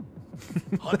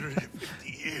 150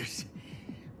 years.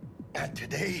 And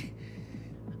today,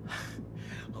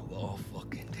 of all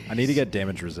fucking days. I need to get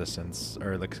damage resistance,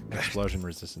 or like explosion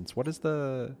resistance. What is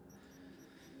the...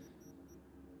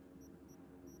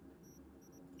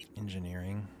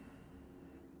 Engineering?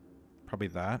 Probably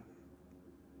that.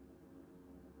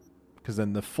 Because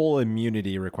then the full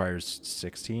immunity requires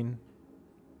 16.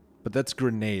 But that's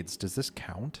grenades. Does this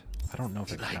count? I don't know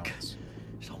if it counts.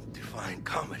 Some divine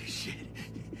comedy shit.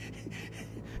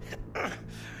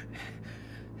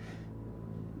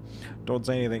 Don't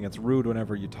say anything. It's rude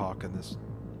whenever you talk in this.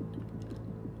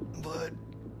 But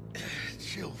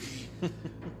chill. We'll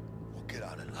get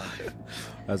out alive.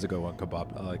 That's a good one,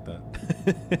 Kebab. I like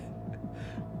that.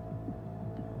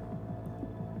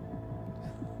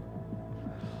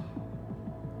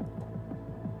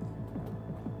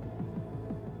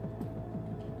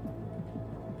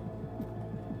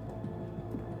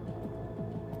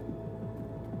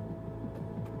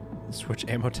 Switch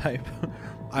ammo type.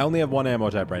 I only have one ammo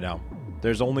type right now.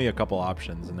 There's only a couple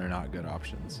options, and they're not good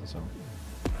options. So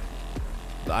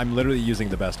I'm literally using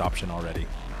the best option already.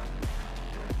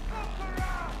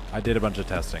 I did a bunch of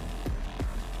testing.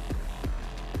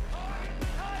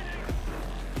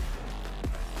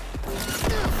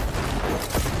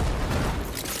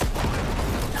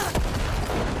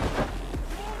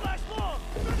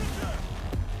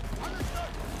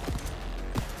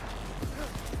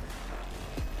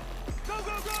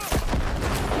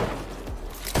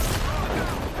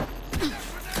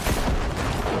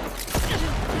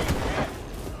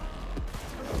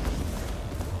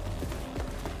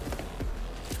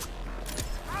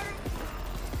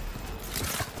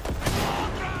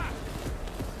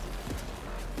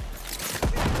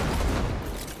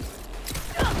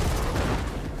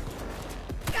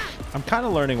 I'm kind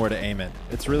of learning where to aim it.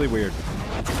 It's really weird.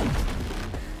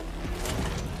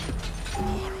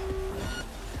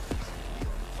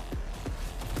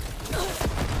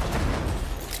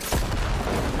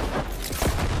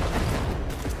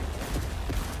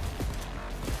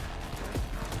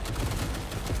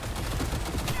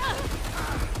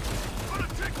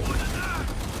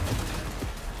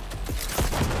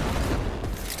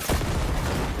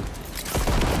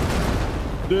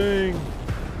 Dang.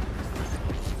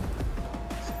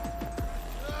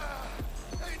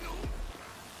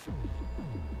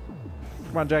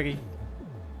 Come on, Jackie.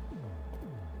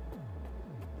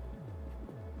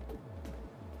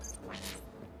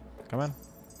 Come on.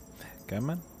 Come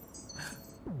on.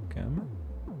 Come on.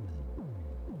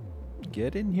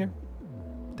 Get in here.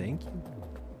 Thank you.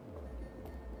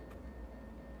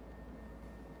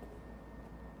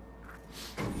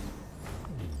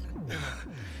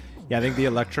 Yeah, I think the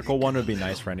electrical one would be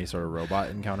nice for any sort of robot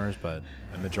encounters, but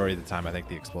the majority of the time I think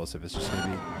the explosive is just going to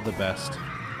be the best.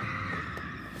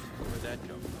 Where'd that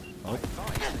come from? Oh.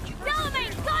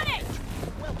 Delamane, got it!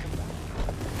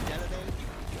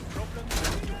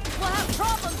 We'll have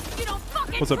problems if you don't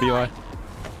fucking What's up, try. Eli?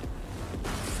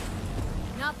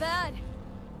 Not bad.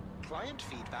 Client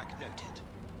feedback noted.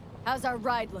 How's our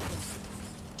ride looking?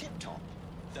 Tip top.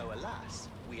 Though alas,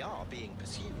 we are being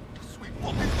pursued. Sweet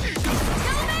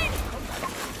Delamane!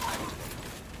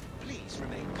 Please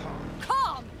remain calm.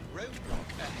 Calm!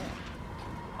 Roadblock ahead.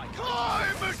 I can't.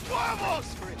 ¡Ay, me escuamos!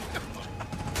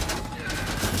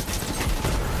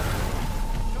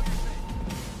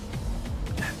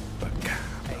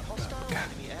 A hostile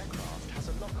enemy aircraft has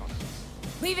a lock on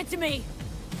us. Leave it to me.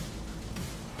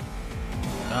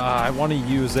 I want to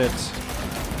use it.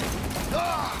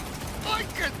 ¡Ah! ¡Ay,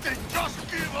 que te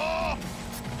chasquido!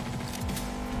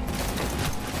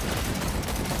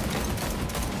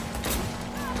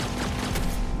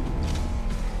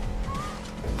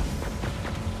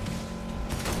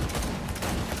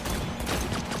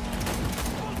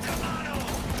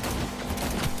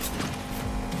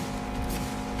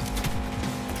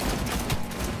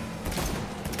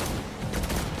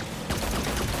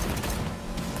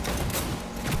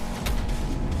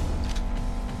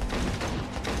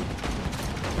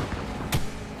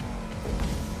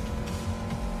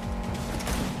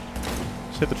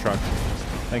 Hit the truck.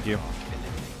 Thank you.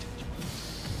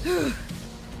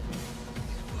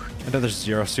 Another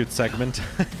Zero Suit segment.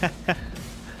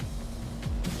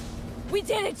 We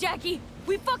did it, Jackie!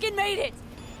 We fucking made it!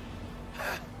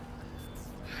 I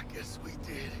guess we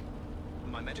did.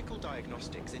 My medical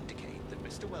diagnostics indicate that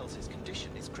Mr. Wells's condition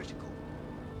is critical.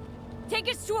 Take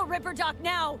us to a Ripper dock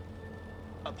now!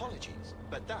 Apologies,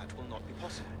 but that will not be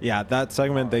possible. Yeah, that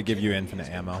segment they give you infinite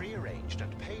ammo. Prearranged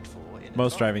and paid for in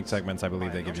Most driving segments, I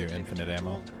believe they give you infinite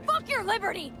ammo. Fuck your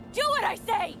liberty! Do what I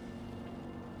say!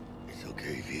 It's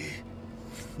okay, V.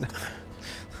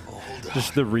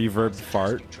 Just the reverb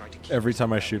fart every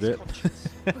time I shoot it.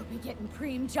 We'll be getting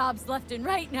preem jobs left and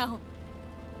right now.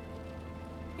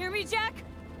 Hear me, Jack?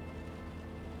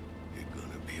 You're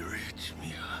gonna be rich,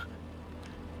 Mia.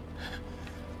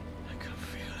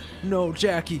 No,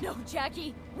 Jackie. No,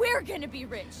 Jackie. We're gonna be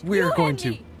rich. We're You going and to.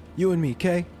 me. You and me,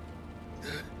 Kay?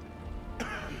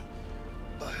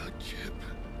 Biochip.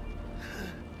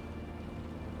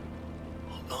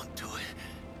 Hold on to it.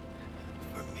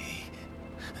 For me.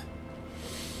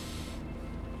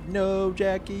 No,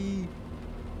 Jackie.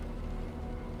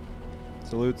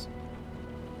 Salutes.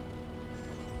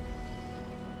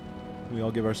 We all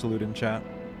give our salute in chat.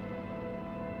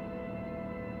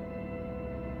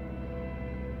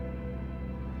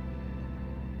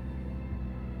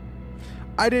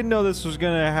 I didn't know this was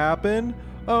gonna happen.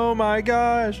 Oh my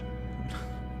gosh.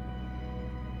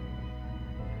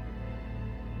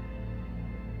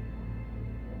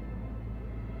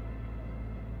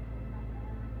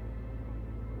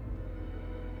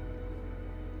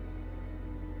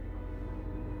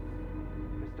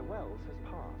 Mr. Wells has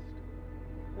passed.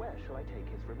 Where shall I take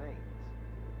his remains?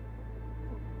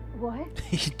 What?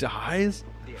 He dies?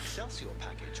 The Excelsior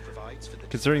package provides for the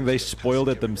Considering they spoiled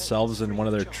it themselves in one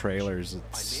of their trailers,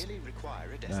 it's... I merely require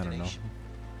a I don't know. destination.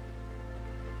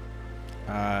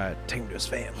 Take him to his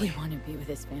family. He wanted to be with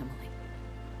his family.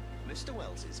 Mr.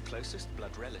 Wells's closest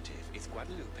blood relative is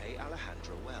Guadalupe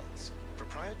Alejandra Wells,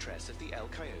 proprietress of the El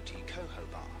Coyote Coho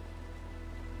Bar.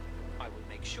 I will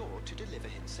make sure to deliver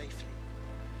him safely.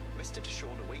 Mr.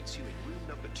 Deshawn awaits you in room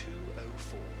number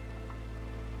 204.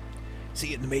 See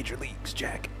you in the major leagues,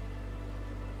 Jack.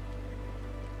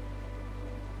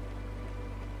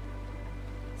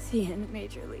 See you in the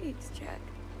major leagues, Jack.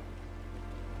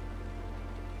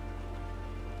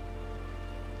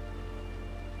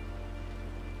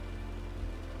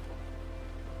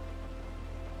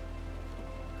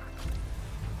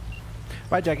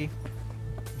 Bye, Jackie.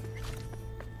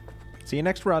 See you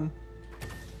next run.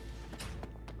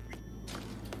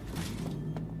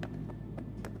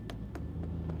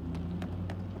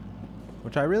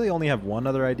 Which I really only have one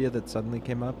other idea that suddenly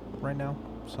came up right now.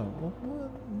 So, well,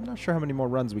 I'm not sure how many more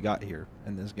runs we got here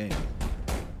in this game.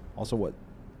 Also, what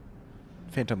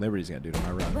Phantom Liberty's gonna do to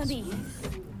my runs. Let me.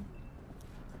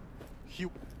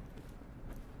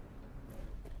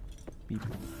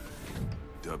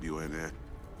 WNN.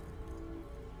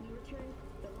 returned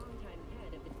the longtime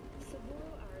head of the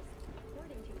Saburo Ars,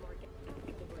 according to Market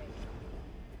after the break.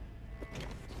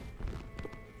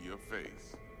 Your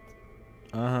face.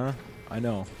 Uh-huh. I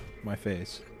know. My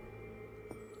face.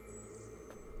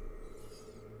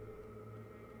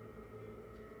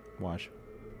 Watch.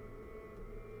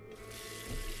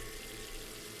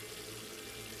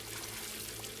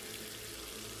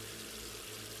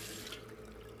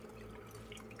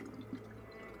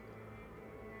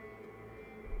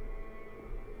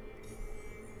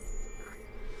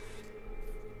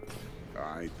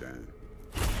 Alright then.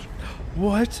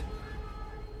 What?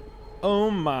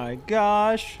 Oh my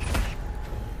gosh.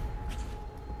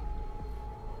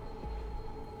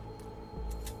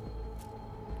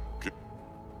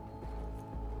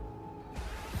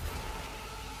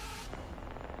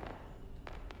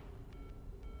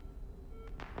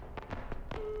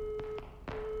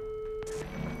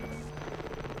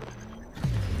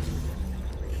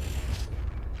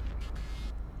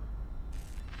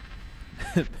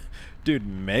 Dude,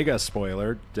 mega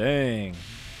spoiler. Dang.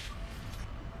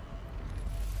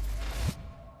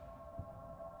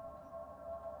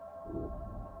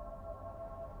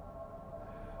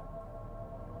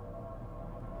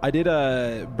 I did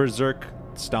a Berserk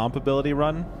Stomp ability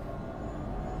run.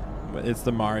 It's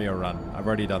the Mario run. I've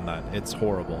already done that. It's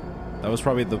horrible. That was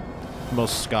probably the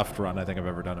most scuffed run I think I've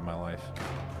ever done in my life.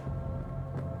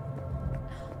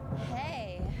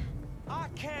 Hey. I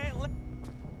can't let...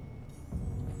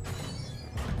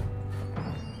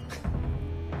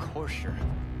 Of course you're...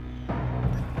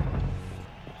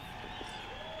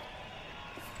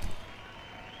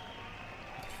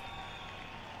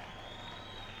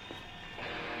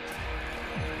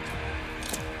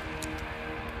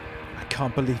 I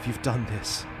can't believe you've done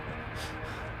this.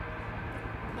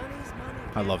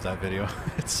 I love that video.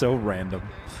 It's so random.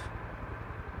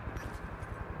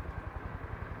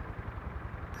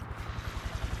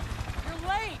 You're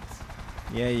late!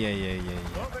 Yeah.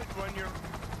 Love it when you're...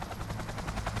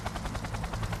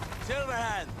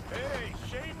 Silverhand! Hey,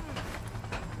 Shaden!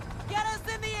 Get us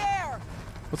in the air!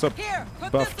 What's up, Here,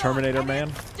 put buff this Terminator on, man?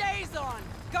 and it stays on.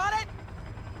 Got it?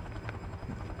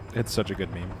 It's such a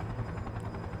good meme.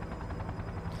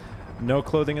 No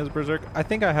clothing as Berserk? I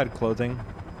think I had clothing.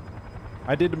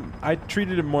 I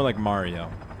treated it more like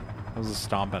Mario. It was a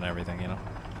stomp and everything, you know?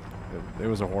 It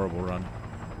was a horrible run.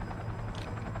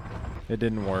 It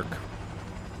didn't work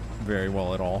very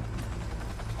well at all.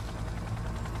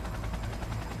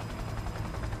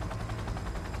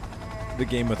 The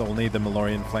game with only the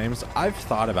Malorian flames? I've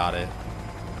thought about it.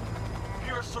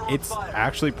 It's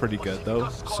actually pretty good though,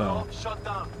 so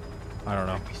I don't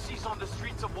know.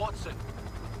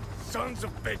 Sons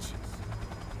of bitches.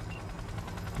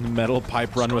 Metal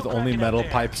pipe run with only metal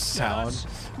pipe sound.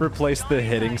 Replace the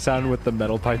hitting sound with the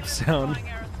metal pipe sound.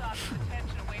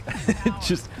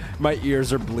 Just my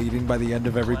ears are bleeding by the end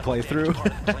of every playthrough.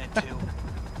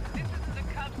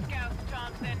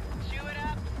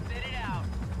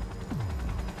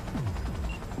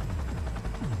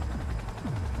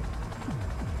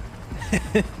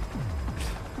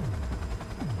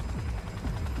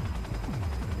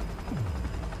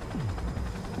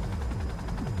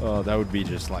 Oh, that would be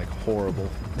just like horrible.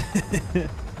 It'd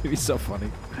be so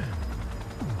funny.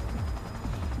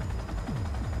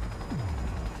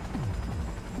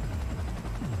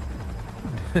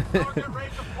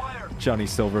 Johnny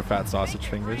Silver fat sausage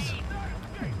fingers.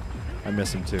 I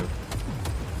miss him too.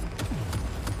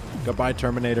 Goodbye,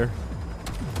 Terminator.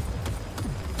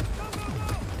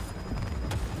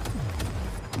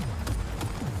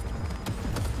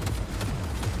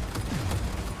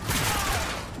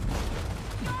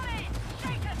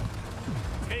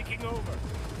 Taking over.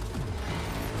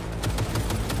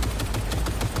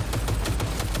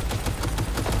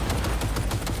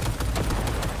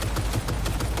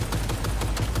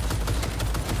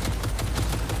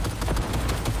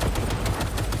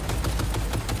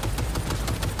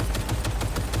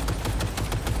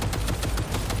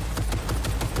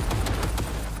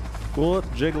 Cool,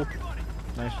 jiggle.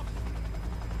 Nice.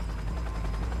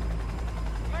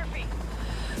 Murphy!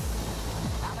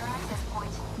 Other access point.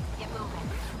 Get moving.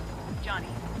 Johnny,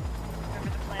 remember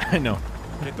the plan? I know.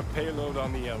 Get the payload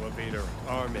on the elevator.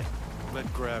 Arm it.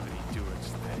 Let gravity do its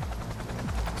thing.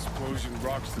 Explosion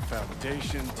rocks the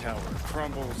foundation. Tower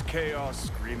crumbles.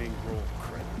 Chaos. Screaming. Roll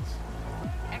credits.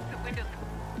 Exit windows.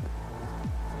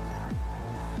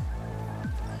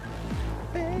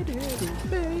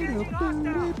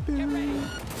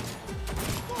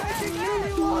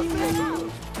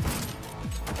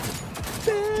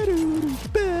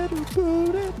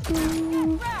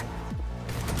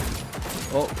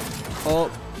 Oh.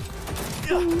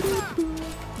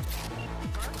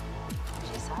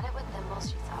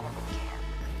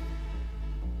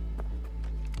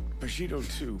 Bushido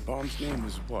 2, bomb's name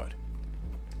was what?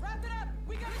 Wrap it up!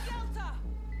 We got a Delta!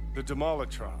 The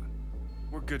Demolitron.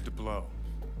 We're good to blow.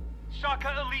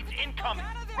 Shaka Elite's incoming!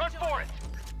 Run for it!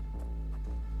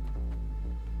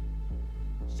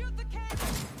 Shoot the cannon!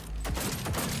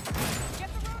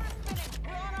 Get the rotor spinning!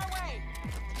 We're on our way!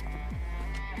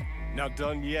 Not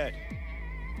done yet.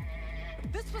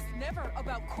 This was never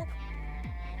about corp...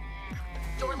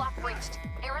 Door lock breached.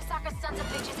 Arasaka's sons of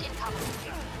bitches incoming.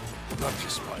 Love you,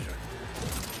 Spider.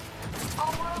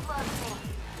 All world loves me.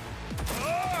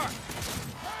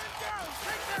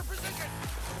 Take their position!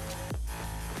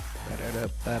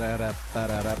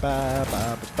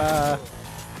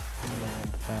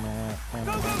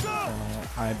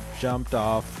 I jumped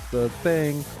off the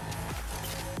thing.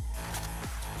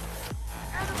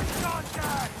 Enemy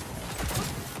contact!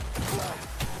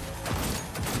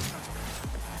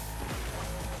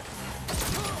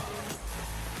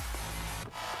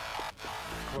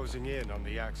 Closing in on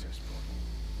the access point.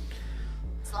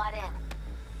 Slide in.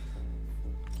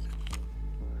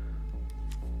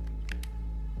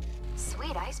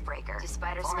 Sweet icebreaker. Do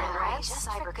spiders smell right? Just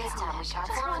for good time. We shot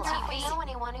on TV. Know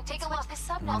anyone who take a look. The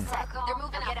sub now set. They're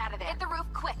moving. Get out of there. Hit the roof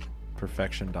quick.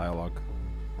 Perfection dialogue.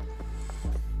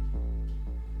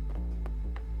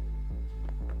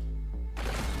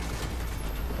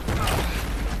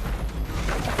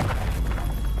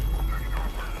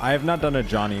 I have not done a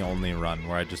Johnny only run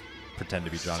where I just pretend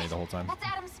to be Johnny the whole time. That's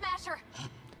Adam Smasher.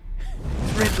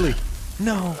 Ridley,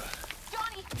 no.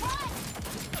 Johnny, run!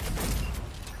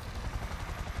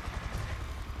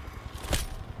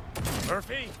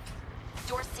 Murphy?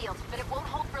 Door sealed, but it won't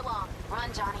hold for long.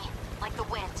 Run, Johnny, like the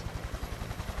wind.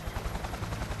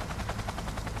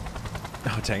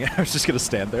 Oh, dang it. I was just going to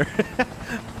stand there.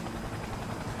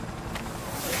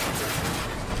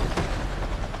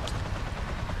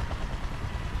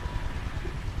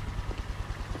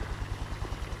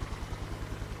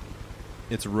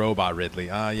 It's Robot Ridley.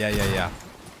 Yeah.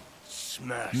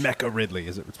 Smash. Mecha Ridley.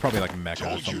 Is it? It's probably like Mecha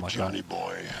or something like Johnny that.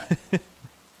 boy.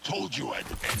 Told you I'd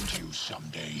end you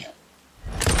someday.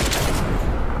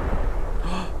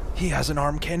 He has an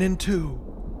arm cannon too.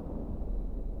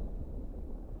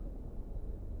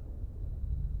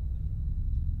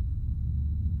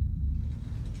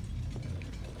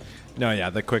 No, yeah,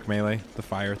 the quick melee, the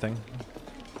fire thing.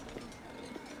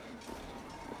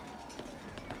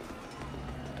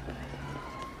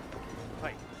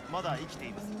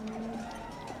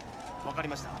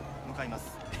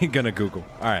 You're gonna Google.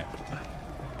 Alright.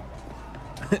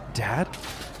 Dad?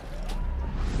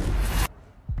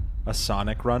 A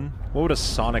Sonic run? What would a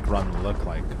Sonic run look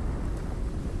like?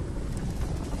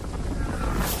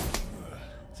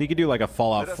 So you could do like a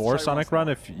Fallout 4 Sonic run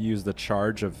if you use the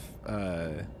charge of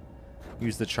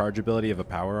use the charge ability of a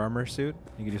power armor suit.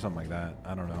 You could do something like that.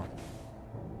 I don't know.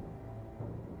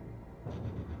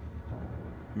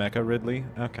 Mecha Ridley?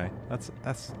 Okay. That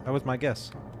was my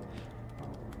guess.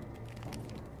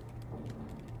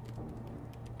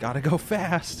 Gotta go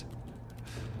fast.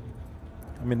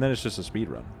 I mean, then it's just a speed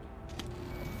run.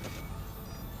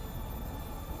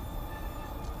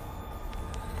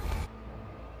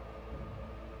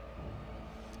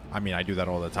 I mean, I do that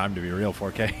all the time, to be real,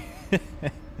 4K.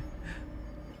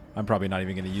 I'm probably not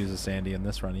even going to use a Sandy in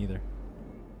this run either.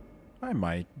 I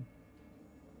might.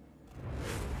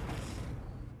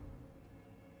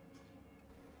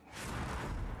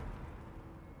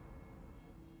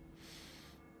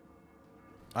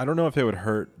 I don't know if it would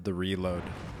hurt the reload.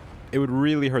 It would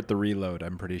really hurt the reload,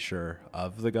 I'm pretty sure,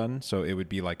 of the gun. So it would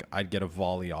be like I'd get a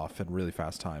volley off in really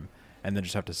fast time and then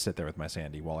just have to sit there with my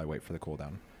Sandy while I wait for the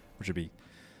cooldown, which would be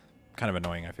kind of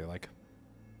annoying, I feel like.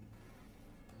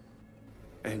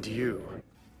 And you.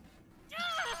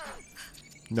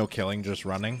 No killing, just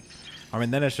running. I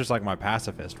mean, then it's just like my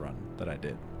pacifist run that I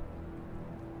did.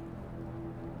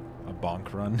 A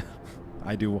bonk run.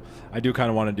 I do kind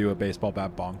of want to do a baseball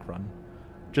bat bonk run.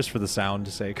 Just for the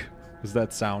sound's sake. Because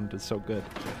that sound is so good.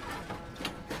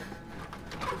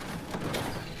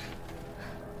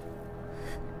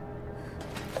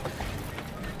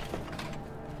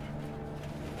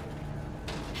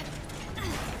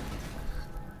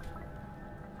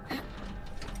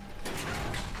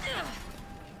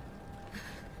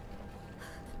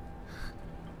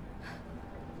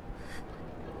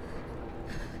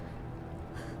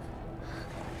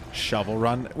 Shovel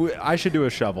run. I should do a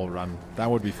shovel run.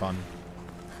 That would be fun.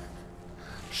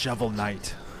 Shovel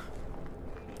Knight.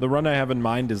 The run I have in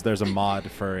mind is there's a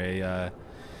mod for a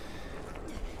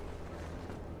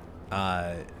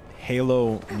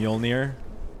Halo Mjolnir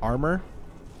armor.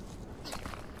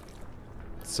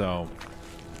 So,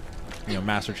 you know,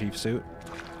 Master Chief suit.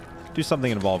 do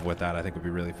something involved with that. I think would be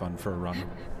really fun for a run.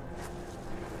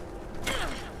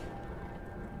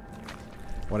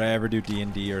 Would I ever do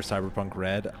D&D or Cyberpunk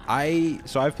Red?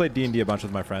 So I've played D&D a bunch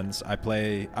with my friends. I've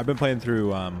been playing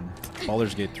through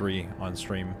Baldur's Gate 3 on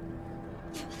stream,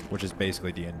 which is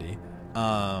basically D&D.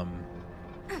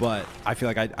 But I feel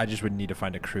like I just would need to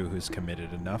find a crew who's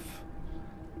committed enough.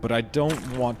 But I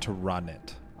don't want to run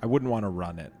it. I wouldn't want to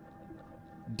run it.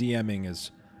 DMing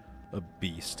is a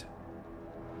beast.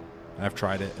 I've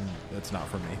tried it, and it's not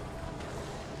for me.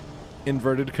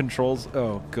 Inverted controls?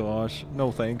 Oh, gosh.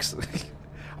 No, thanks.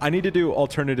 I need to do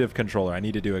alternative controller. I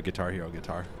need to do a Guitar Hero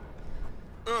guitar.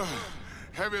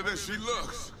 Heavier than she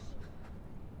looks.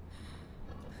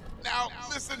 Now,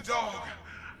 listen, dog.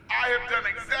 I have done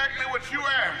exactly what you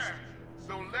asked.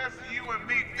 So let's you and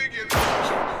me figure this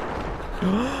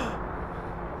out.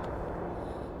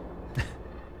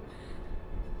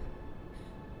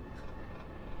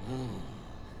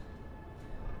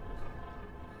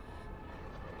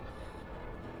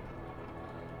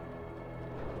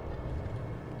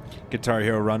 Guitar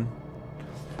Hero run.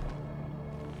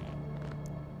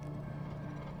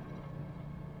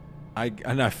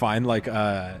 I find like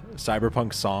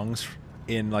Cyberpunk songs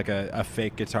in like a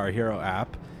fake Guitar Hero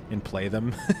app and play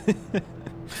them.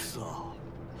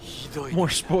 More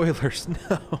spoilers,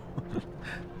 no.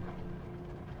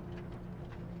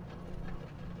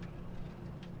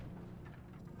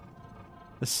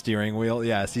 The steering wheel,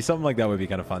 yeah. See, something like that would be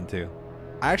kind of fun too.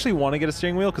 I actually want to get a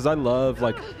steering wheel because I love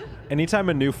like anytime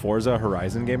a new Forza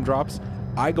Horizon game drops,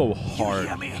 I go hard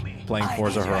playing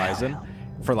Forza Horizon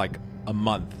for like a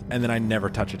month and then I never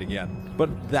touch it again.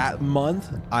 But that month,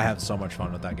 I have so much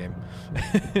fun with that game.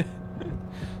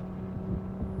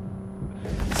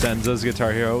 Senza's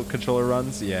Guitar Hero controller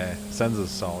runs, yeah,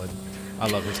 Senza's solid. I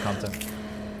love his content.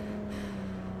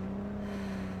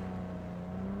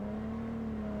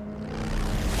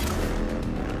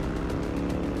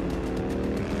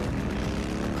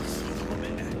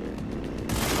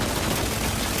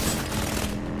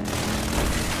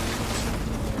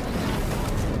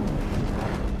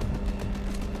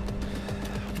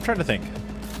 I'm trying to think.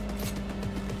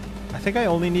 I think I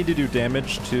only need to do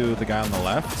damage to the guy on the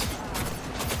left.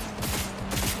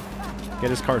 Get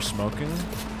his car smoking.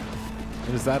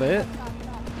 And is that it?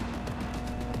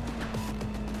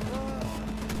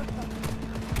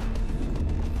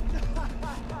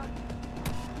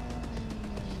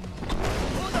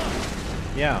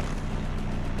 Yeah.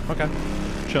 Okay.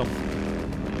 Chill.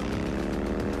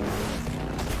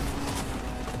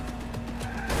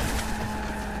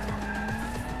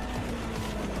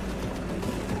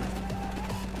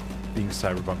 Being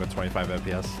Cyberpunk at 25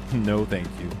 FPS. No, thank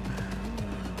you.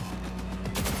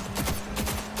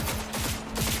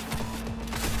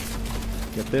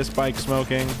 Get this bike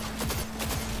smoking.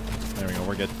 There we go,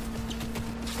 we're good.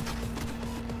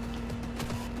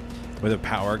 With a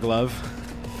power glove.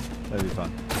 That'd be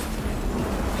fun.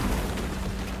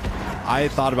 I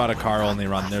thought about a car only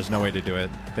run. There's no way to do it.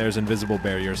 There's invisible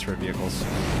barriers for vehicles.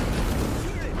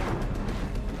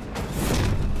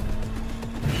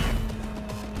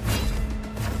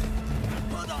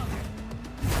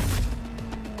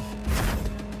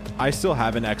 I still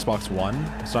have an Xbox One,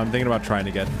 so I'm thinking about trying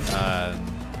to get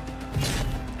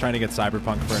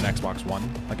Cyberpunk for an Xbox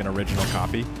One, like an original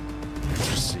copy.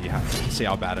 Just see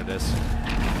how bad it is.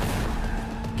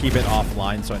 Keep it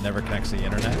offline so it never connects to the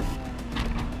internet.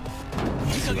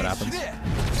 See what happens.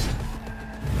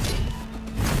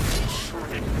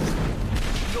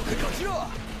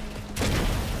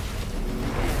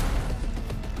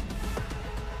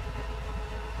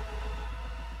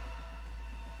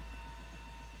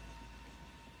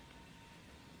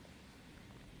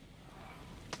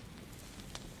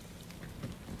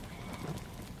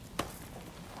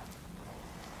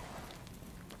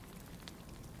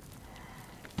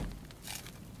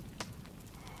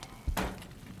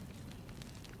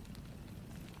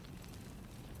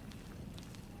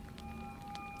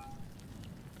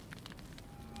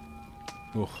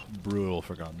 Ugh, brutal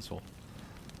Forgotten Soul.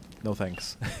 No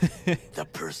thanks. The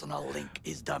personal link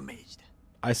is damaged.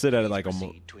 I sit at like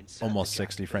almost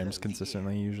 60 frames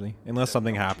consistently usually. Unless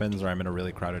something happens or I'm in a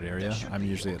really crowded area, I'm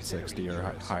usually at 60 or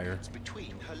higher.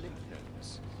 Between her lymph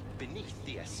nodes, beneath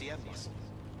the SCM muscle.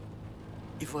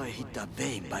 If I hit the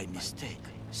vein by mistake,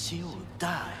 she will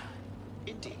die.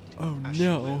 Indeed. Oh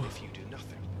no. If you do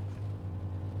nothing.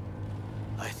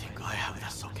 I think I have the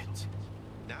socket.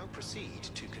 Now proceed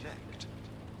to connect.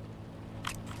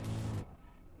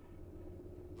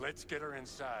 Let's get her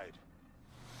inside.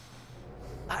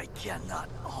 I cannot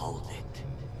hold it.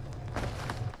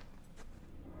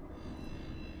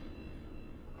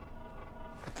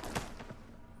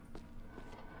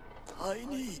 I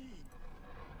need.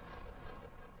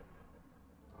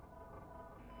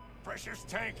 Pressure's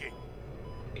tanking.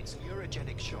 It's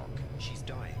neurogenic shock. She's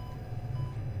dying.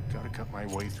 Gotta cut my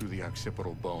way through the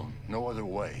occipital bone. No other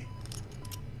way.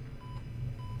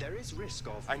 There is risk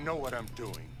of... I know what I'm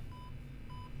doing.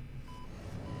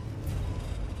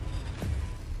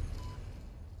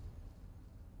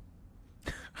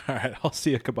 Alright, I'll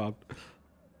see you, Kebab.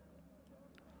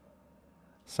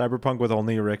 Cyberpunk with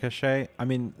only Ricochet? I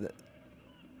mean,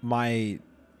 my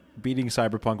beating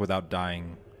Cyberpunk without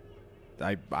dying,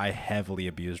 I heavily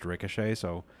abused Ricochet,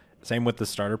 so same with the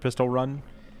starter pistol run.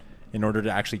 In order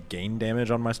to actually gain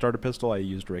damage on my starter pistol, I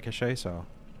used Ricochet, so...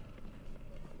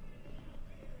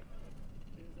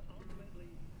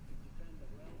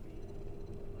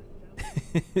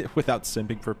 without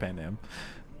simping for Pan Am.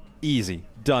 Easy.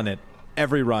 Done it.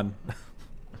 Every run.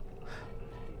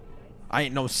 I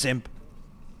ain't no simp.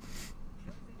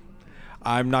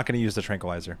 I'm not gonna use the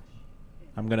tranquilizer.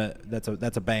 I'm gonna... That's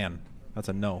a ban. That's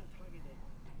a no.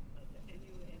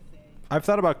 I've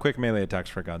thought about quick melee attacks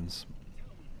for guns.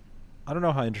 I don't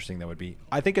know how interesting that would be.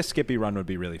 I think a Skippy run would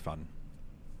be really fun.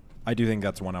 I do think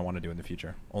that's one I want to do in the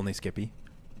future. Only Skippy.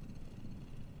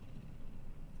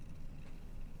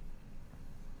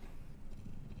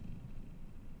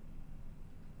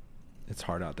 It's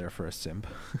hard out there for a simp.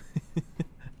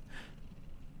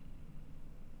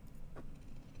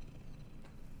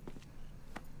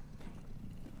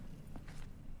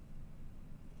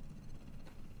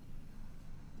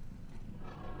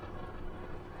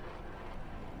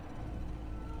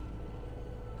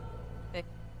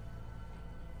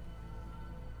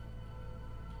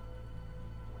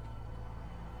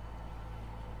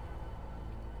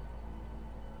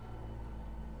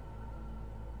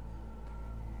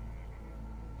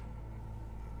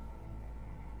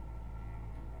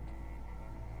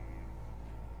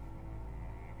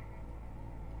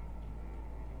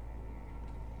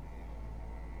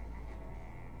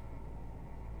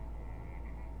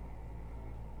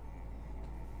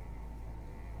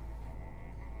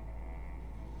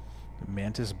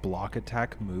 Mantis block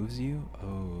attack moves you?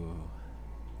 Oh.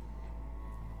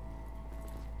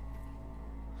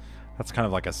 That's kind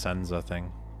of like a Senza thing.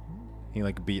 He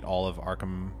like beat all of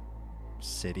Arkham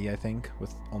City, I think,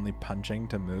 with only punching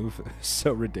to move.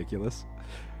 So ridiculous.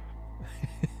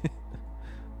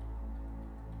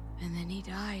 And then he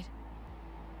died.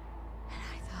 And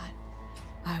I thought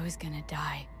I was gonna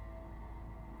die.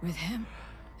 With him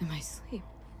in my sleep.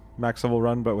 Max level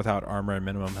run, but without armor and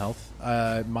minimum health.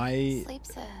 My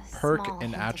Sleep's a perk small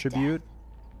and hint of attribute.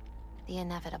 The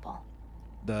inevitable.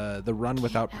 The run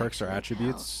without perks or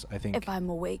attributes. I think. If I'm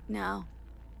awake now,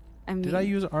 I mean, Did I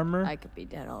use armor? I could be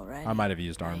dead already. I might have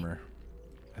used armor.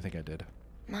 I think I did.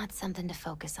 Not something to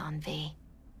focus on, V.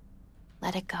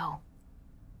 Let it go.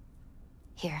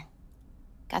 Here.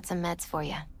 Got some meds for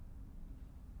you.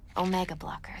 Omega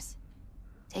blockers.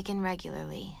 Taken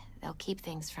regularly, they'll keep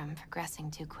things from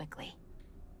progressing too quickly.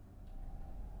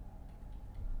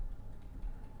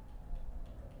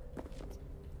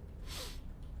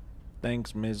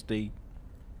 Thanks, Misty.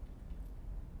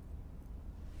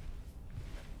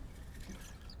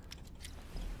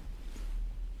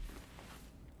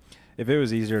 If it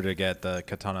was easier to get the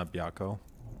Katana Byako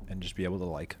and just be able to,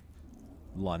 like,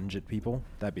 lunge at people,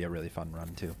 that'd be a really fun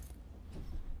run, too.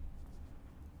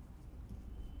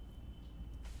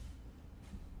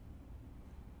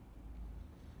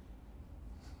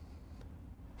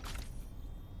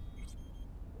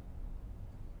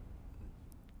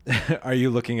 Are you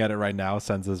looking at it right now,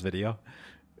 Senza's video?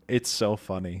 It's so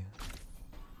funny.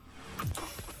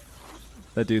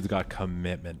 That dude's got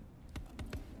commitment.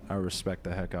 I respect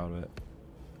the heck out of it.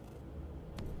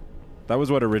 That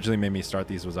was what originally made me start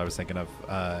these, was I was thinking of,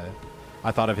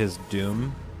 I thought of his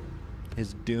Doom.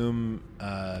 His Doom,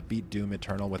 beat Doom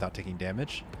Eternal without taking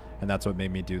damage. And that's what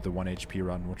made me do the 1 HP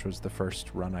run, which was the first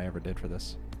run I ever did for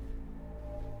this.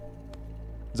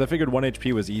 Because I figured 1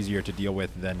 HP was easier to deal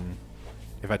with than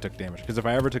if I took damage. Because if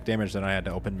I ever took damage, then I had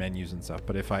to open menus and stuff.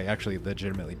 But if I actually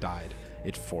legitimately died,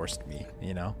 it forced me,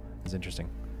 you know? It's interesting.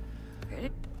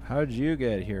 How'd you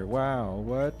get here? Wow,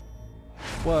 what?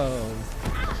 Whoa.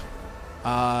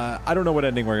 I don't know what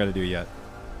ending we're going to do yet.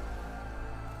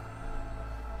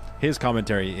 His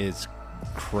commentary is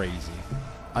crazy.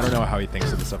 I don't know how he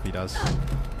thinks of the stuff he does.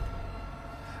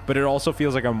 But it also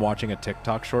feels like I'm watching a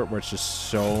TikTok short where it's just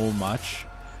so much.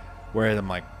 Where I'm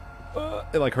like,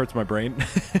 it like hurts my brain.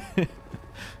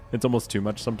 It's almost too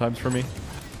much sometimes for me.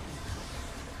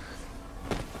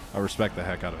 I respect the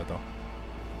heck out of it though.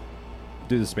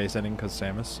 Do the space ending because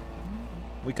Samus.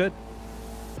 We could.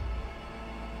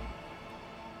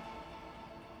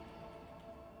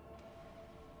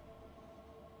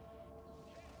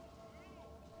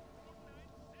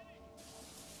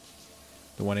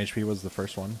 The 1 HP was the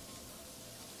first one.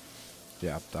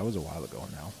 Yeah, that was a while ago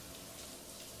now.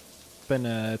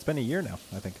 It's been a year now,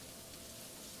 I think.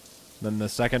 Then the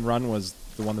second run was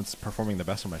the one that's performing the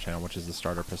best on my channel, which is the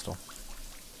starter pistol.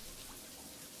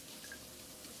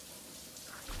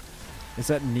 Is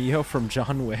that Neo from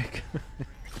John Wick?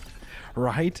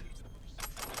 Right?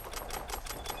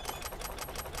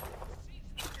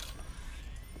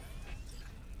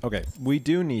 Okay, we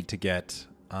do need to get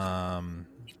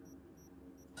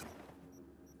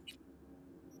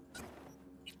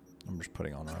I'm just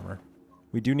putting on armor.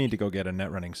 We do need to go get a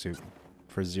net running suit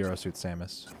for Zero Suit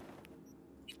Samus.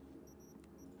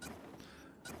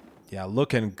 Yeah,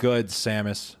 looking good,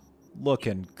 Samus.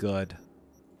 Looking good.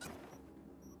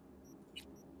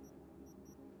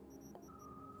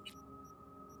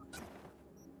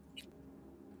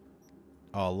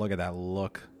 Oh, look at that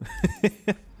look.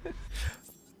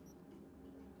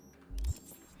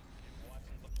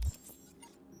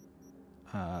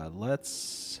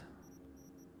 Let's...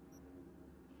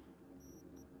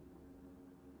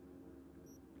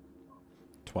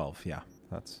 $12, yeah.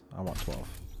 I want 12.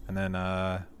 And then,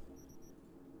 I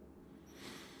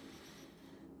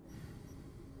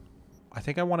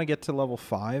think I want to get to level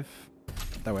 5.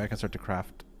 That way I can start to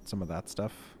craft some of that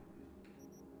stuff.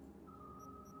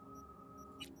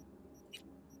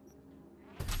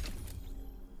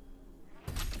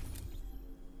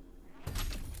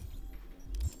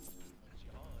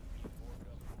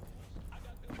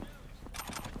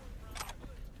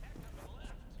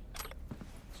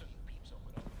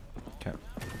 Okay.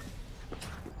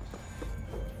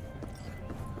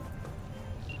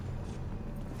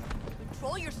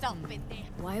 Control yourself, Binte.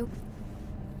 Why?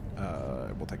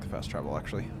 We'll take the fast travel,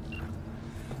 actually.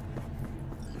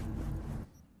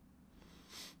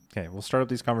 Okay, we'll start up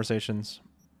these conversations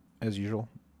as usual.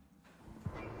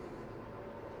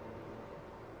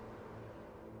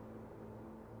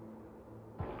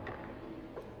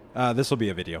 This will be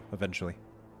a video eventually.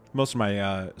 Most of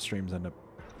my streams end up,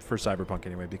 for Cyberpunk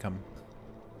anyway, become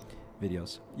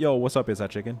videos. Yo, what's up? Is that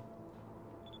chicken?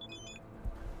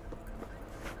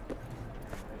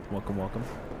 Welcome, welcome.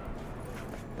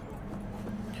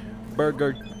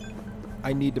 Burger.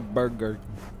 I need a burger.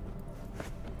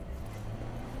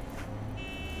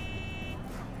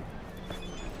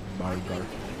 Burger.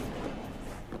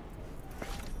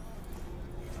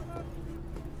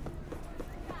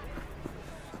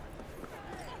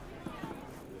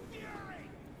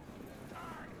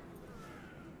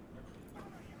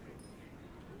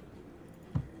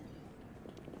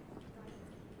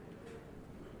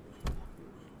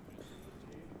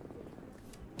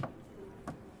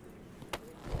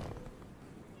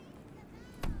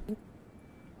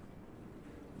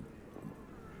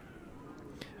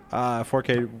 Uh,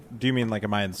 4K, do you mean like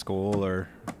am I in school or?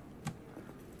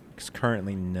 Because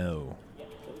currently, no.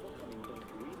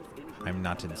 I'm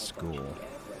not in school.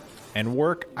 And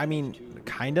work, I mean,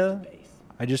 kinda.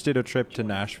 I just did a trip to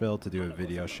Nashville to do a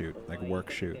video shoot, like work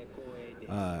shoot.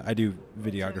 I do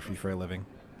videography for a living.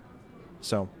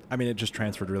 So, I mean, it just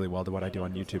transferred really well to what I do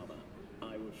on YouTube.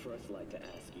 I would first like to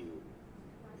ask you.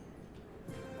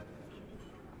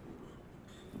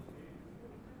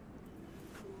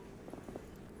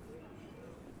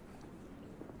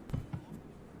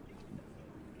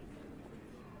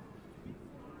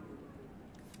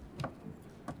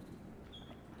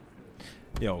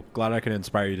 Yo, glad I could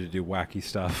inspire you to do wacky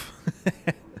stuff.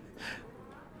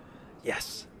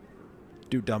 Yes.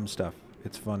 Do dumb stuff.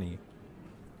 It's funny.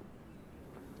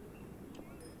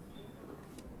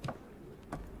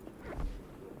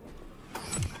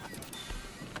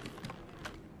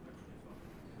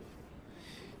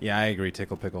 Yeah, I agree,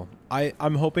 Tickle Pickle.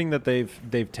 I'm hoping that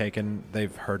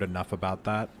they've heard enough about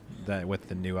that with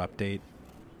the new update,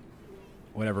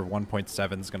 whatever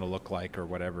 1.7 is going to look like, or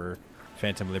whatever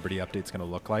Phantom Liberty update's going to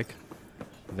look like,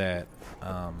 that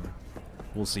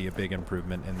we'll see a big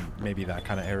improvement in maybe that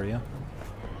kind of area.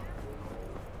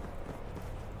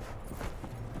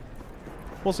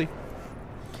 We'll see.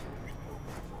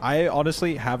 I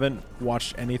honestly haven't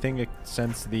watched anything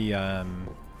since the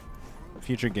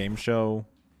Future Game Show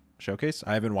showcase.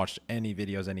 I haven't watched any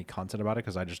videos, any content about it,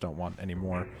 because I just don't want any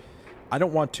more. I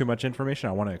don't want too much information.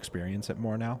 I want to experience it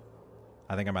more now.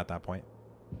 I think I'm at that point.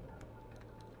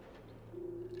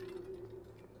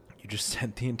 You just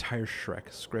sent the entire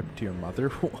Shrek script to your mother?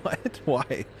 What?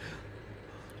 Why?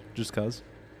 Just cuz?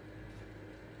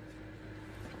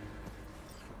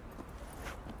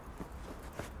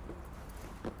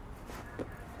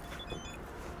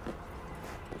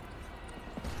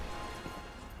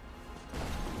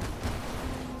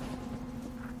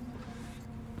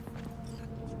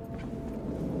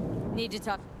 Need to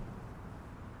talk.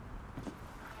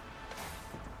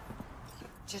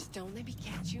 Just don't let me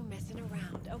catch you messing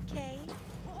around, okay?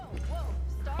 Whoa,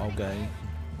 Okay.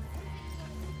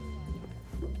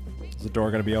 Is the door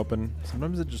gonna be open?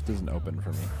 Sometimes it just isn't open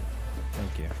for me.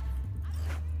 Thank you.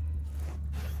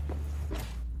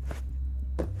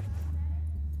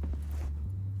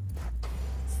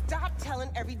 Stop telling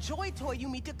every Joy Toy you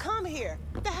meet to come here.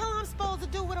 What the hell I'm supposed to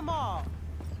do with them all?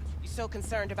 You so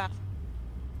concerned about...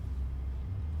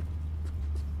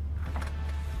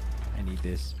 I need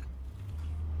this.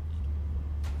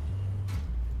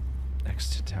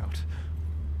 Next to tout.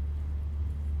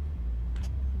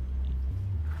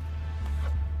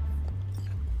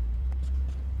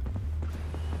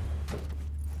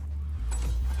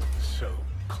 So,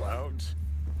 clouds?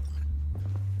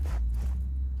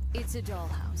 It's a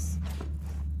dollhouse.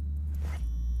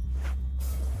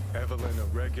 Evelyn a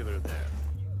regular then?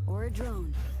 Or a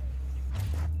drone.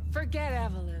 Forget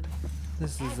Evelyn.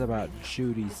 This is about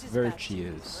Judy's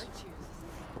virtues.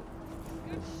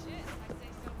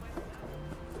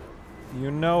 You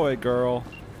know it, girl.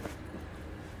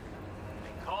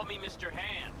 Call me Mr.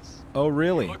 Hands. Oh,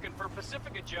 really? If you're looking for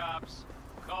Pacifica jobs,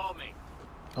 call me.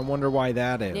 I wonder why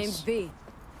that is. Name's V.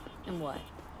 And what?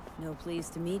 No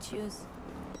pleased to meet yous?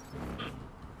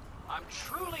 I'm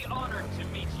truly honored to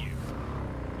meet you.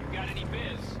 You got any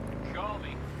biz? Call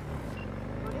me.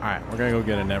 Alright, we're gonna go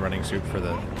get a net running suit for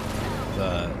the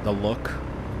look.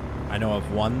 I know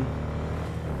of one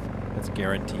that's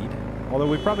guaranteed. Although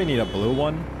we probably need a blue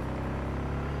one.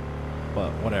 But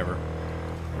whatever.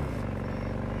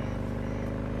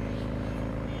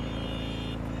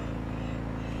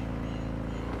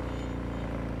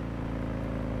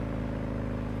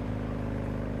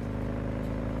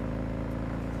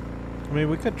 I mean,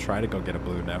 we could try to go get a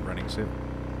blue net running suit.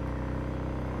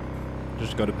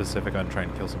 Just go to Pacifica and try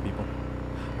and kill some people.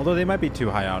 Although they might be too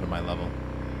high out of my level.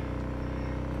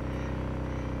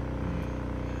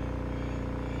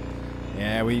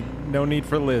 Yeah, no need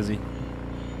for Lizzie.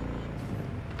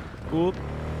 Oop.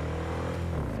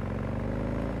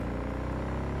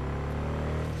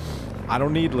 I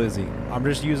don't need Lizzie. I'm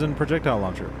just using projectile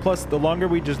launcher. Plus, the longer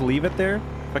we just leave it there,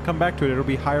 if I come back to it, it'll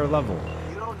be higher level.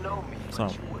 You don't know me, So,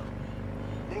 but you will.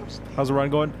 Name's how's the run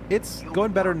going? It's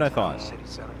going better than I thought.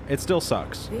 It still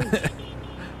sucks.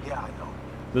 Yeah, I know.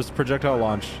 This projectile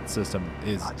launch system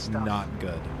is not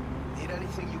good. Need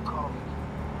anything, you call me.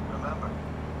 Remember,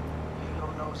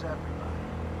 Leo knows everybody.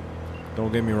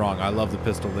 Don't get me wrong, I love the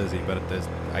pistol Lizzie, but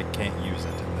I can't use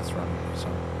it in this run, so.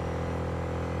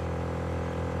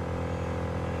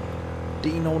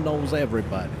 Dino knows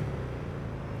everybody.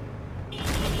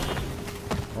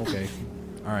 Okay.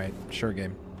 Alright, sure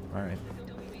game. Alright.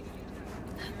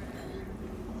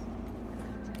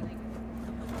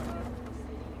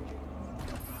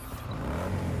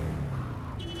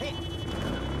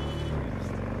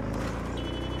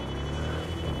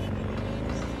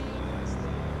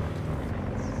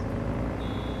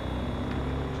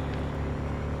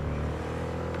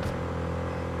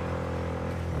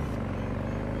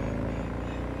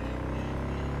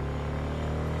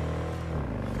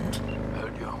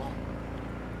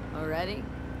 Already?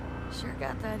 Sure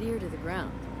got that ear to the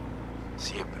ground.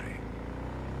 Siempre.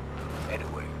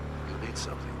 Anyway, you need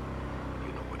something.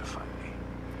 You know where to find me.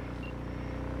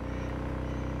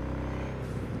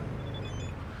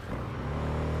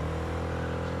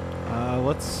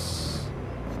 Let's...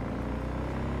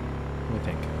 Let me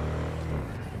think.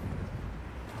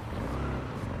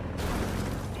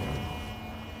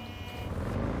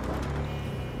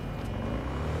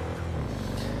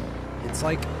 It's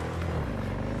like...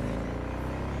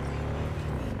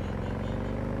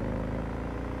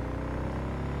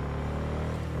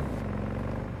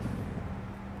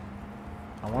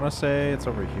 I want to say it's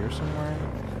over here somewhere.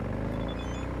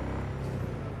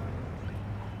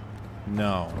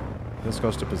 No. This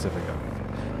goes to Pacifica.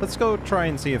 Let's go try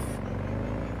and see if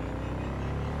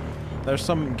there's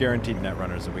some guaranteed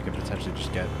netrunners that we could potentially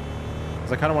just get.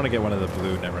 Because I kind of want to get one of the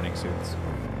blue netrunning suits.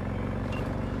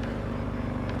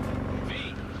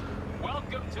 V,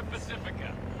 welcome to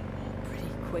Pacifica. Pretty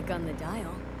quick on the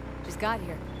dial. Just got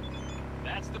here.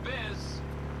 That's the biz.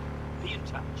 Be in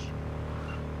touch.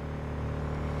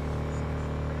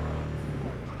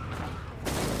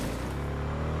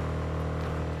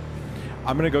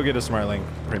 I'm going to go get a smart link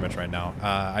pretty much right now.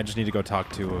 I just need to go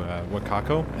talk to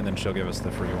Wakako, and then she'll give us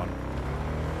the free one.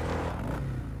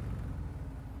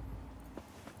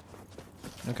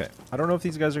 Okay. I don't know if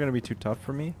these guys are going to be too tough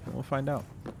for me, but we'll find out.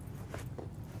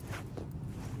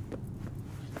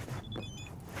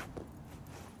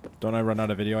 Don't I run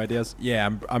out of video ideas? Yeah,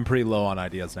 I'm pretty low on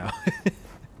ideas now.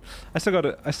 I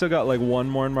still got like one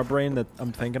more in my brain that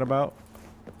I'm thinking about.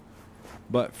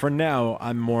 But for now,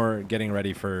 I'm more getting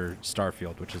ready for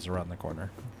Starfield, which is around the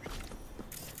corner.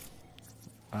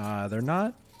 They're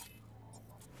not...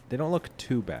 They don't look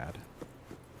too bad.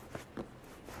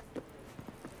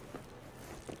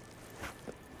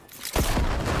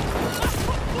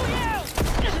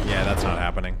 Yeah, that's not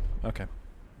happening. Okay.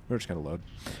 We're just gonna load.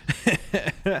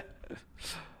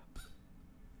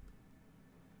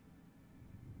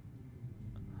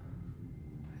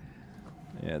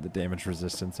 Yeah, the damage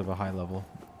resistance of a high level.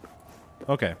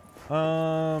 Okay.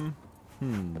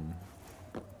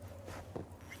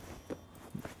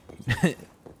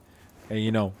 Hey,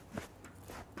 you know,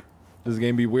 this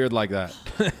game be weird like that.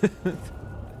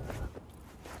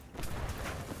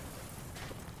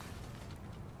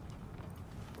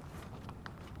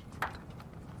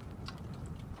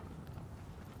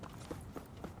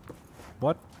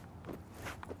 What?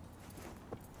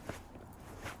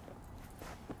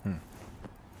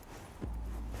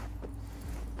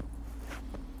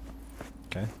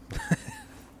 Okay.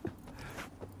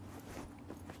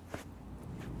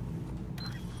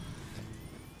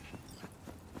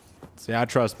 See, I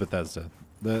trust Bethesda.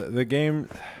 The game,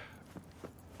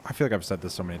 I feel like I've said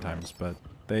this so many times, but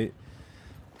they,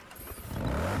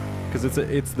 because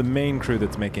it's the main crew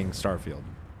that's making Starfield,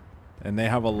 and they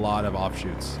have a lot of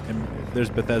offshoots. And there's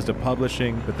Bethesda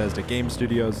Publishing, Bethesda Game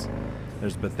Studios,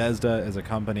 there's Bethesda as a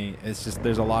company. It's just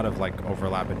there's a lot of like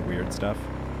overlap and weird stuff.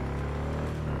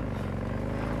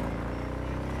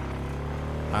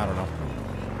 I don't know.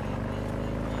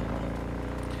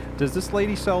 Does this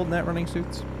lady sell net running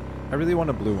suits? I really want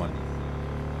a blue one.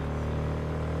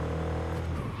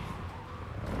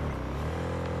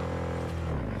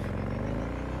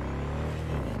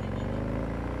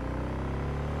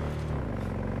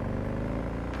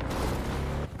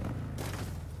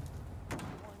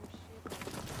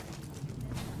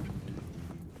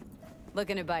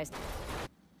 Looking to buy.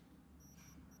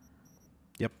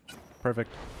 Yep.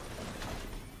 Perfect.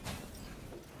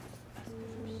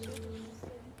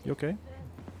 You okay?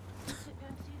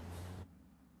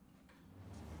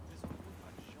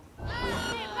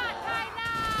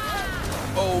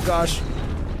 Oh gosh.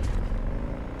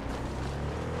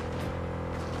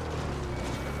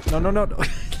 No, no, no.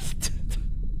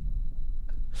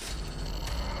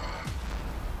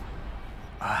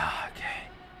 Ah, okay.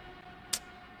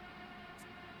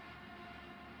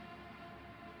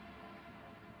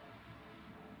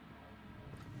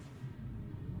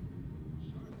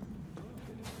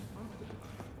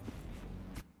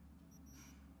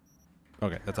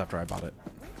 Okay, that's after I bought it.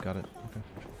 Got it. Okay.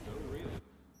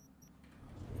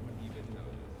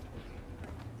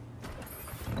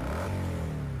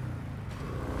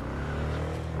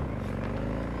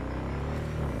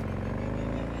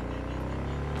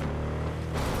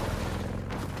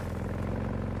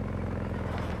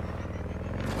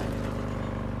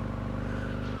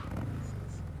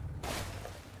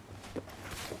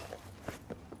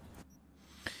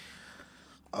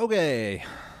 Okay.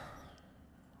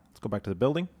 Let's go back to the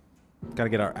building. Got to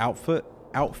get our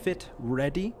outfit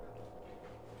ready.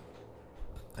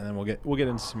 And then we'll get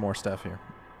into some more stuff here.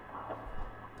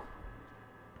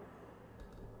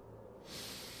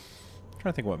 I'm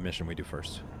trying to think what mission we do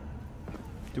first.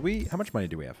 Do we? How much money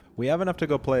do we have? We have enough to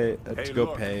go play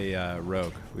pay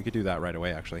Rogue. We could do that right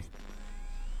away, actually.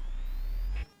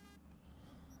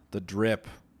 The drip.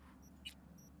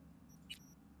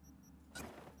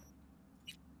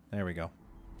 There we go.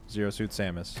 Zero Suit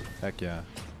Samus. Heck yeah.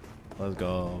 Let's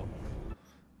go.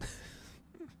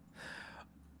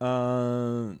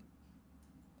 I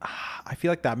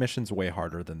feel like that mission's way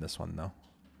harder than this one, though.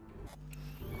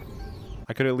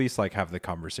 I could at least like have the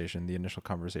conversation, the initial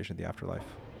conversation, the afterlife.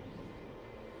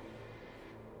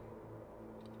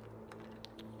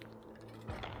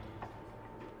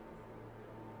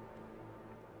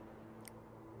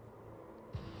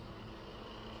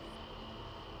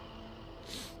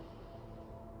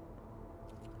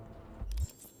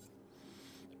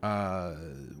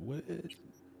 What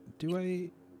do I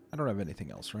don't have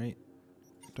anything else, right?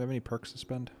 Do I have any perks to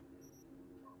spend?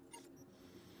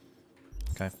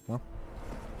 Okay, well,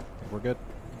 I think we're good.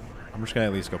 I'm just gonna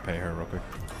at least go pay her real quick.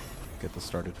 Get this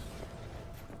started.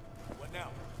 What now?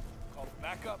 Call for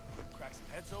backup, crack some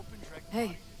heads open, drag the Hey.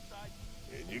 bodies inside.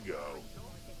 In you go.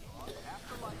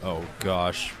 Oh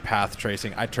gosh, path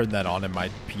tracing. I turned that on and my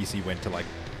PC went to like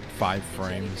 5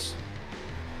 frames.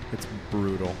 It's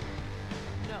brutal.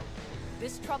 No.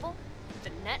 This trouble? The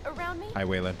net around me? Hi,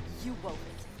 Waylon. You wove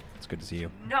it. It's good to see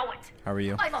you. Know it. How are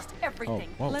you? I lost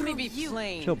everything. Oh, whoa. Let me be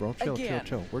plain. Chill, bro. Chill, Again.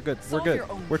 chill, chill. We're good. Solve We're good.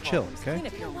 your own We're chill, problems. okay? Clean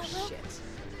up your own shit.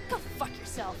 Go fuck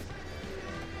yourself.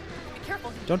 Be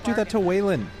careful. Don't do that to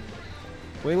Waylon.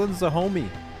 Waylon's the homie.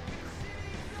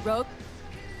 Rogue.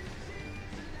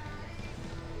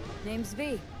 Name's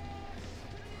V.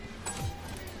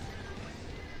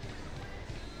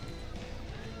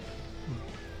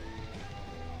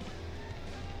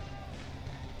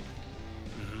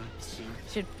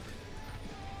 Should.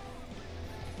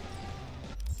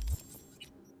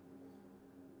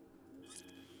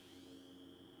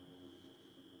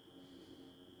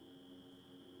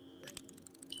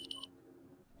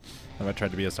 Have I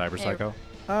tried to be a cyber psycho?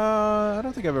 I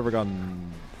don't think I've ever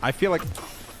gone. I feel like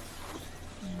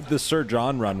the Sir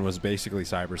John run was basically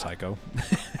cyber psycho.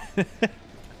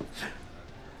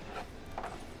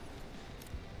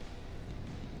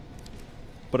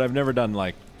 But I've never done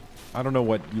like, I don't know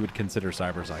what you would consider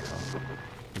cyber psycho.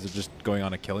 Is it just going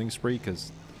on a killing spree?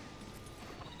 Because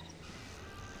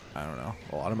I don't know.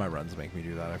 A lot of my runs make me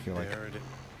do that. I feel like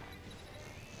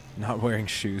not wearing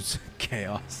shoes,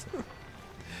 chaos.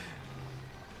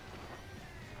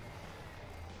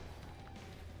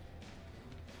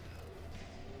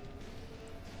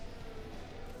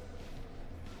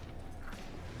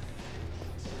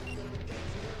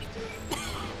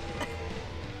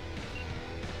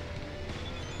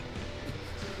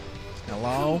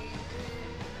 Hello?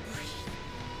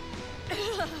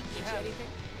 Just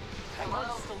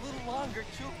a little longer,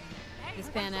 too. This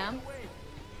Pan Am?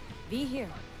 V here.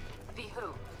 V who?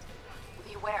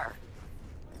 V where?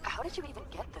 How did you even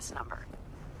get this number?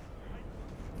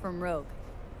 From Rogue.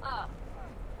 Oh,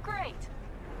 great.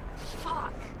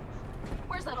 Fuck.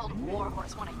 Where's that old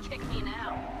warhorse want to kick me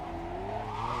now?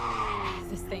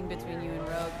 This thing between you and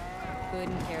Rogue.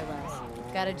 Couldn't care less.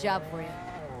 Got a job for you.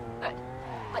 Good.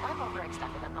 But I'm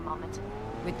overextended at the moment.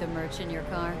 With the merch in your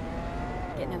car?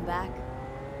 Getting him back?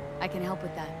 I can help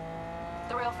with that.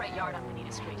 The rail freight yard on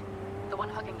Benita Street. The one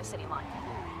hugging the city line.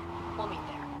 We'll meet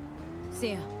there.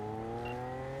 See ya.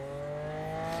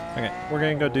 Okay, we're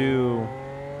gonna go do...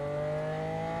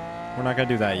 We're not gonna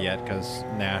do that yet, because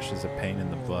Nash is a pain in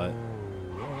the butt.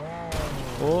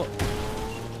 Oh.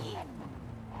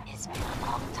 It's been a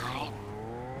long time.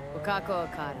 Wakako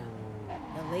Okada,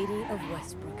 the Lady of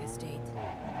Westbrook Estate.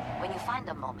 When you find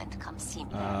a moment, come see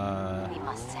me. We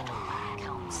must settle our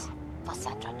accounts for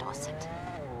Sandra Dorset.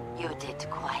 You did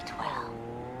quite well.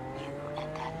 You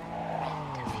and that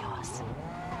friend of yours.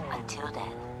 Until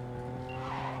then.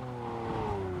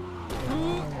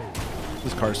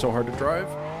 This car's so hard to drive.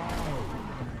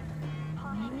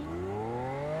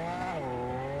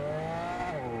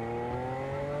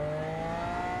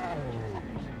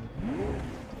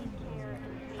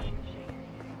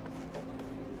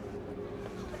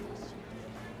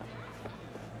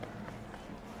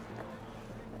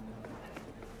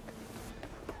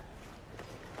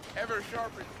 Ever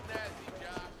sharp and snazzy,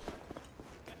 Josh.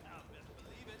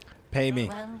 Pay me.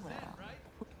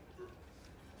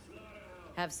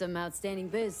 Have some outstanding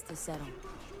biz to settle.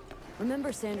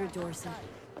 Remember Sandra Dorset?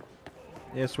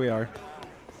 Yes, we are.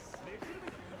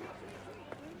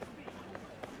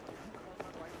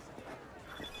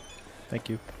 Thank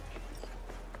you.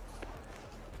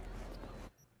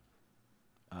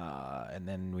 And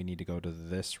then we need to go to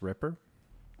this Ripper.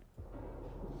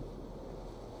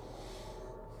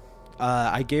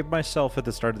 I gave myself at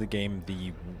the start of the game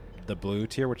the blue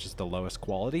tier, which is the lowest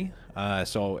quality.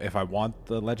 So if I want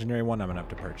the legendary one, I'm gonna have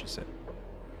to purchase it.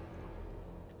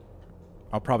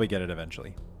 I'll probably get it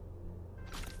eventually.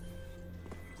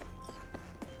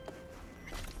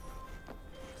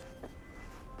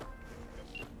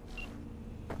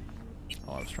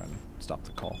 Oh, I was trying to stop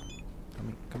the call.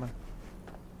 Come on.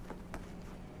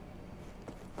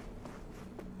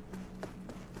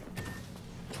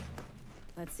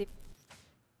 Let's see.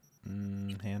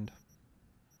 Hand.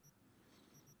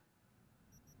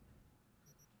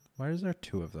 Why is there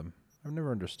two of them? I've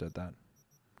never understood that.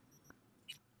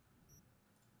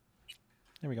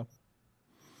 There we go.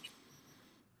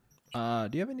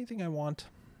 Do you have anything I want?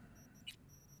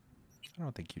 I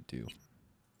don't think you do.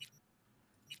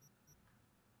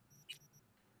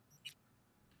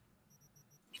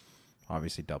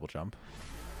 Obviously double jump.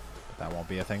 But that won't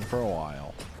be a thing for a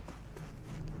while.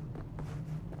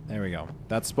 There we go.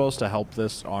 That's supposed to help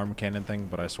this arm cannon thing,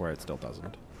 but I swear it still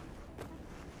doesn't.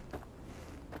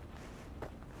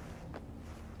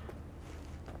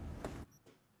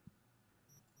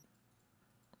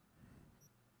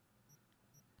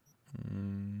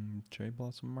 Cherry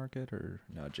Blossom Market or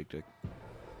no, Jig Jig.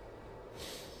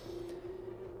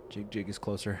 Jig Jig is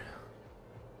closer.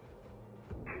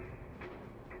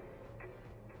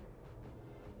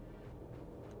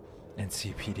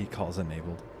 NCPD calls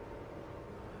enabled.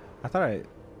 I thought I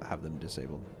have them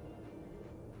disabled.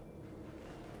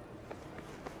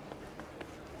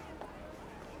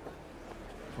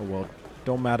 Oh well,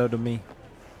 don't matter to me.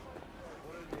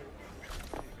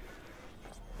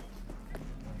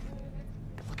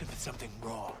 Looking for something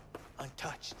raw,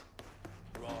 untouched.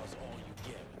 Raw's all you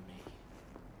get with me.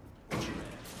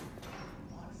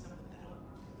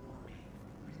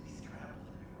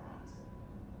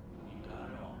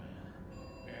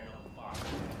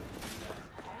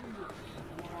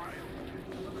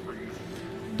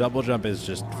 Double jump is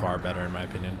just far better in my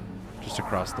opinion, just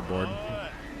across the board.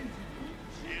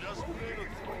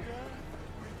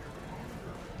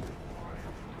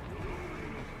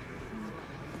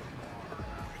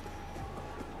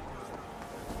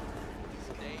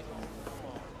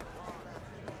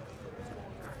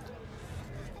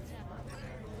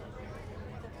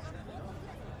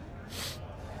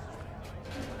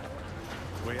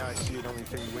 The way I see it, only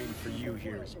thing waiting for you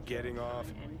here is getting off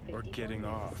or getting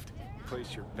offed.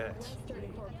 Place your bets.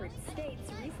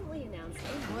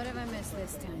 What have I missed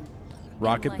this time?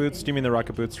 Rocket boots? Do you mean the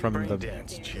rocket boots from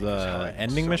the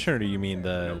ending mission, or do you mean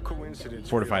the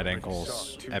fortified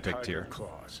ankles epic tier?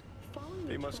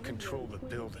 They must control the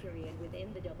building.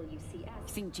 I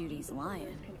think Judy's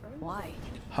lying. Why?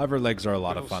 Hover legs are a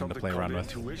lot of fun to play around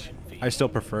with. I still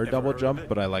prefer double jump,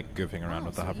 but I like goofing around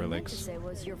with the hover legs. Say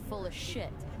was you're full of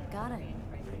shit. Got it.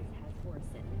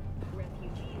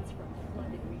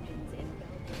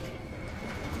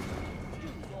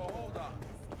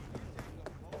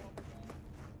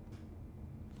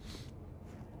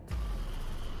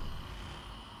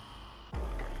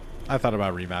 I thought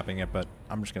about remapping it, but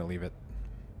I'm just gonna leave it.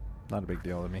 Not a big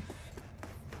deal to me.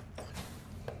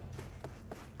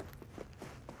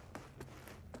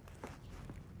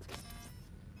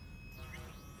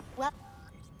 Well.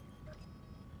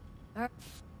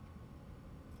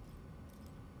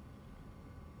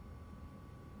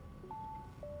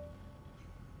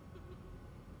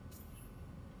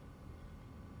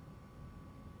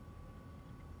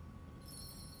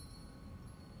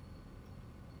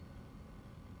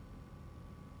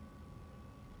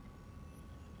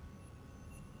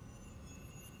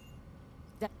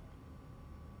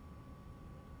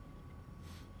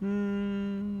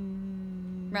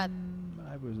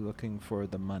 I was looking for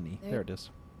the money. There it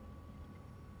is.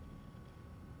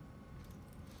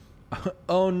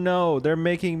 Oh no, they're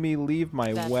making me leave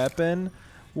my weapon.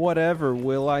 Whatever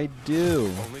will I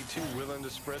do? Only two willing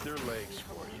to spread their legs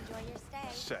for you.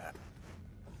 Sap.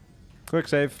 Quick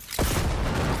save.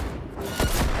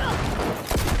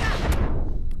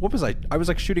 What was I? I was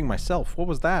like shooting myself. What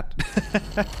was that?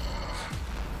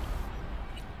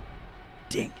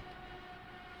 Dang.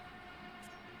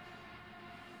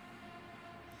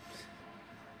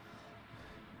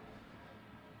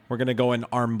 We're gonna go in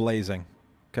arm blazing,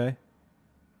 okay?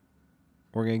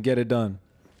 We're gonna get it done.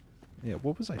 Yeah,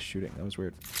 what was I shooting? That was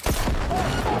weird.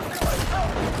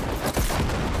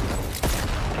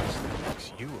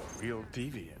 Makes you a real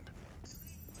deviant.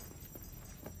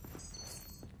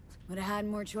 Would have had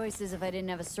more choices if I didn't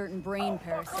have a certain brain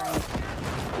parasite.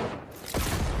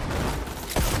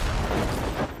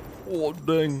 Oh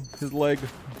dang, his leg.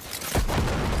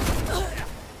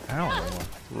 Ow,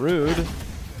 rude.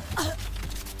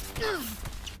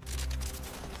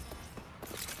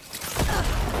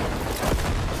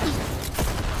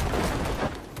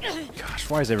 Gosh,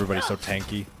 why is everybody so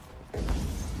tanky?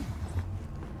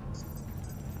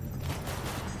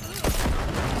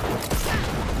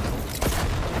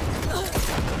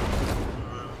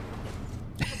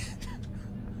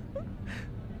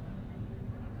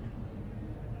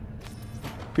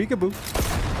 Peekaboo.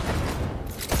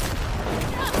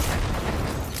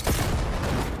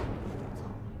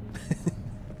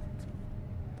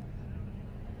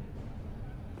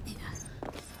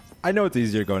 I know it's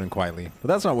easier going in quietly, but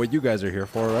that's not what you guys are here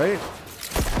for, right?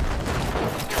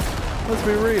 Let's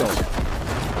be real.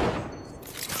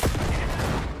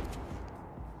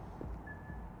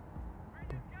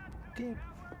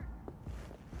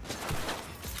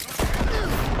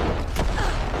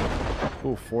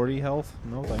 Oh, 40 health?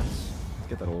 No thanks. Let's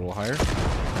get that a little higher.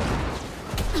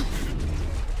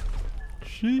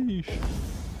 Sheesh.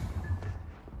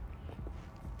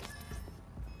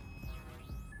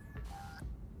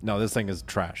 No, this thing is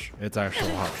trash. It's actual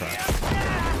hot trash.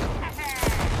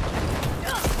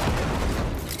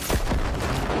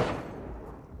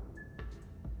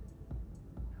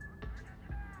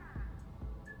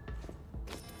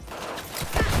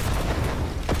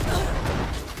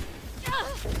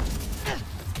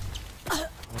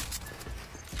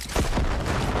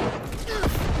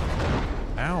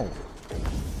 Ow.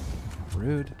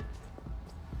 Rude.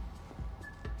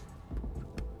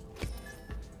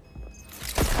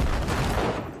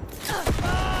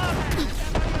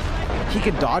 He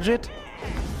can dodge it?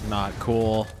 not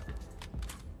cool.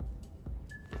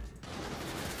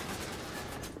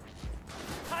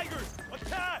 Tigers,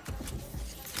 attack!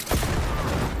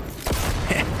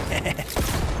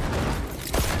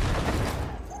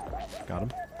 Got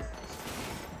him.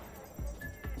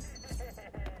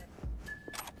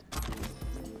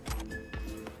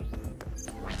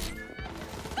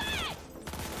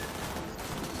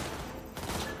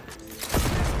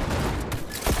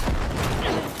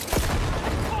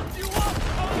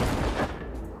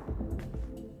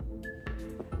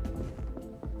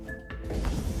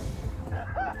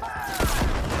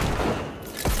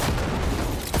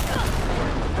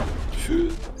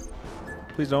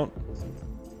 Please don't.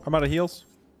 I'm out of heals.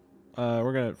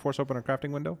 We're gonna force open our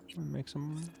crafting window and make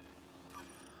some.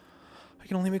 I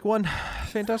can only make one.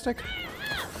 Fantastic.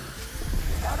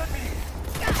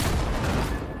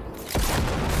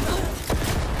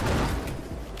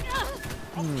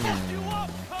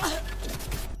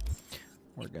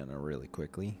 We're gonna really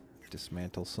quickly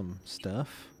dismantle some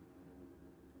stuff.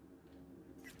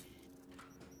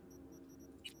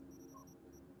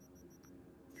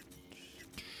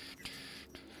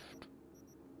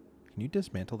 Can you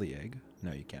dismantle the egg?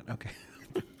 No, you can't. Okay.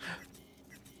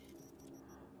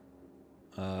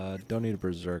 Don't need a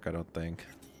berserk, I don't think.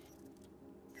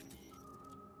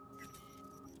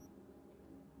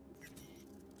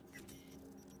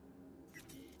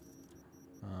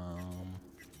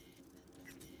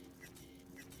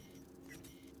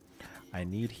 I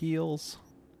need heals.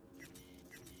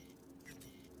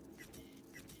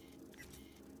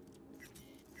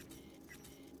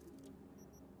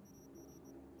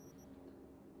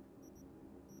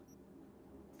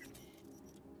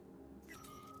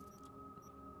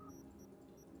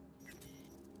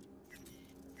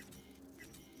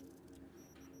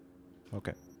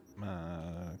 Okay.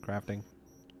 Crafting.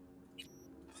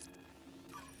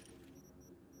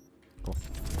 Cool.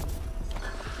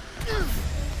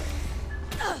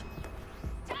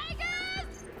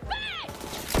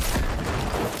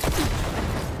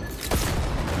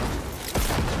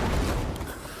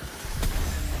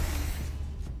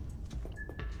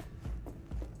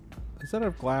 Is that out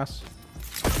of glass?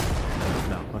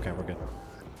 No. Okay, we're good.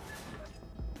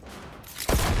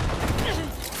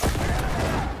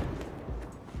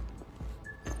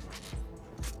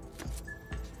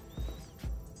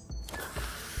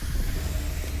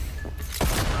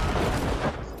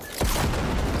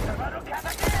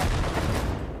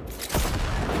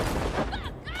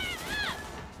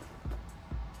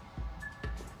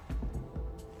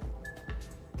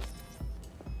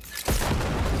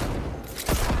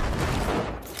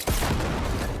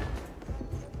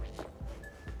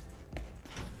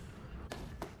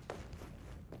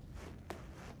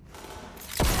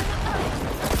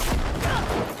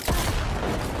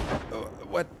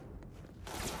 What?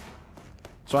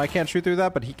 So I can't shoot through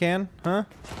that, but he can? Huh?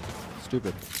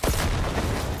 Stupid.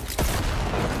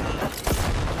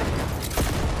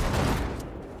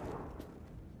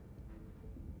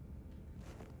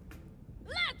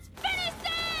 Let's finish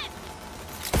it!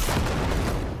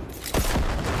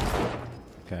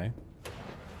 Okay.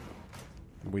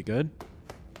 We good?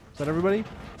 Is that everybody?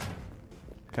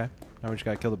 Okay. Now we just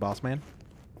gotta kill the boss man.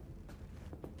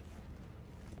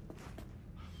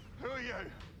 Who are you?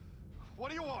 What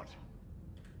do you want?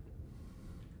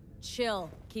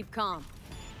 Chill. Keep calm.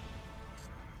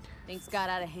 Things got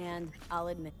out of hand, I'll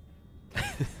admit.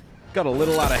 Got a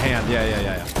little out of hand.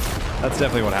 Yeah. That's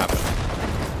definitely what happened.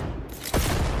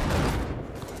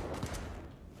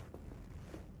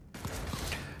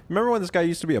 Remember when this guy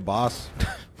used to be a boss?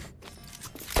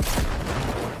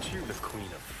 Aren't you the queen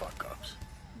of fuck-ups?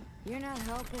 You're not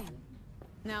helping.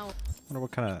 Now, I wonder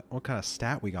what kind of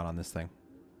stat we got on this thing.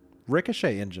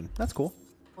 Ricochet engine. That's cool.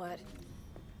 what?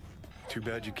 Too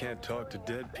bad you can't talk to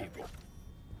dead people.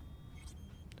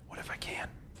 What if I can?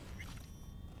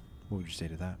 What would you say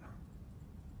to that?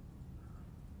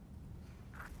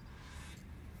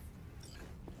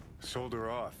 Sold her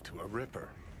off to a ripper.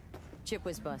 Chip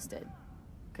was busted.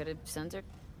 Could have censored.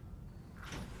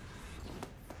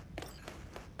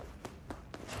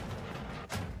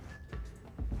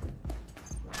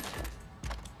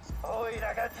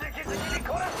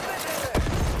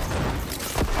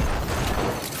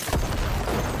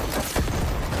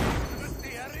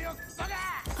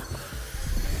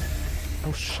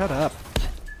 Oh, shut up.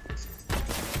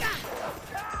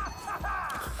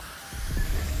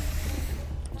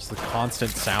 Just the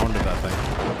constant sound of that thing.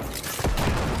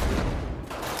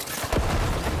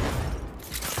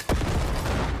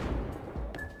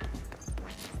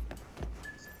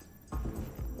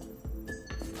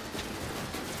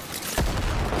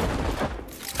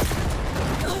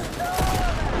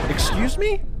 Excuse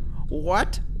me?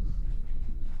 What?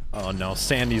 Oh no,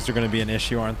 Sandies are gonna be an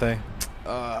issue, aren't they?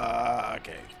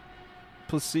 Okay.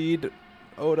 Placide,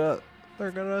 Oda, they're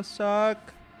gonna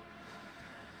suck.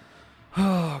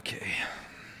 Okay.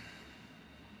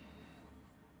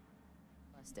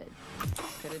 Busted.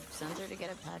 Could have sent her to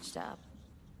get it patched up.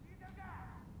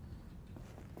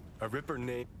 A Ripper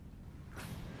name.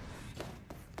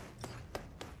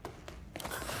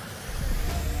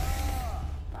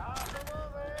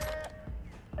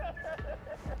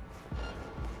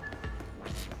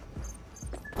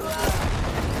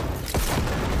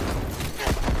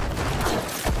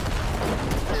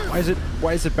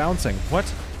 Why is it bouncing? What?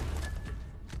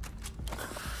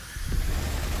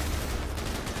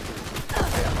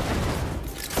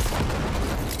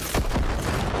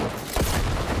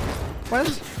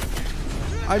 What?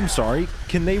 I'm sorry.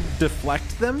 Can they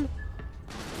deflect them?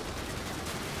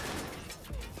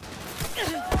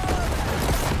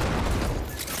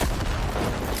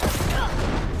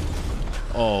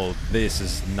 Oh, this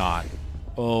is not.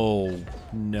 Oh,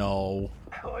 no.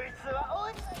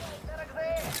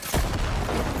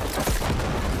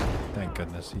 Thank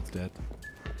goodness he's dead.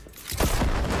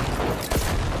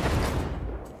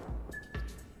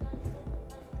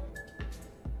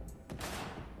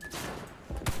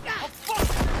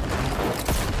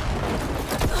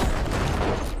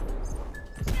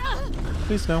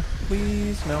 Please no.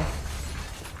 Please no.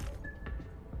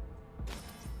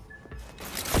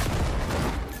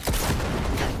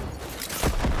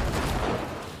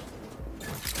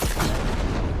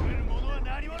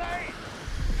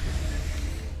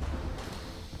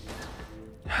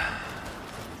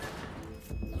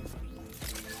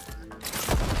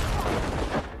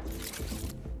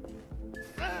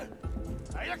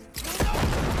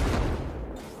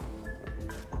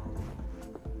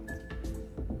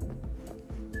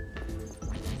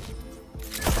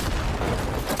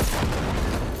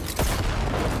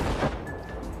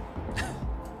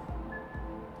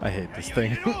 I hate this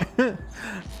thing.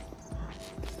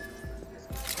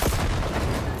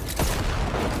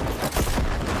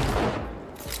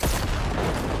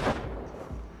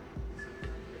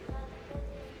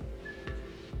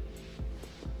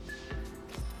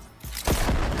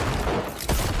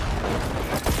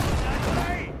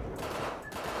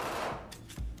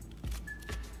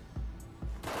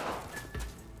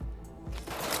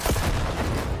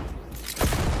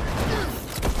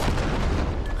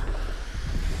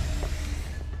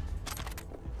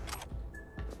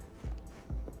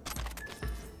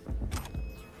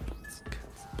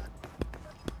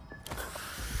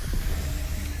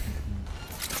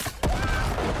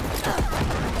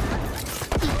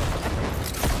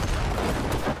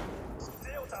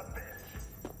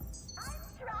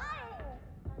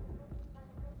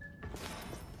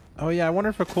 Oh yeah, I wonder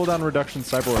if a cooldown reduction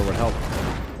cyberware would help.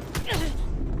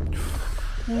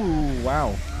 Ooh,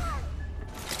 wow.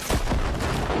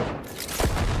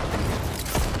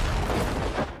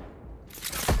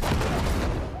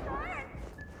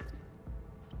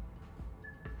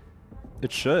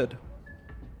 It should.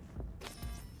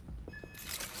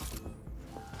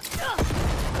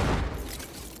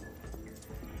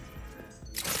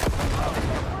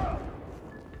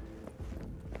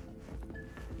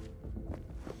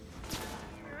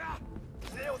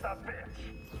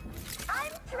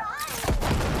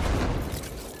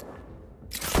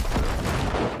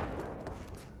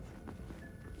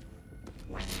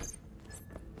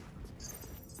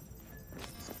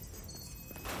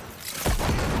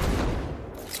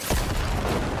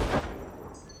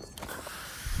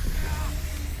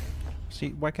 See,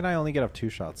 why can I only get up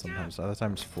 2 shots sometimes? Other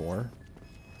times 4?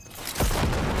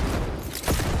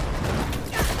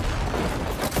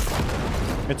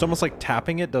 It's almost like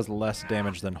tapping it does less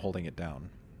damage than holding it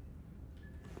down.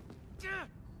 So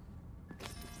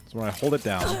when I hold it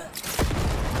down,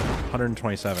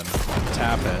 127.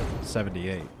 Tap it,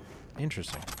 78.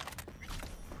 Interesting.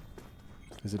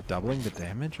 Is it doubling the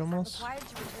damage almost? Required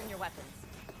to return your weapons.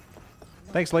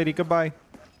 Thanks, lady. Goodbye.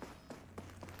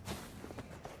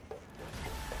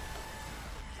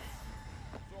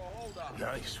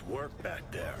 Nice work back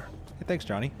there. Hey, thanks,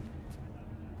 Johnny.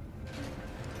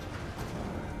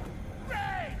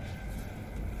 Rage!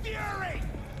 Fury!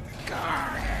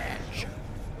 Carnage!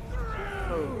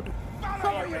 Rude!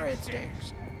 Follow your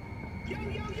instincts. Yo,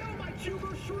 my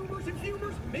tubers, shroomers, and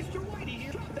fumers! Mr. Whitey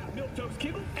here. Drop that milquetoast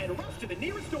kibble and rush to the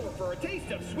nearest store for a taste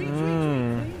of sweet,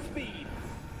 clean speed.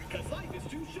 Because life is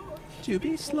too short to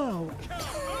be slow.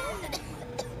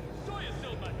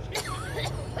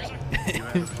 You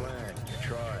had a plan, you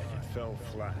tried, it fell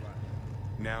flat.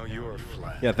 Now you're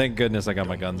flat. Yeah, thank goodness I got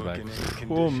my guns back.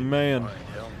 Oh man.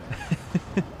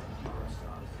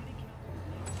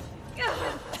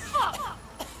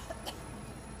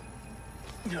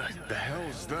 What the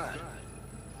hell's that?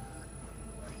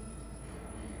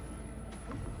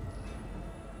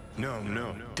 No,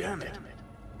 no, damn it.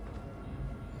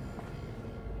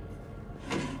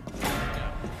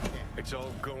 It's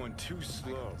all going too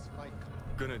slow.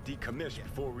 Gonna decommission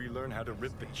before we learn how to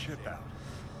rip the chip out.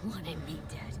 Wanted me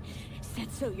dead.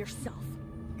 Said so yourself.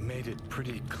 Made it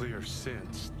pretty clear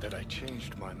since that I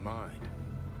changed my mind.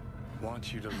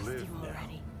 Want you to live now.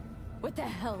 Already. What the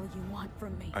hell you want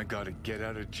from me? I got a get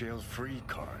out of jail free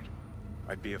card.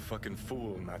 I'd be a fucking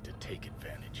fool not to take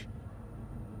advantage.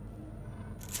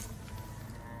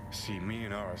 See, me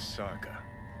and Arasaka,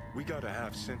 we got a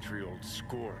half-century-old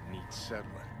score needs settling,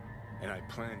 and I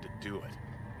plan to do it.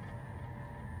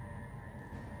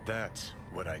 That's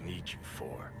what I need you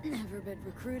for. Never been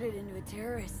recruited into a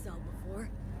terrorist cell before.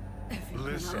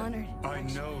 Listen, honored. I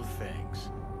know things.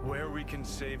 Where we can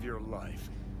save your life.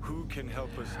 Who can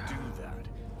help us do that?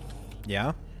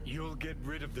 Yeah? You'll get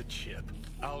rid of the chip.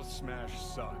 I'll smash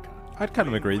Saka. I'd kind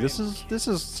of agree. This is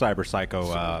Cyber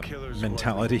Psycho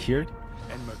mentality here.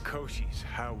 And Makoshi's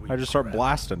how we I just start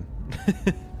blasting.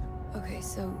 Okay,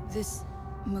 so this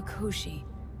Makoshi,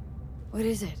 what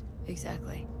is it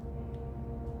exactly?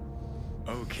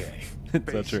 Okay.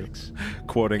 That's true.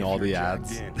 Quoting all the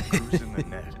ads. Cruising the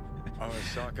net.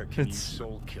 Arasaka can use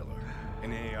Soul Killer,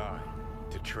 an AI,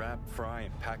 to trap, fry,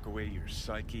 and pack away your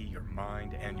psyche, your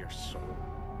mind, and your soul.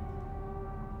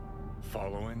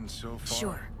 Following so far?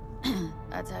 Sure.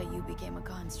 That's how you became a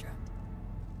construct.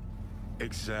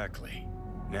 Exactly.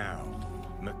 Now,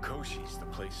 Makoshi's the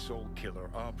place Soul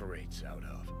Killer operates out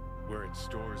of, where it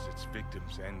stores its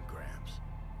victims' engrams.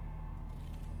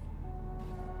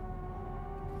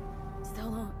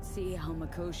 Still don't see how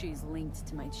Makoshi's linked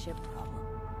to my chip problem.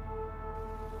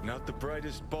 Not the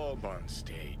brightest bulb on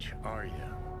stage, are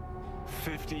you?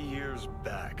 50 years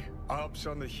back, ops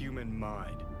on the human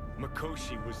mind.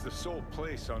 Makoshi was the sole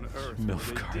place on Earth where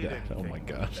they did anything. Oh my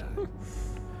gosh.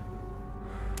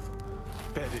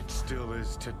 Bet it still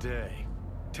is today.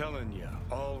 Telling you,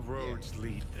 all roads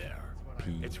lead there.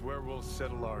 It's where we'll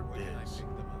settle our biz.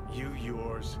 You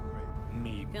yours,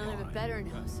 me Feeling a bit better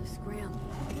now, so scram.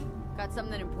 Got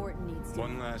something important needs to.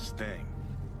 One last thing.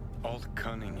 Alt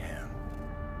Cunningham.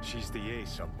 She's the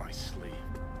ace up my sleeve.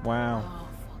 Wow. Oh,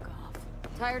 fuck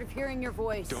off. Tired of hearing your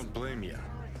voice. Don't blame you,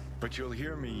 but you'll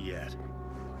hear me yet.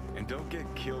 And don't get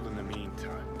killed in the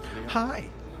meantime. Hi.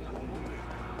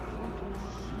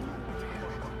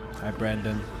 Hi,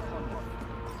 Brandon.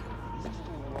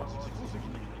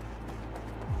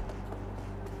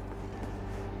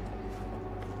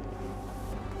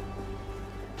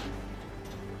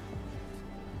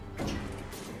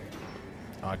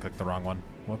 Oh, I clicked the wrong one.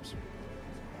 Whoops.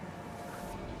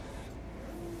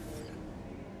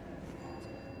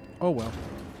 Oh well.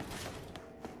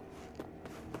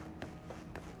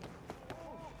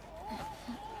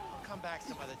 I'll come back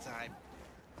some other time.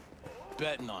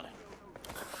 Betting on it.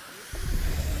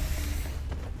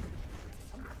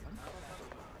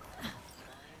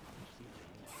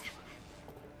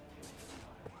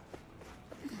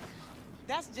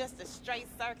 That's just a straight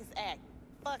circus act.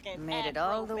 Fucking Made it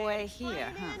all the way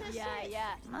here, huh?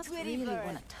 Yeah. Must Twitty really bird.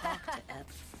 want to talk to Ep.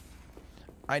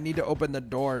 I need to open the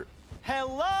door.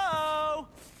 Hello?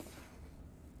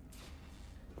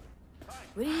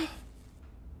 What do you...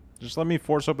 Just let me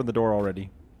force open the door already.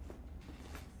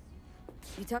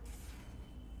 You talk...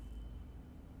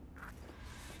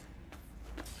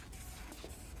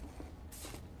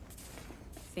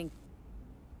 Think...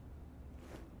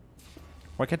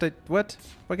 Why can't I... What?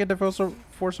 Why can't I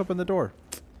force open the door?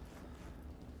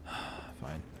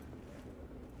 Fine.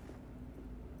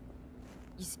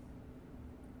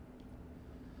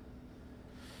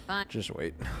 Fine. Just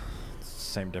wait. It's the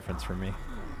same difference for me.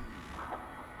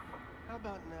 How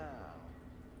about now?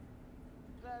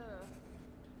 Better.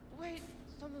 Wait,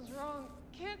 something's wrong.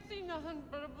 Can't see nothing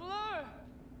but a blur.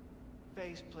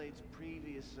 Faceplate's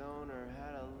previous owner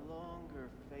had a longer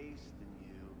face than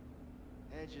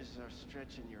you. Edges are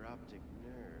stretching your optic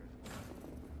nerve.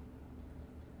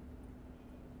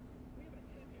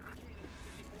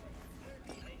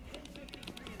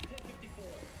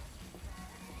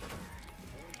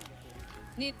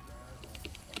 Need...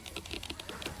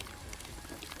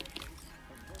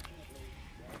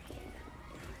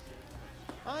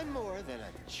 I'm more than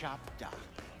a chop doc.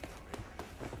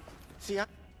 See, of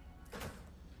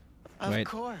Wait.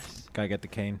 course. Gotta get the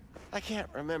cane. I can't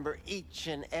remember each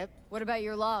and every... What about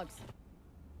your logs?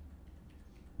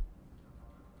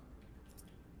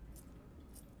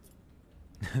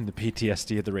 The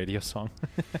PTSD of the radio song.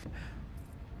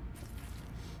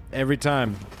 Every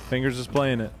time. Fingers is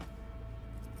playing it.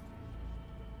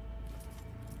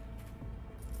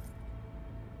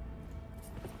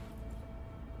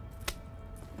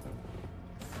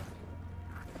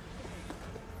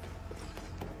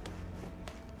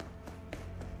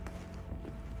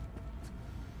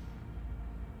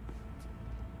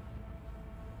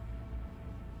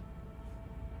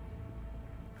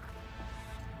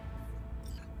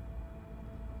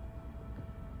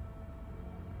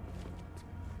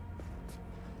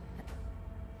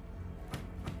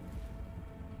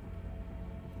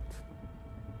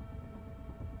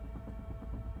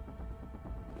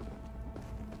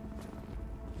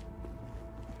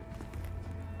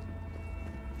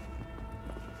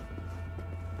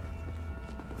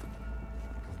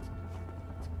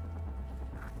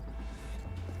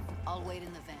 I'll wait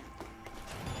in the van.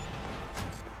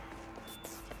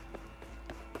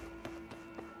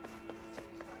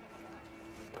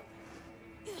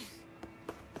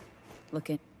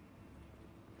 Looking.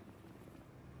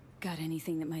 Got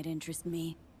anything that might interest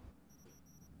me?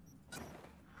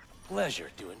 Pleasure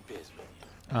doing biz with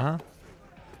you. Uh-huh.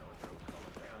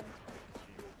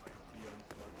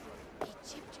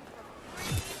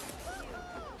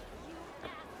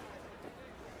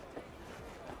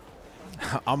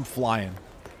 I'm flying.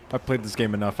 I've played this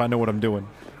game enough. I know what I'm doing.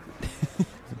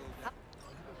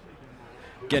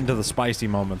 Getting to the spicy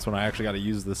moments when I actually got to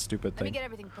use this stupid Let me thing. get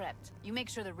everything prepped. You make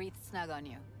sure the wreath's snug on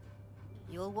you.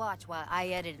 You'll watch while I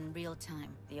edit in real time.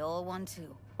 The old one,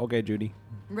 too. Okay, Judy.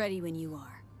 Ready when you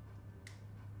are.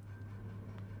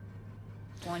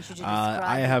 Want you to I describe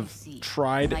what you have see.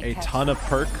 tried Might a catch ton of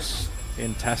something. perks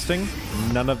in testing.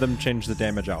 None of them change the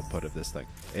damage output of this thing.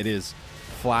 It is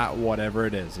flat whatever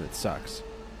it is. It sucks.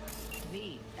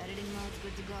 V, editing mode's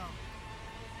good to go.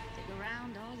 Dig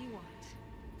around all you want.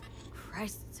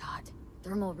 Christ, it's hot.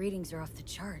 Thermal readings are off the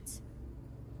charts.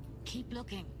 Keep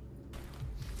looking.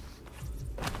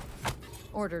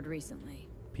 Ordered recently.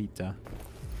 Pizza.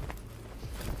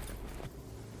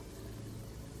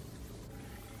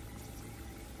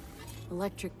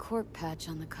 Electric corp patch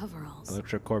on the coveralls.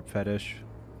 Electric Corp fetish.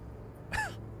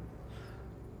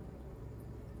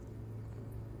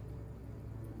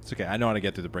 It's okay. I know how to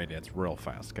get through the brain dance real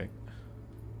fast, okay?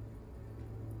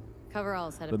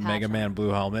 Coveralls had a The patch Mega on Man it. blue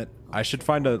helmet. I should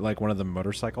find like one of the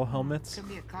motorcycle helmets. Could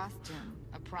be a costume,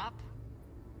 a prop.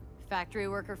 Factory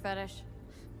worker fetish.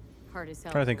 Hard as hell.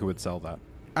 I'm trying to think who would sell that.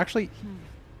 Actually,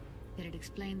 Did it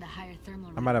explain the higher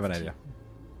thermal? I might have an rates, idea. too?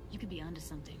 You could be onto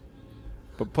something.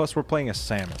 But plus, we're playing as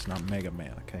Samus, not Mega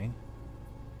Man, okay?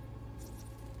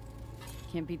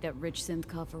 Can't beat that rich synth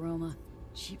cough aroma.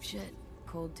 Cheap shit.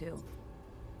 Cold too.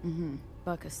 Mm-hmm.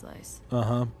 Buck a slice.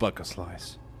 Uh-huh. Buck a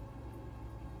slice.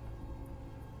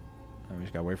 And we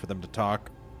just gotta wait for them to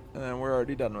talk. And then we're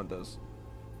already done with this.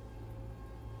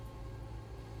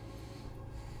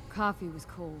 Coffee was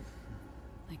cold.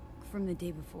 Like from the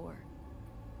day before.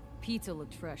 Pizza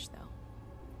looked fresh though.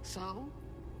 So?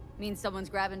 Means someone's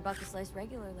grabbing buck a slice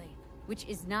regularly. Which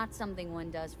is not something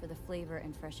one does for the flavor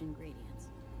and fresh ingredients.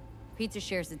 Pizza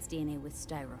shares its DNA with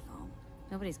styrofoam.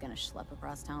 Nobody's gonna schlep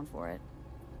across town for it.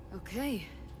 Okay.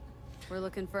 We're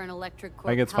looking for an electric I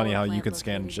think it's funny how power you plant can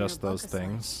scan located just near those Buck-a-Slice.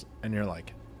 things, and you're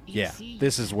like, yeah,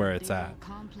 this is where it's at.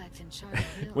 Complex in Charter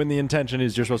Hill. When the intention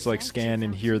is you're supposed to like scan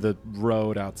and hear the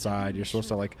road outside. You're supposed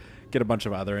to like get a bunch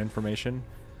of other information.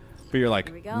 But you're like,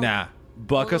 Here we go. nah,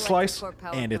 buck Old a slice, electric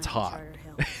core power and it's plant in hot. Charter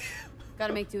Hill.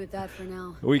 Gotta make do with that for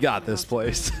now. We got this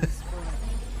place.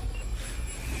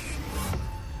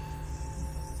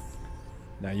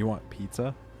 Now you want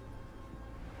pizza?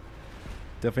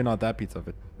 Definitely not that pizza. If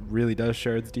it really does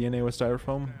share its DNA with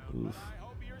styrofoam, oof.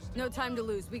 No time to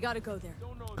lose. We gotta go there.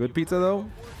 Good pizza though?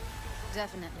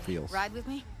 Definitely. Feels. Ride with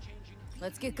me?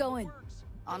 Let's get going.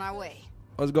 On our way.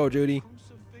 Let's go, Judy.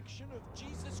 Crucifixion of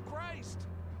Jesus Christ.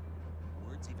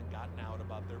 Word's even gotten out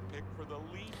about their pick for the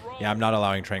lead role. Yeah, I'm not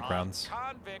allowing trank rounds.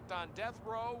 Convict on death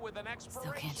row with an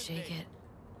Still can't expiration shake it.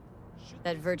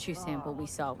 That virtue sample we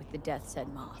saw with the Death's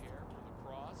Head moth.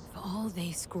 If all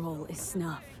they scroll is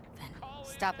snuff, then...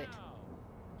 Stop it.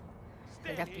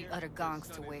 They'd have to be utter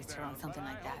gonks to waste her on something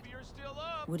like that.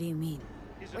 What do you mean?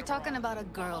 We're talking about a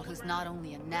girl who's not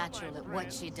only a natural at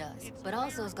what she does, but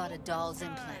also has got a doll's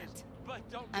implant.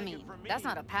 I mean, that's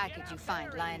not a package you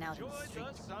find lying out in the street.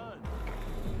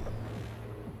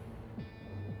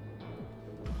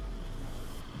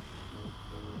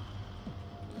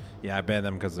 Yeah, I ban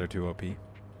them because they're too OP.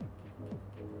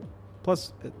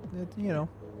 Plus, it, you know,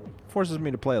 forces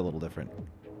me to play a little different.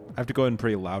 I have to go in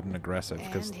pretty loud and aggressive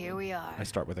because And here we are. I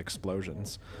start with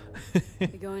explosions. You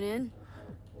going in?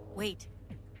 Wait.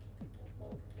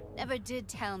 Never did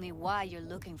tell me why you're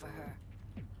looking for her.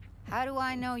 How do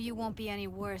I know you won't be any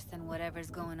worse than whatever's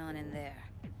going on in there?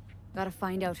 Gotta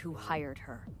find out who hired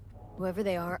her. Whoever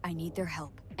they are, I need their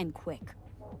help, and quick.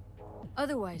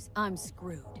 Otherwise, I'm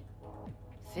screwed.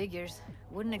 Figures.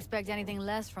 Wouldn't expect anything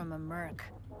less from a merc.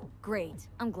 Great.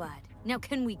 I'm glad. Now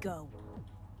can we go?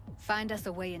 Find us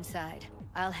a way inside.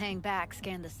 I'll hang back,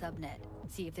 scan the subnet,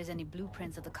 see if there's any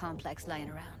blueprints of the complex lying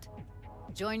around.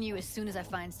 Join you as soon as I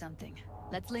find something.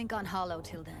 Let's link on Hollow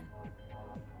till then.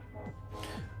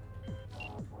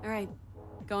 All right.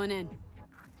 Going in.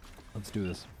 Let's do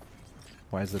this.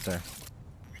 Why is it there?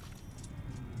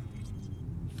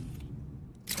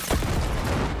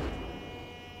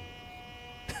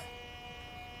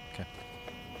 Okay.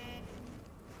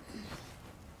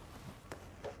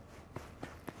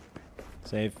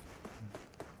 Save.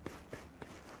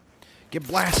 Get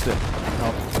blasted.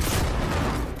 Oh.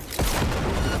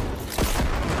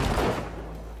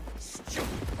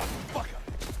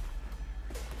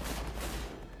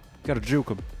 Gotta juke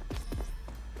him.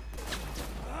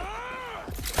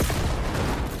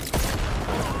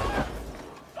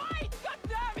 Fight!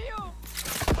 Goddamn you!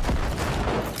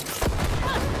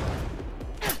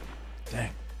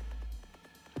 Dang.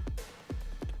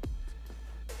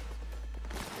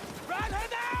 Run her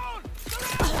down!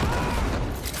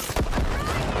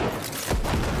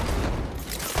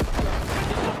 Get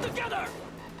yourself together!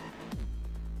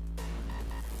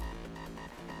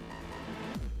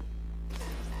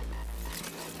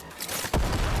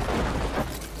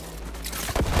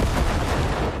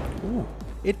 Ooh.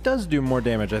 It does do more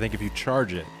damage, I think, if you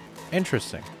charge it.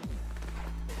 Interesting.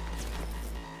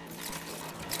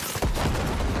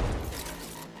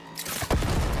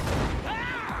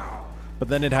 But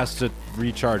then it has to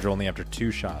recharge only after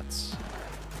 2 shots.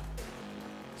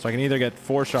 So I can either get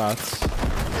 4 shots.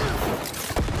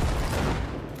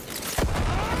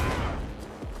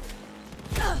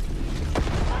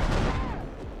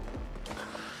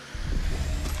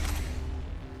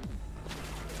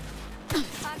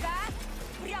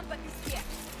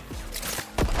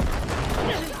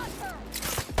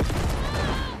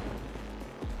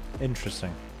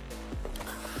 Interesting.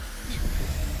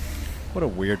 What a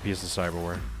weird piece of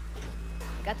cyberware.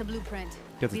 Got the blueprint.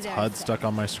 Gets its HUD stuck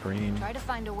on my screen. Try to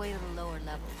find a way to the lower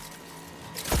levels.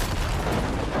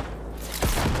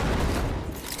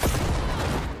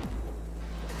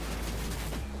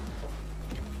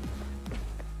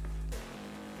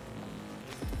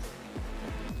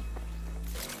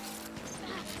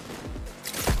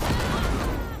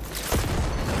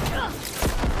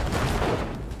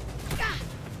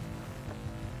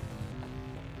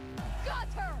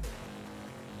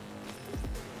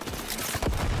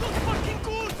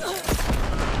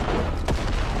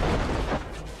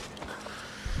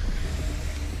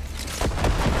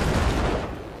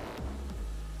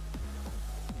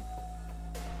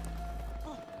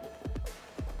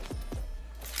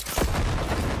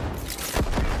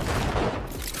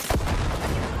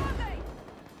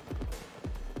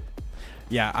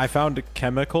 Yeah, I found a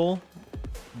chemical.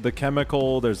 The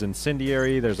chemical, there's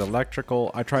incendiary, there's electrical.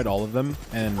 I tried all of them,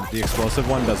 and the explosive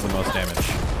one does the most damage.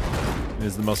 It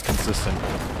is the most consistent.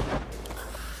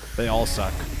 They all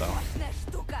suck, though.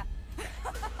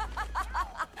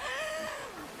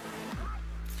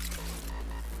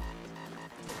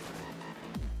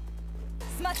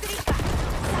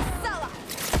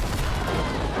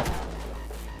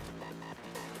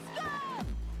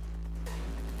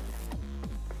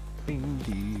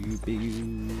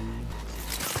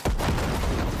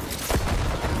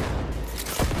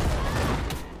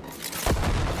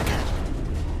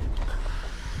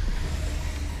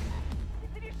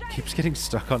 Keeps getting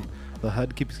stuck on the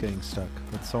HUD. Keeps getting stuck.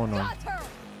 That's so annoying.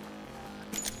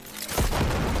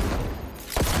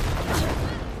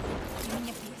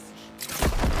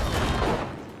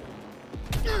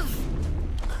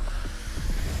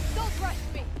 Don't rush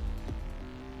me!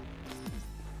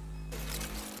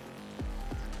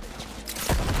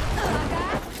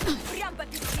 Прям по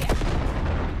песке!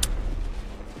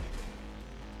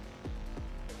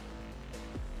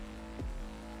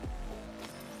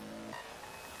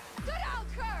 Surround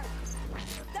her!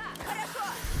 Да, хорошо!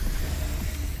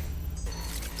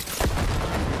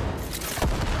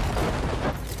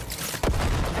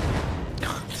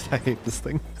 I hate this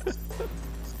thing.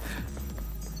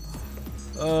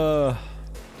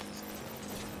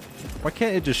 Why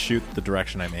can't it just shoot the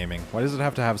direction I'm aiming? Why does it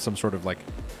have to have some sort of like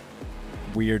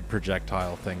weird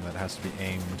projectile thing that has to be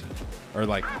aimed, or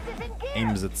like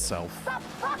aims itself? Stop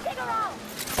fucking around!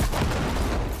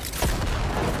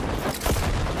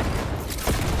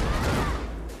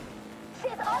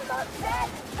 She's almost dead!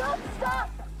 Don't stop!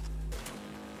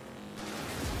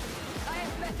 I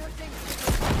have better things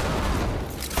to do.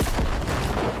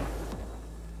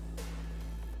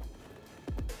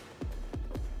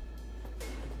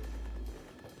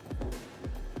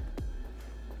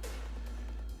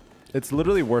 It's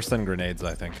literally worse than grenades,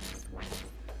 I think.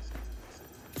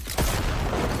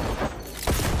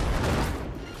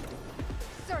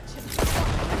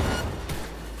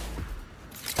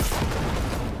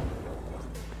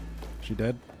 She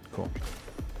dead? Cool.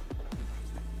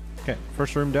 Okay,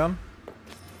 first room down.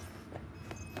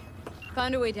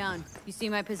 Found a way down. You see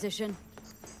my position?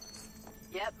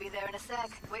 Yep, be there in a sec.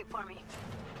 Wait for me.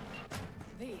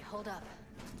 V, hold up.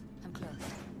 I'm close.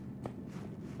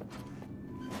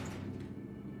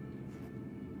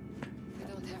 We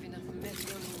don't have enough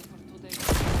meds on you for today.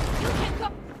 You can't go!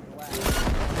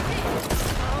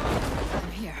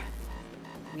 I'm here.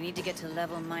 We need to to get to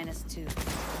level -2.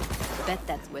 Bet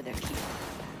that's where they're keeping.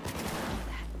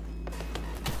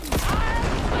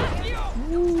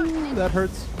 Ooh, that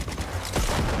hurts.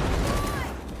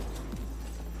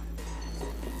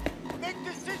 Make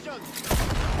decisions.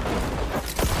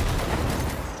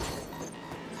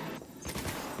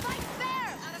 Right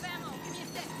there! Out of ammo. Give me a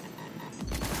sec.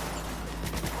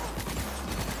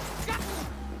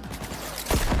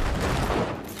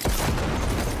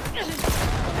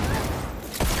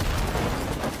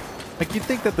 Like, you'd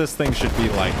think that this thing should be,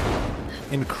 like,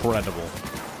 incredible.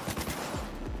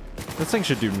 This thing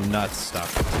should do nuts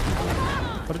stuff to people,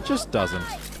 but it just doesn't.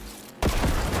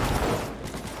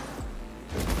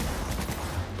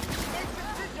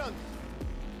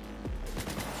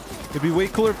 It'd be way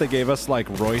cooler if they gave us, like,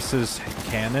 Royce's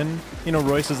cannon. You know,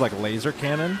 Royce's, like, laser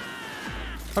cannon.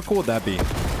 How cool would that be?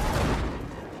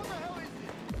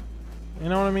 You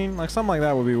know what I mean? Like, something like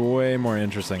that would be way more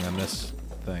interesting than this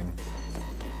thing.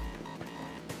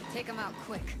 Take them out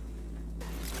quick.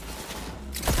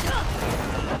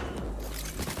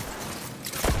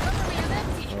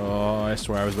 Oh, I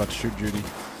swear I was about to shoot Judy.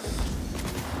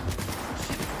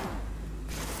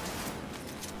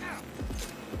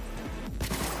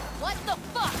 What the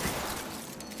fuck?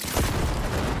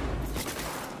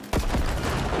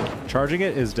 Charging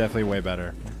it is definitely way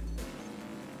better.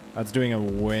 That's doing a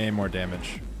way more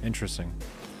damage. Interesting.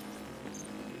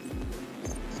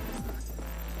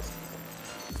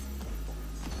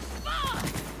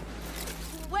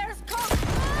 Where's Coke?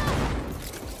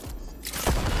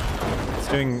 It's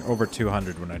doing over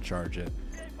 200 when I charge it.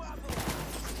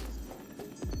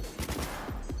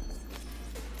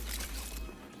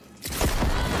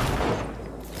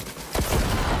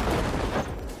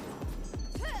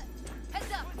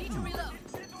 Heads up, need to reload.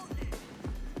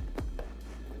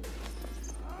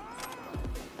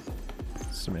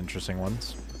 Some interesting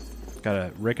ones. Got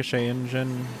a ricochet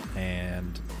engine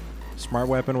and smart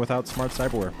weapon without smart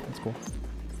cyberware. That's cool.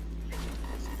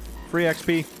 Free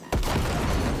XP.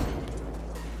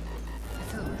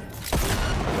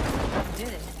 Did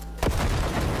it.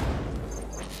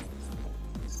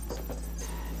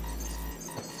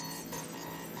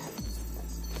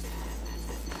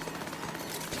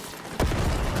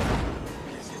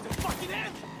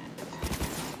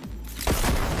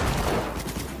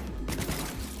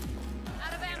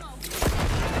 Out of ammo.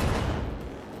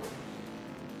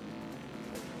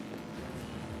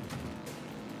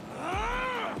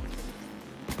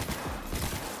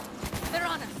 They're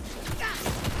on us.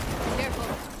 Careful.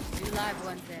 2 live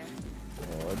ones there.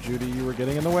 Oh, Judy, you were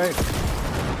getting in the way.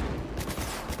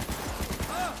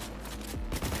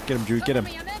 Get him, Judy, get him.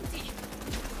 I'm empty.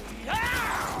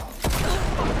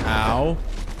 Ow.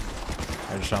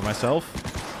 I just shot myself.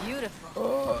 Beautiful.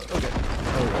 Oh, okay.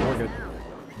 Oh, we're good.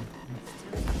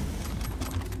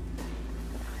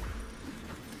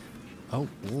 Oh,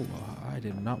 ooh, I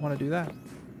did not want to do that.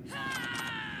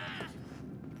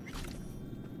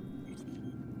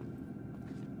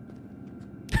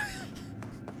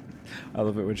 I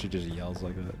love it when she just yells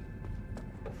like that.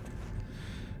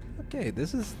 Okay,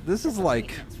 this is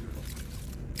like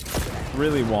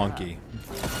really wonky.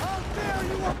 There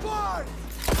you are blind.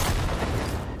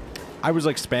 I was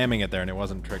like spamming it there and it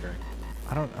wasn't triggering.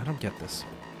 I don't get this.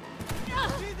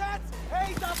 See that?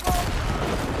 Hey, Dumbo.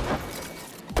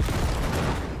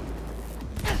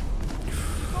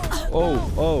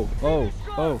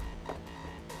 Oh.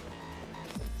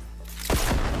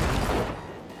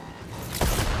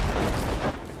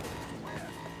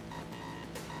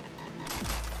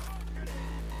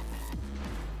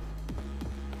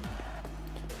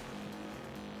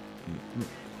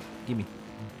 Gimme.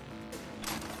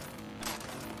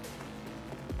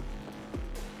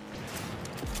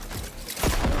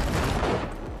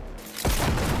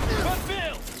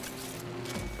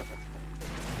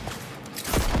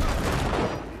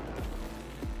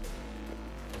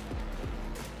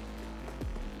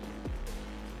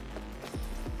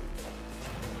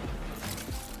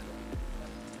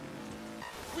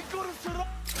 We got him to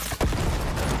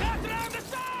Get around the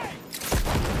side.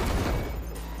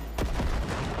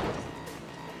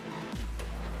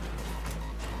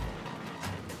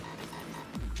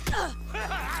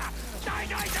 Die,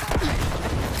 die, die!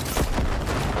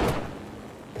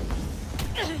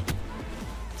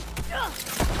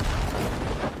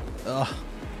 Ugh.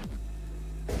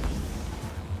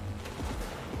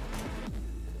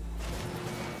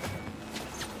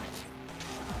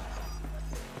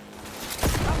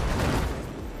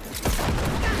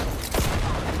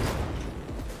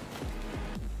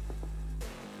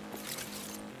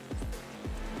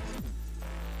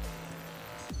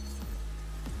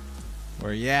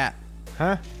 Where you at?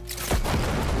 Huh?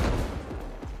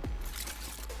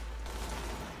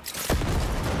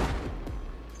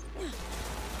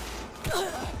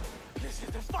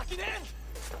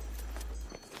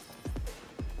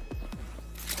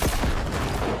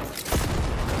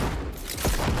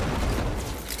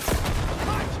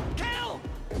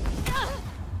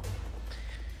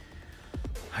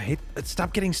 I hate it.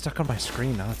 Stop getting stuck on my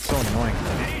screen now. That's so annoying.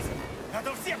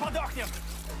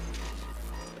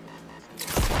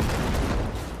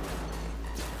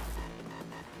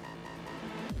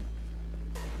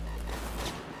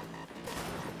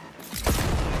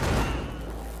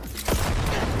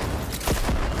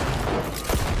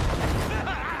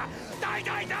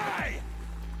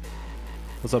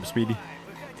 What's up, Speedy?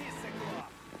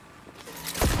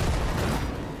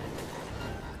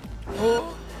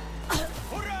 Oh.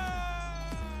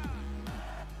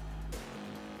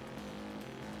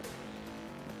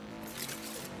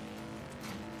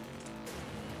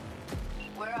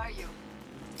 Where are you?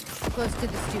 Close to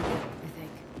the studio, I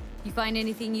think. You find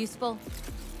anything useful?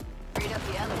 Read up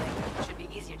the elevator. Should be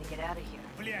easier to get out of here.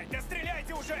 Блядь, да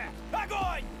стреляйте уже!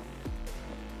 Огонь!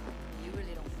 You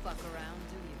really don't fuck around,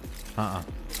 do you? Uh-uh.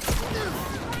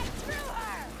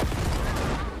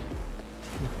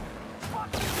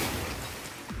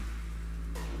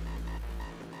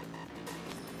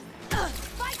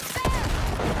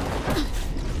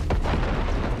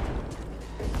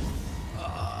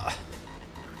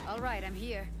 All right, I'm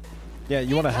here. Yeah,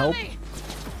 you want to help?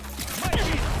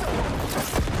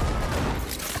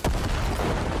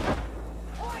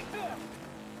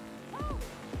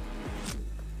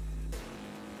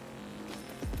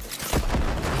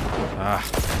 Ah.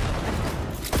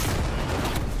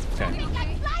 Okay.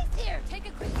 Take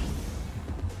a quick peek.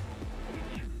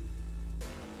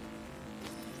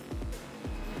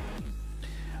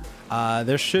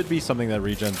 There should be something that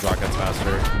regens rockets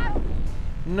faster.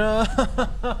 No.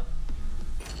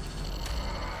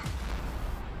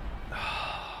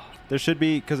 There should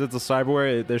be, because it's a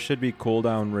cyberware, there should be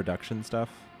cooldown reduction stuff.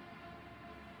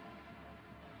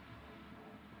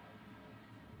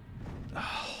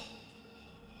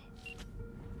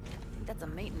 That's a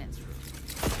maintenance room.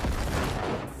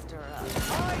 Stir up.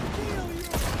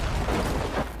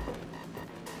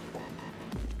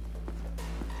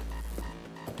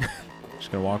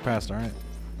 Just gonna walk past, alright.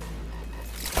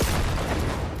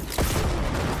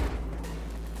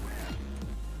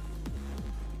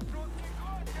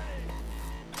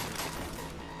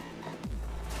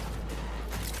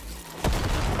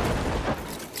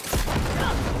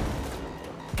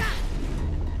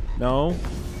 No,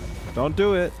 don't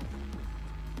do it.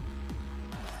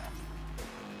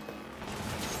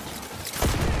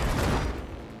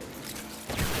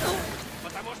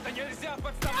 Потому что нельзя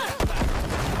подставляться!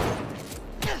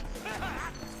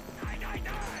 Дай, дай,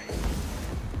 дай!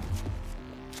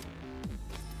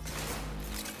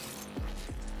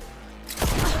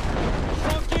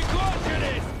 Шутки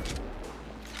кончились!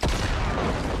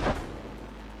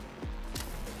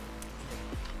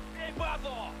 Эй,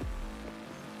 бабло!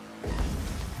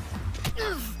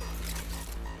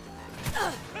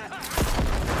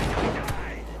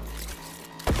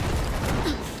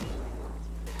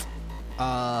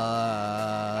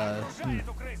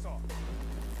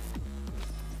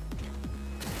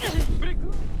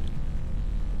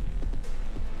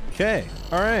 Okay,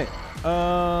 all right.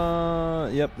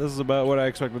 Yep, this is about what I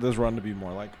expected this run to be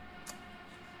more like.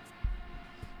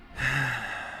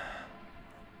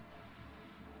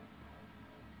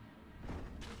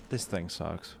 This thing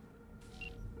sucks.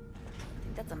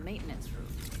 That's a maintenance room.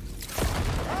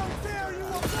 Out there, you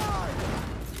will die!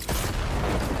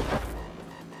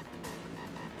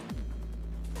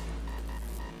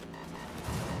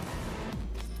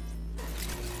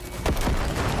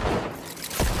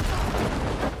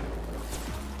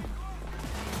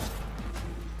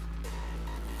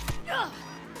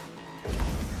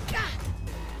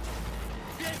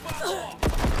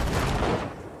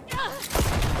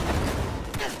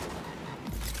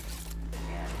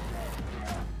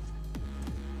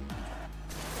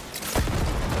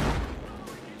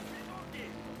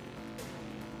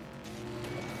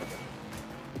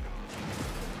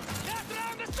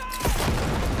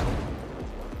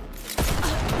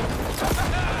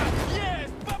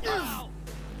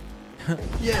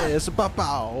 Yes,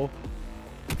 papao.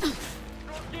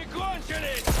 Не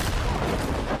кончились!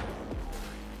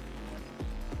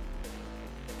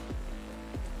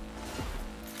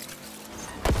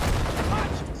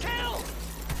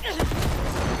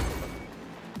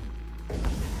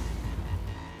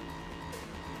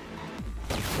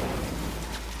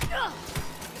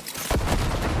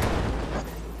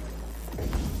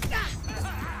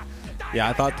 Yeah,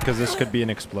 I thought because this could be an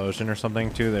explosion or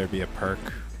something too, there'd be a perk.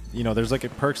 You know, there's like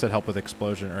perks that help with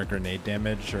explosion or grenade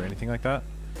damage or anything like that.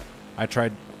 I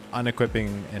tried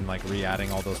unequipping and like re-adding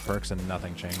all those perks and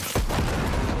nothing changed.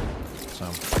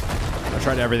 So I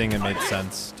tried everything that made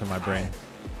sense to my brain.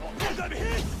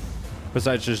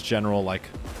 Besides just general like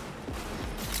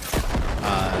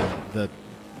the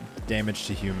damage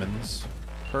to humans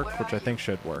perk, which I think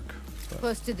should work. But.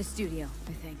 Close to the studio,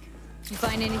 I think. You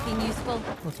find anything useful?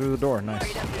 Oh, through the door, nice.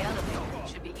 Hurried up the elevator.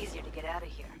 Should be easier to get out of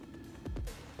here.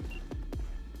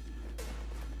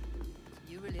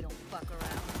 You really don't fuck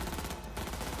around.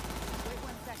 Wait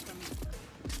 1 sec for me.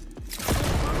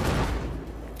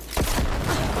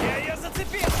 Я ее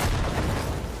зацепил!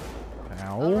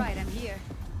 Ow. All right, I'm here.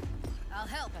 I'll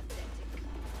help, pathetic.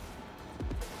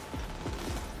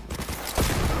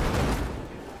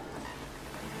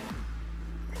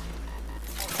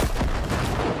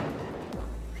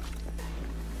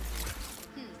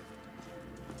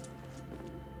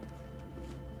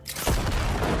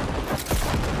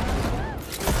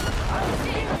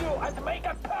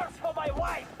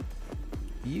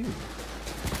 You.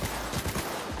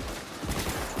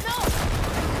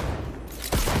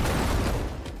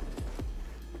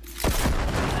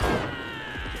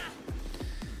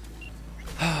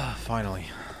 Finally.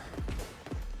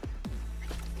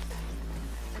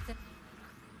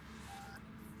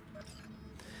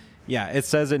 Yeah, it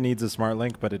says it needs a smart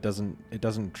link, but it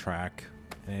doesn't track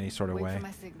in any sort of way. Wait for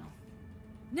my signal.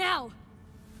 Now.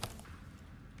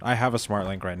 I have a smart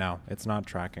link right now. It's not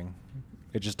tracking.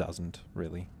 It just doesn't,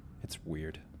 really. It's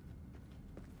weird.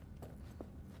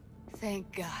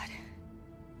 Thank God.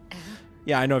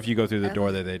 Yeah, I know if you go through the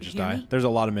door that they just die. There's a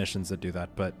lot of missions that do that,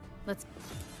 but Let's.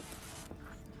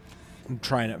 I'm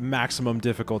trying at maximum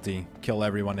difficulty, kill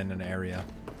everyone in an area.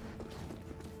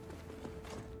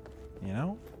 You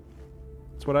know?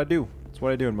 That's what I do. That's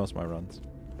what I do in most of my runs.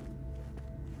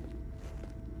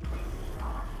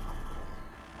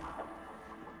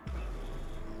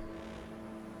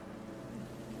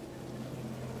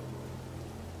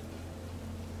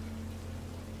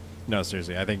 No,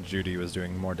 seriously, I think Judy was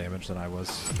doing more damage than I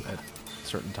was at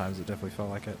certain times. It definitely felt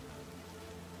like it.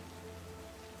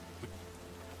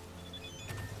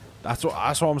 That's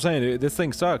what I'm saying. This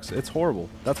thing sucks. It's horrible.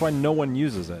 That's why no one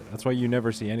uses it. That's why you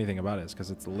never see anything about it. It's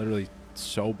because it's literally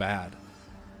so bad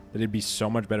that it'd be so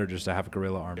much better just to have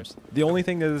gorilla arms. The only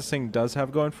thing that this thing does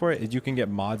have going for it is you can get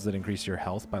mods that increase your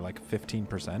health by like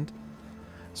 15%.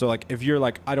 So like if you're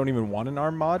like, I don't even want an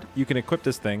arm mod, you can equip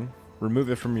this thing,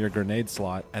 remove it from your grenade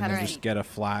slot, and then just get a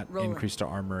flat increase to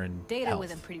armor and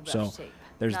health. So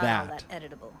there's that.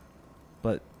 Editable.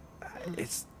 But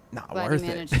it's not Glad worth you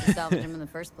managed it. to salvage him in the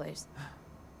first place.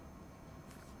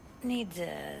 Needs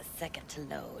a second to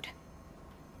load.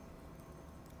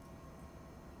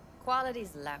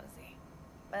 Quality's lousy,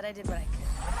 but I did what I could.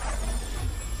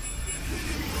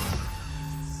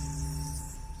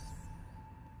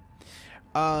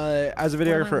 As a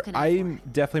videographer, I'm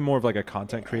definitely more of like a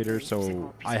content creator,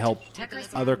 so I help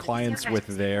other clients with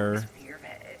their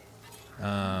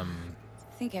I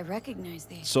think I recognize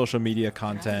these. social media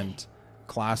content,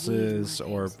 classes,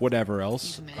 or whatever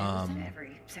else.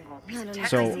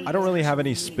 So I don't really have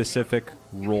any specific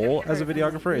role as a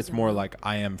videographer. It's more like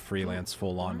I am freelance,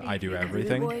 full on. I do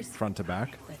everything front to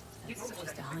back.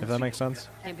 If that makes sense.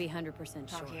 Can't be 100%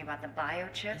 sure. Talking about the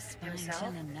biochip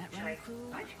yourself?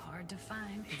 Hard to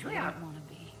find. I don't want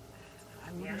to be.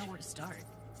 I wouldn't know where to start.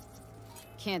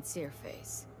 Can't see her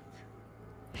face.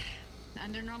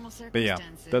 Under normal But yeah,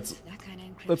 circumstances,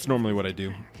 that's normally what I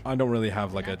do. I don't really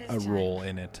have like a role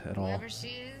in it at all.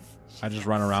 I just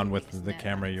run around with the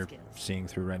camera you're seeing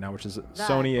through right now, which is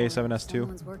Sony A7S II.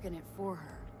 Someone's working it for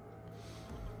her.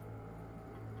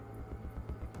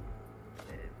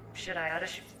 Should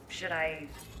I?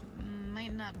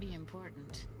 Might not be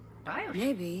important.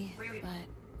 Maybe, but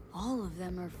all of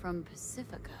them are from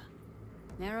Pacifica.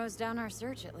 Narrows down our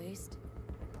search at least.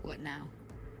 What now?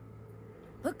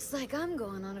 Looks like I'm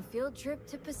going on a field trip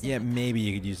to Pacifica. Yeah, maybe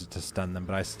you could use it to stun them,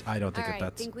 but I don't think All right,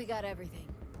 that's think we got everything.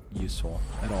 useful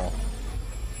at all.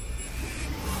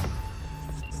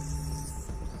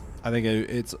 I think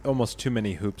it's almost too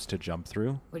many hoops to jump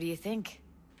through What do you think?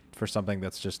 for something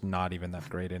that's just not even that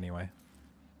great anyway.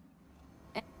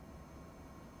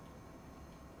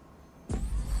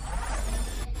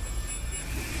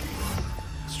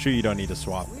 It's true you don't need to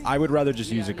swap. I would rather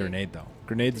just use a grenade though.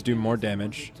 Grenades do more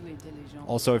damage.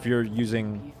 Also, if you're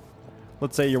using,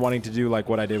 let's say you're wanting to do like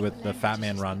what I did with the Fat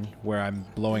Man run, where I'm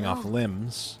blowing off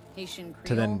limbs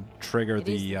to then trigger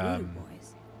the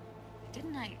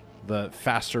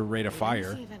faster rate of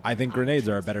fire, I think grenades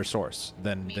are a better source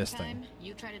than this thing.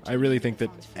 I really think that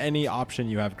any option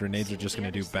you have, grenades are just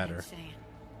going to do better.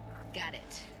 Got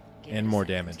it. And more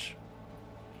damage.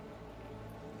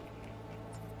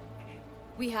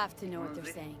 We have to know what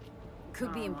they're saying.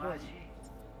 Could be important.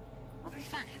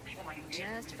 Fine.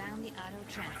 Just found the auto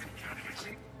transfer.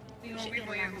 You should get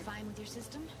along fine with your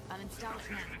system. I'll install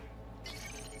it now.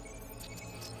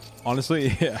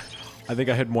 Honestly, yeah. I think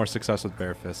I had more success with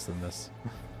bare fists than this.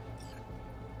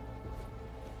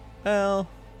 Well,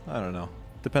 I don't know.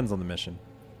 Depends on the mission.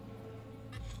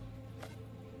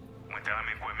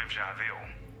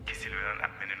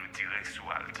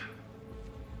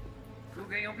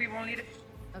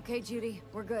 Okay, Judy,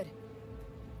 we're good.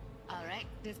 All right,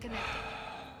 disconnected.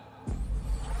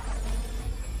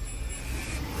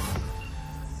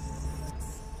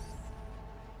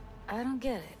 I don't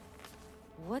get it.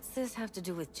 What's this have to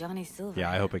do with Johnny Silver?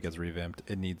 Yeah, I hope it gets revamped.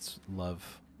 It needs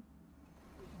love.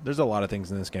 There's a lot of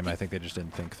things in this game I think they just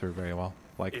didn't think through very well.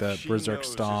 Like the Berserk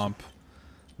Stomp,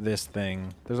 this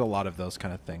thing. There's a lot of those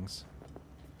kind of things.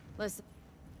 Listen.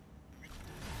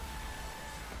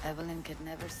 Evelyn could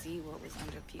never see what was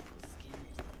under people's skin.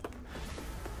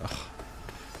 Ugh.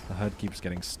 The HUD keeps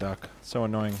getting stuck. So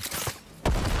annoying.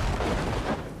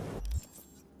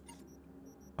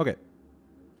 Okay.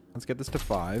 Let's get this to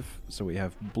 5. So we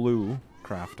have blue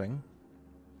crafting.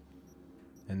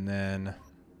 And then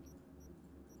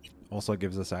also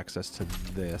gives us access to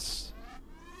this.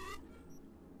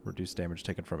 Reduced damage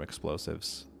taken from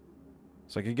explosives.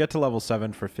 So I could get to level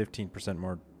 7 for 15%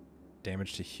 more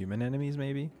damage to human enemies,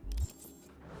 maybe?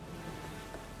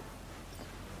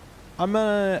 I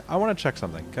want to check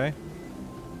something, okay?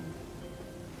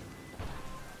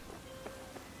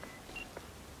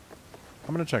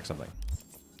 I'm going to check something.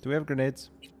 Do we have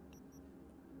grenades?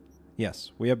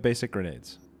 Yes, we have basic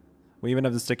grenades. We even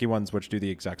have the sticky ones, which do the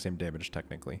exact same damage,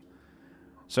 technically.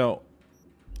 So,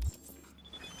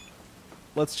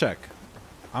 let's check.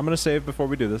 I'm going to save before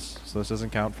we do this, so this doesn't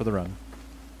count for the run.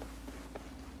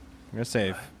 I'm going to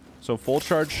save. So, full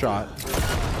charge shot,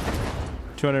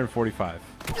 245.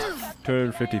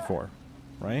 254,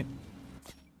 right?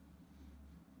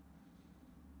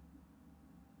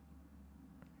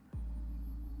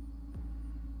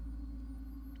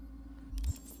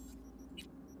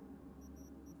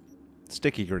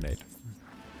 Sticky grenade.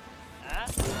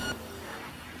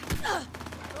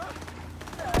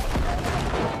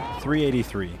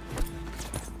 383.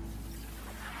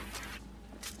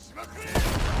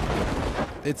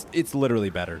 It's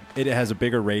literally better. It has a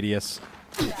bigger radius.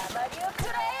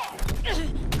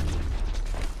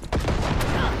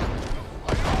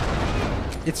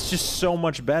 It's just so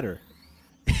much better.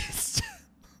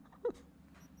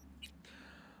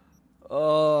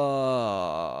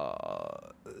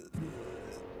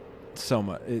 So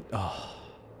much.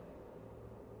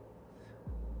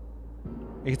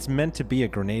 It's meant to be a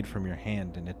grenade from your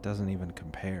hand, and it doesn't even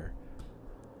compare.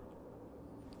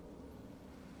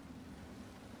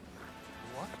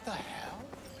 What the hell?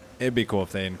 It'd be cool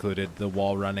if they included the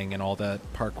wall running and all that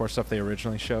parkour stuff they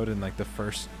originally showed in like the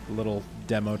first little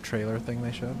demo trailer thing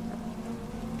they showed.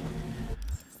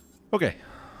 Okay.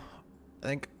 I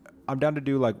think I'm down to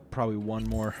do like probably one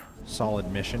more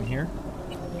solid mission here.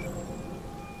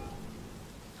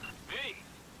 Hey.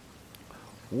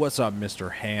 What's up,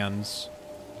 Mr. Hands?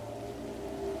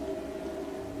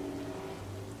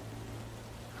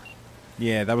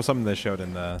 Yeah, that was something they showed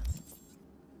in the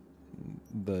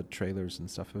trailers and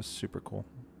stuff. It was super cool.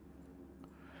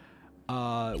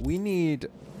 We're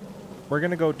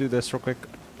gonna go do this real quick.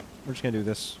 We're just gonna do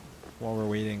this while we're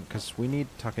waiting because we need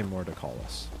Tucking More to call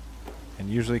us, and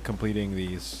usually completing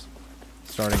these,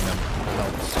 starting them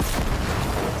helps.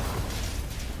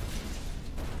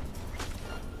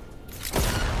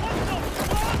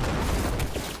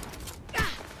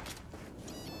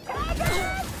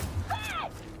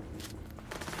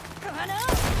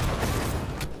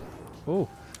 Oh,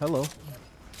 hello.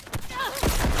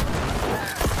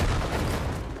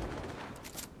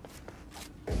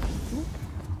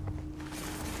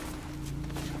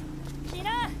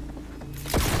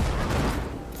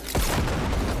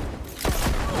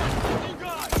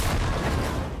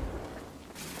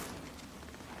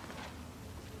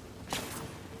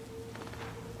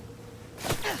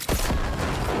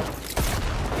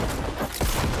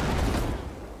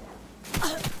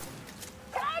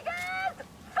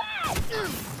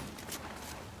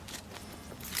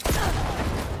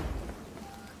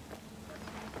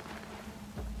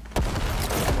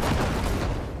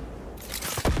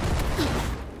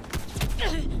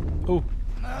 Oh,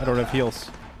 I don't have heals.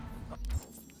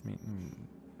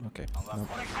 Okay, nope.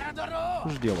 We'll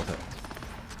just deal with it.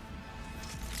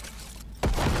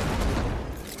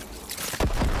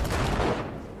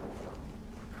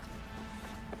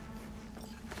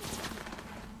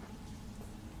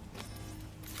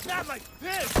 Not like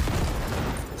this!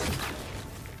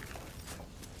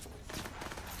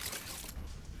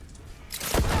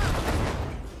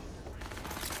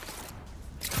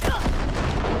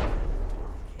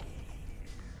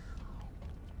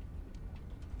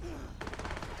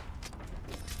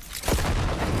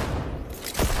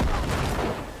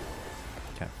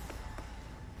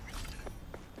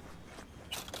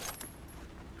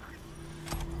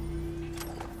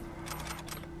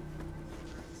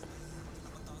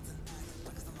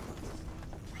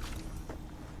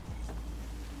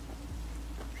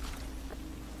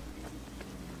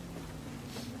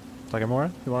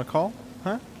 Takamura, you want to call?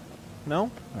 Huh? No?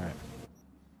 All right.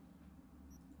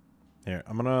 Here,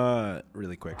 I'm gonna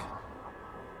really quick.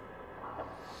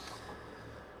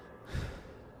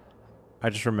 I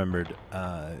just remembered.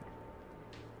 I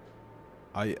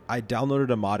downloaded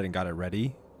a mod and got it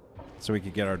ready, so we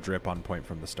could get our drip on point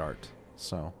from the start.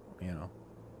 So, you know,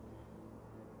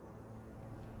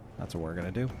 that's what we're gonna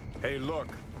do. Hey, look.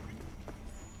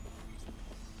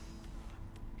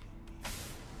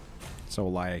 So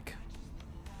like,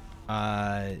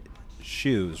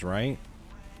 shoes, right?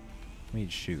 We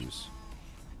need shoes.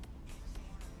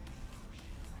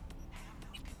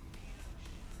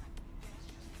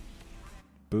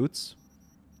 Boots.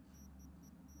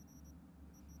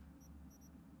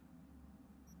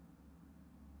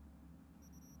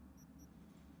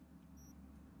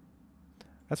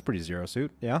 That's pretty zero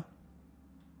suit, yeah.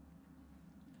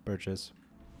 Purchase.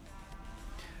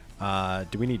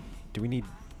 Do we need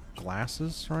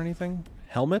glasses or anything?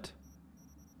 Helmet?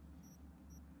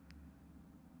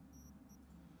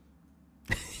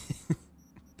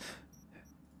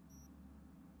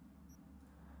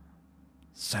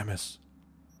 Samus.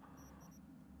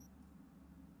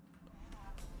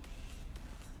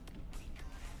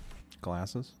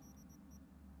 Glasses?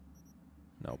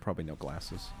 No, probably no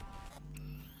glasses.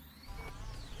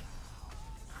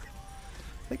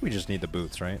 I think we just need the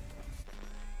boots, right?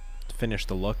 To finish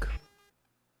the look.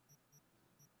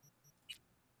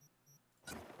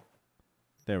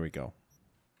 There we go.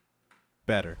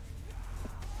 Better.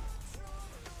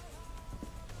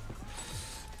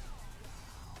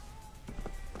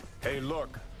 Hey,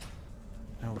 look.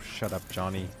 Oh, shut up,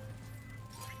 Johnny.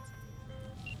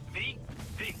 V,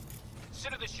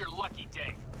 consider this your lucky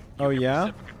day. Oh,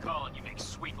 yeah? Pacifica call and you make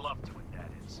sweet love to it, that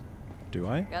is. Do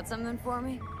I? Got something for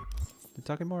me? Did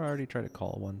Takamura already try to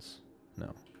call once?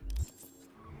 No.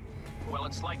 Well,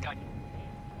 it's like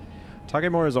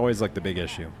Takamura is always like the big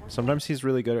issue. Sometimes he's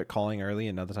really good at calling early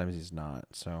and other times he's not.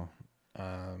 So,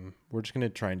 we're just going to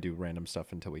try and do random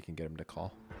stuff until we can get him to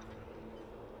call.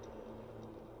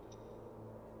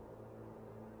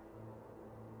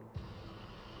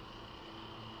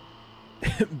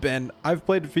 Ben, I've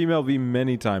played Female V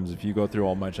many times if you go through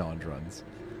all my challenge runs.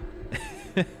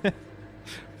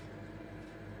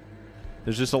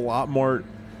 There's just a lot more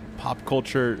pop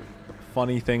culture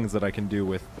funny things that I can do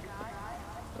with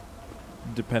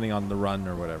depending on the run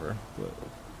or whatever. But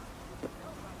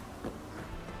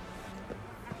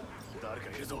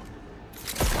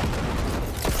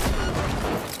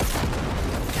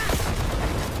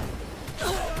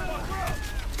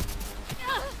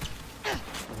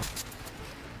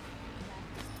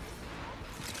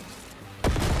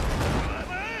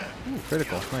ooh,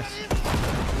 critical, nice.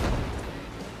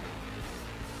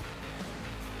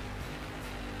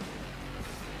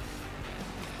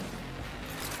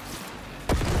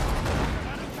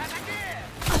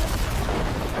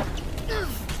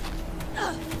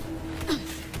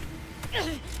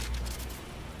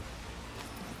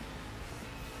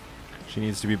 She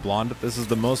needs to be blonde. This is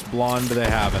the most blonde they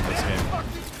have in this game.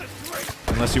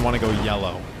 Unless you want to go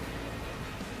yellow.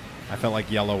 I felt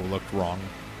like yellow looked wrong.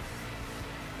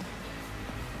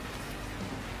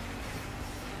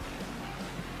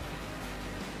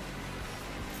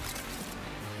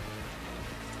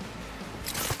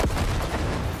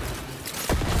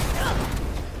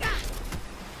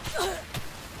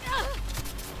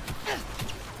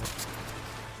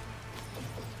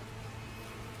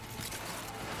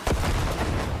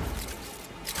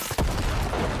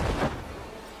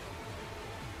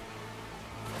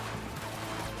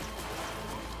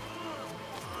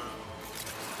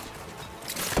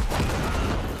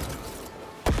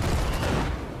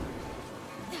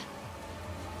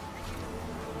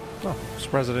 Oh,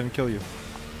 surprised I didn't kill you.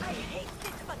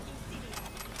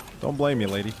 Don't blame me,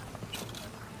 lady.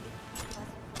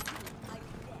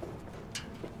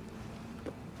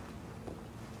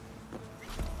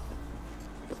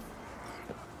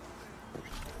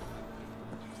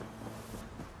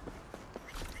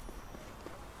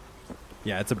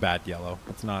 Yeah, it's a bad yellow.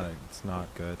 It's not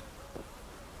good.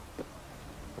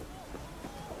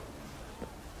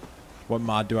 What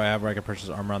mod do I have where I can purchase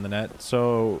armor on the net?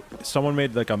 So someone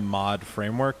made like a mod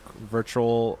framework,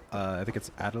 virtual. I think it's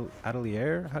Atelier.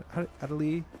 Atelier.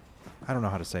 I don't know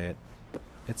how to say it.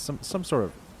 It's some sort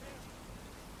of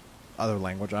other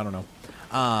language. I don't know.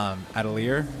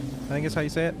 Atelier, I think is how you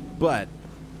say it. But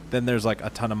then there's like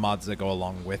a ton of mods that go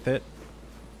along with it.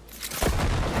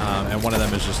 And one of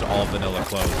them is just all vanilla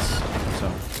clothes. So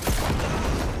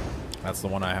that's the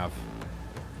one I have.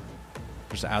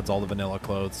 Just adds all the vanilla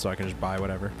clothes so I can just buy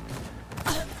whatever.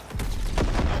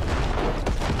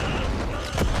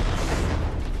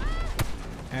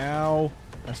 Ow.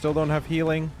 I still don't have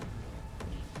healing.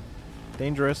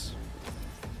 Dangerous.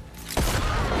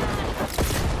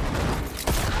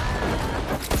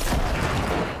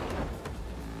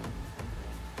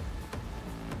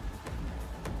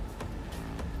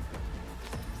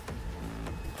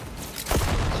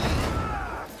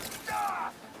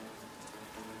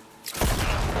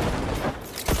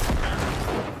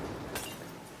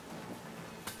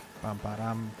 Bum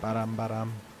ba-dum, ba-dum,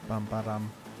 ba-dum, bum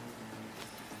ba-dum.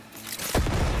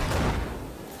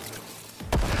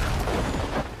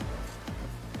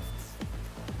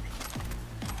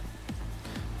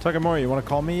 Takamori, you want to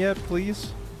call me yet,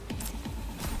 please?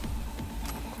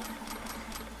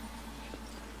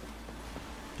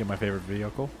 Get my favorite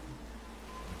vehicle.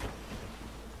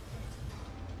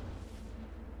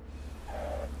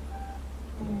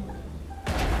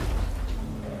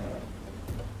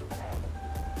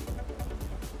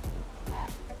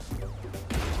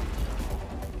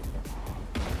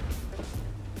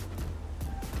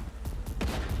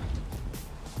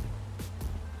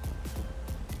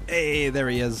 Hey, there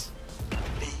he is.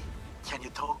 Lee, can you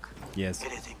talk? Yes.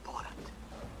 It is important.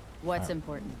 What's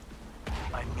important?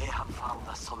 I may have found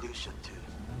a solution to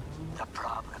the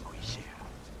problem we share.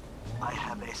 I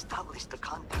have established a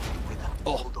contact with an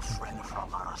old friend from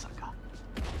Arasaka.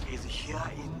 He's here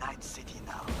in Night City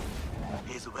now.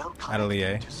 He's well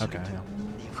connected to Okay, yeah.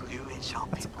 influential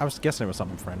people. I was guessing it was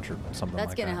something French or something That's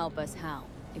like gonna that. help us how,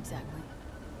 exactly?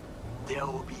 There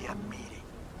will be a meeting.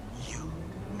 You,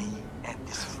 me, and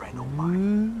this friend of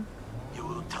mine. You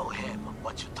will tell him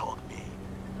what you told me.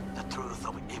 The truth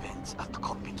of events at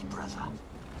Kopiki Plaza.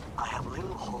 I have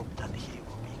little hope that he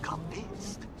will be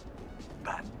convinced.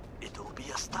 But it will be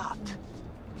a start.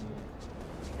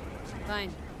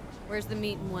 Fine. Where's the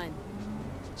meet and when?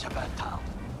 Japantown.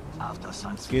 After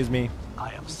sunset. Excuse me.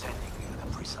 I am sending you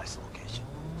the precise location.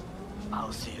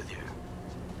 I'll see you there.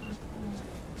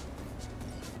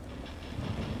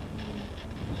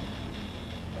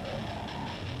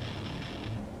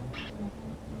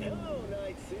 Hello,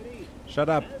 Night City. Shut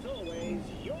up. As always,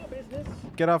 your business.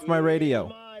 Get off my radio.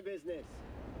 My business.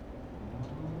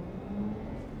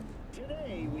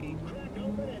 Today we crack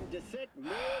open and dissect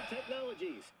more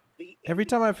technologies. Every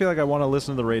time I feel like I want to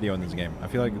listen to the radio in this game, I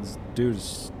feel like this dude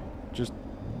just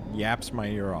yaps my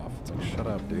ear off. It's like, shut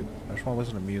up, dude. I just want to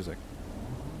listen to music.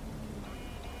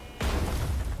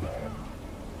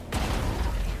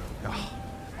 Ugh.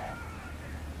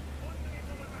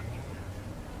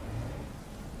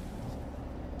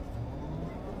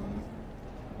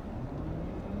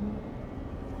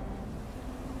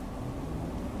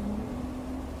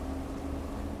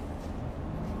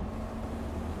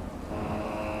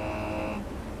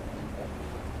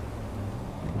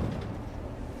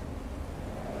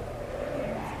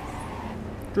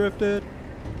 Drifted.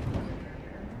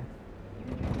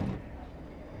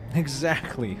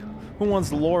 Exactly. Who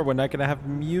wants lore when not gonna have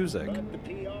music? But the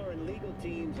PR and legal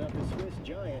teams of the Swiss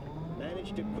giant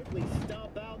managed to quickly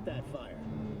stomp out that fire.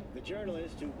 The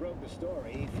journalist who broke the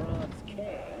story, Franz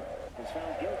K., was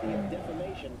found guilty of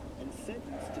defamation and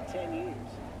sentenced to 10 years.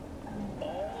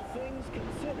 All things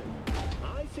considered,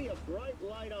 I see a bright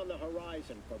light on the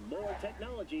horizon for more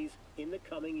technologies in the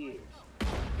coming years.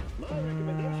 My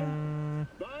recommendation,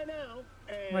 buy now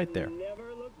and right there.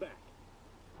 Never look back.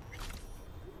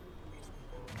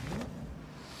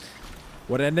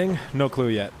 What ending? No clue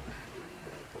yet.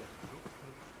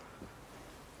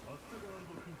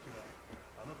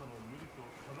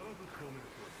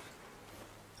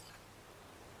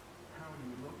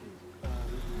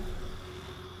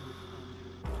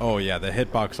 Oh yeah, the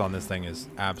hitbox on this thing is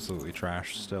absolutely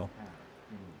trash still.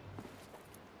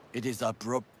 It is a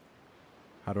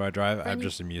How do I drive? I'm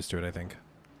just used to it, I think.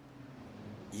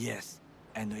 Yes,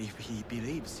 and if he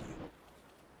believes you,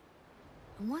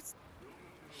 What's...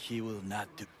 he will not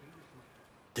do.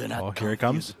 Do not Oh, here it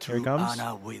comes. Here it comes.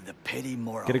 honor with the petty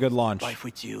morals Get a good launch. by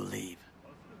which you live.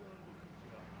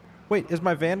 Wait, is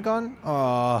my van gone?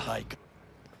 Like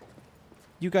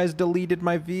you guys deleted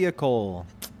my vehicle.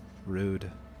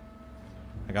 Rude.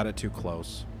 I got it too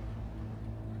close.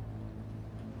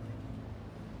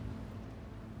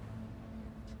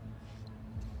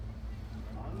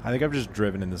 I think I've just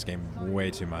driven in this game way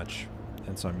too much,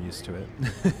 and so I'm used to it.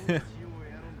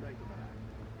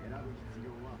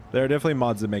 There are definitely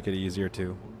mods that make it easier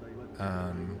too.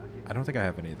 I don't think I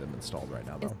have any of them installed right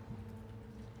now though.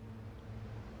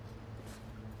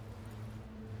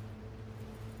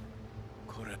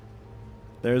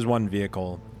 There's one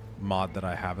vehicle mod that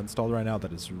I have installed right now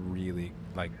that is really,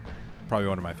 like, probably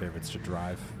one of my favorites to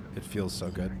drive. It feels so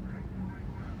good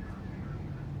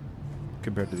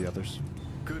compared to the others.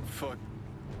 Good fuck.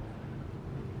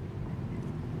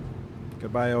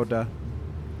 Goodbye, Oda.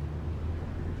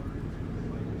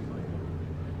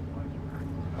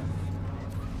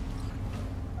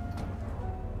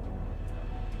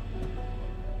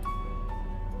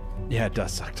 Yeah, it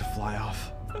does suck to fly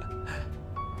off.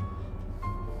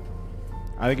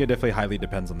 I think it definitely highly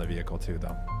depends on the vehicle too,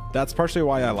 though. That's partially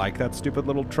why I like that stupid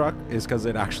little truck, is because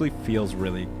it actually feels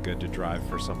really good to drive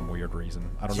for some weird reason.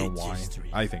 I don't know why.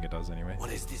 I think it does anyway.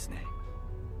 What is this name?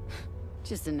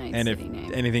 Just a nice And if city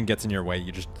name. anything gets in your way,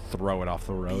 you just throw it off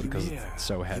the road because it's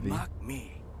so heavy. You mock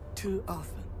me too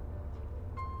often.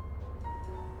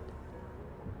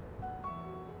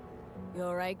 You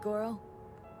alright, Goro?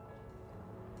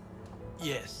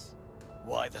 Yes.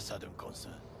 Why the sudden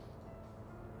concern?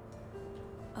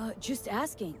 Just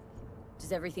asking.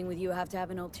 Does everything with you have to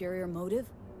have an ulterior motive?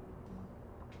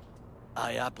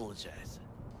 I apologize.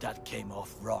 That came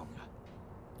off wrong.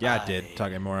 Yeah, it did,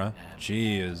 Tagemura.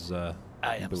 Gee,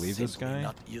 you believe this guy?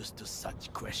 Not used to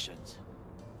such questions.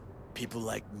 People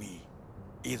like me,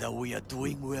 either we are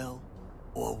doing well,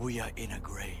 or we are in a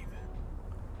grave.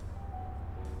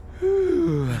 Any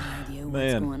idea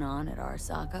what's going on at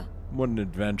Arasaka? What an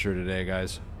adventure today,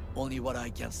 guys. Only what I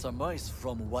can surmise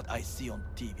from what I see on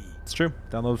TV. It's true.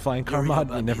 Download Flying Car Mod,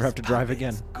 you never have to drive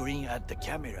again. Grin at the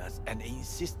cameras and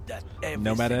insist that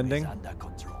Nomad ending? is under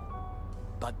control.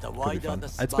 But the Could be wider fun. the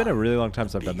It's been a spy, really long time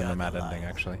since I've done the bigger Nomad the ending, lie.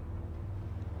 actually.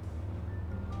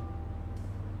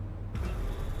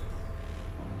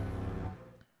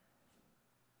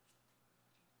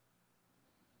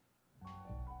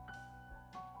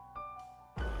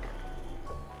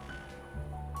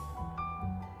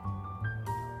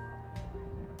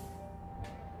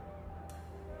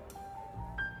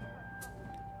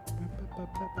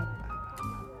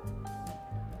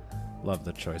 Love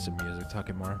the choice of music,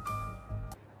 talking more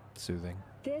soothing.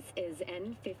 This is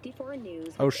N54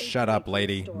 News. Oh, shut up,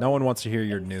 lady. No one wants to hear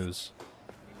your news.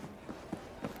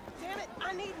 Damn it,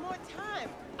 I need more time.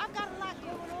 I've got a lot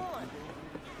going on.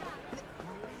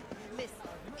 Listen,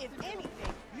 if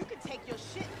anything, you can take your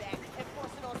shit back and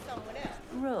force it on someone else.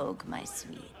 Rogue, my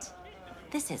sweet.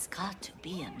 This has got to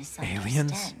be a Aliens?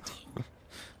 misunderstanding.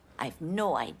 I've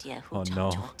no idea who Oh taught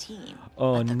no. your team.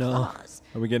 Oh but the no. claws,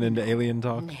 Are we getting into alien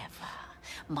talk? never.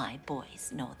 My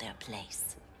boys know their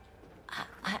place.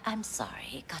 I'm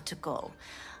sorry, got to go.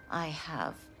 I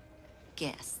have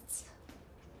guests.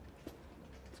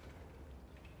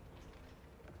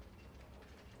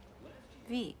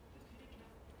 V.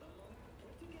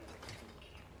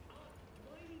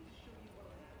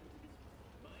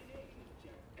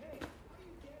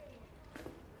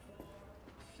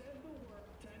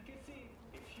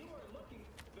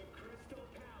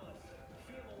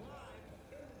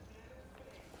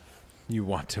 You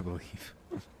want to believe.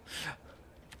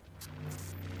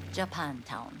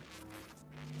 Japantown.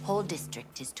 Whole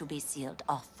district is to be sealed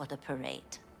off for the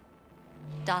parade.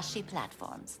 Dashi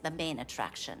platforms, the main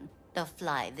attraction. They'll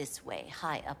fly this way,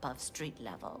 high above street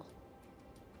level.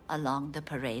 Along the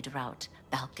parade route,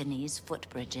 balconies,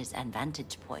 footbridges, and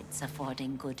vantage points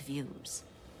affording good views.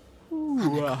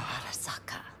 Hanako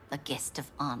Arasaka, the guest of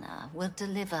honor, will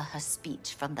deliver her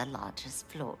speech from the largest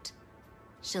float.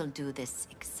 She'll do this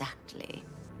exactly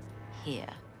here.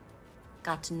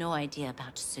 Got no idea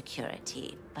about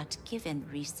security, but given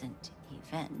recent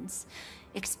events,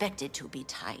 expect it to be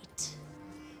tight.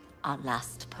 Our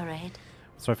last parade?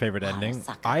 It's my favorite ending.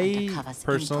 Arasaka I undercovers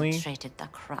personally infiltrated the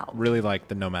crowd. really like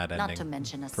the Nomad Not ending to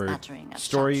mention a for smattering of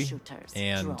story sharpshooters,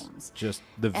 and drones. just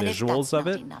the And if visuals that's of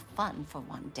not it. enough fun for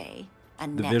one day, a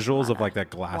The neck visuals of runner, like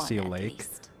that glassy one at lake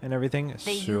least. and everything is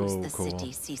They so use the cool.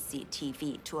 city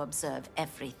CCTV to observe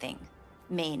everything.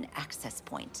 Main access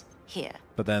point here.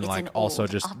 But then It's like an also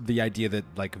old just the idea that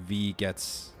like V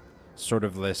gets sort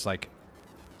of this like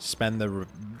spend the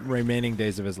remaining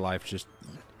days of his life, just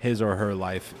his or her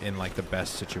life in like the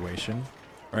best situation,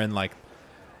 or in like,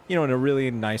 you know, in a really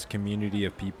nice community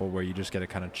of people where you just get to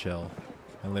kind of chill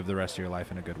and live the rest of your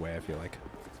life in a good way, I feel like.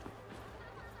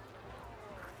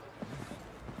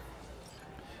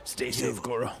 Stay safe,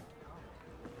 Goro.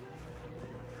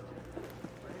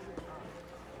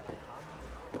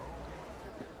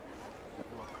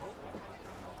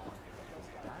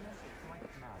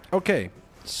 Okay,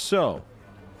 so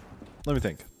let me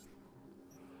think.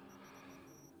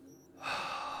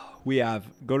 We have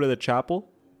go to the chapel,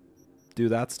 do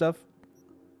that stuff,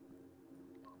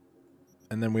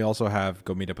 and then we also have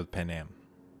go meet up with Pan Am,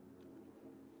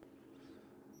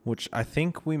 which I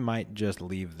think we might just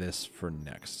leave this for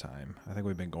next time. I think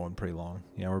we've been going pretty long.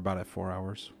 Yeah, we're about at 4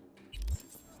 hours.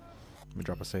 Let me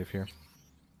drop a save here.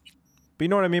 But you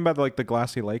know what I mean by the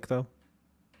glassy lake, though?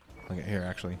 Look at here,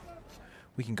 actually.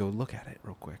 We can go look at it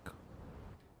real quick.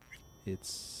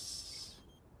 it's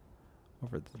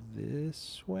over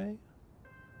this way.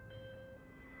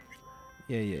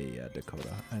 Yeah, Dakota.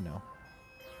 I know.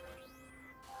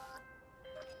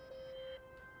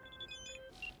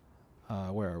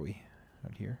 Where are we?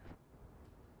 Out here.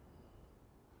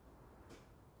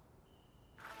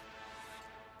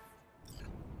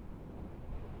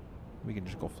 We can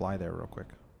just go fly there real quick.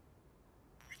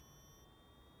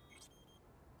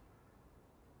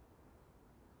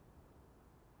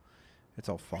 It's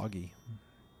all foggy.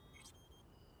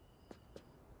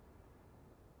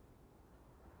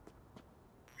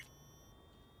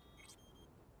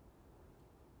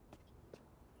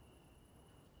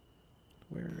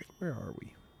 Where are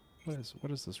we?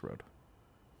 What is this road?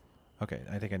 Okay,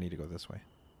 I think I need to go this way.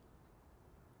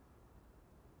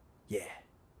 Yeah.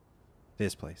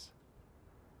 This place.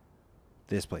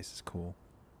 This place is cool.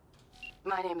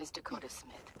 My name is Dakota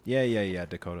Smith. Yeah,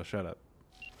 Dakota, shut up.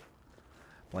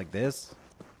 Like this?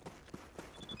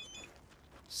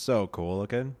 So cool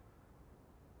looking.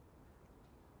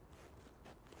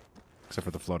 Except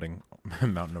for the floating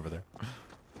mountain over there.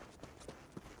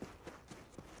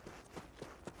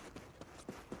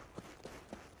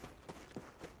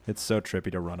 It's so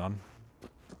trippy to run on.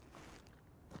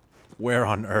 Where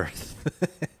on earth?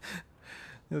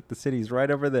 Look, the city's right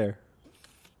over there.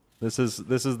 This is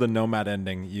the Nomad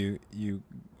ending. You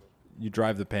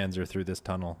drive the Panzer through this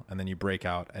tunnel, and then you break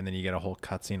out, and then you get a whole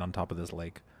cutscene on top of this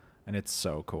lake, and it's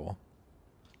so cool.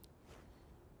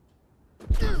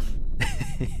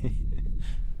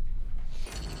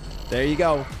 There you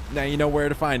go. Now you know where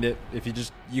to find it. If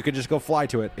you could just go fly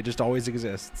to it. It just always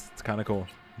exists. It's kind of cool.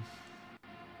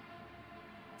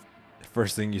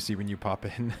 First thing you see when you pop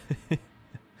in.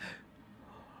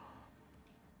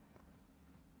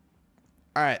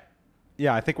 All right.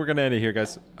 Yeah, I think we're going to end it here,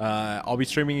 guys. I'll be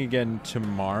streaming again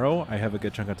tomorrow. I have a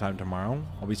good chunk of time tomorrow.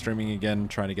 I'll be streaming again,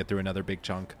 trying to get through another big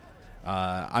chunk.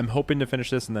 I'm hoping to finish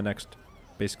this in the next,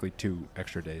 basically 2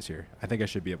 extra days here. I think I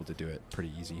should be able to do it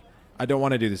pretty easy. I don't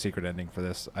want to do the secret ending for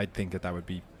this. I think that would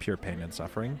be pure pain and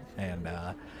suffering. And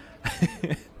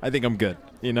I think I'm good,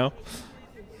 you know?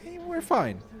 We're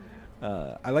fine.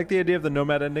 I like the idea of the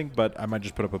Nomad ending, but I might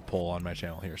just put up a poll on my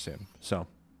channel here soon. So,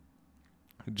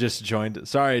 just joined.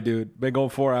 Sorry, dude. Been going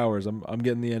 4 hours. I'm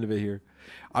getting the end of it here.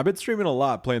 I've been streaming a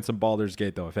lot, playing some Baldur's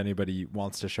Gate, though, if anybody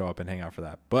wants to show up and hang out for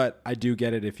that. But I do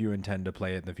get it if you intend to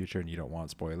play it in the future and you don't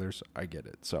want spoilers. I get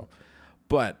it. So,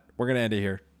 but we're going to end it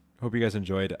here. Hope you guys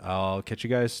enjoyed. I'll catch you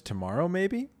guys tomorrow,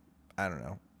 maybe? I don't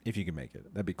know. If you can make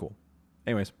it. That'd be cool.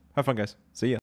 Anyways, have fun, guys. See ya.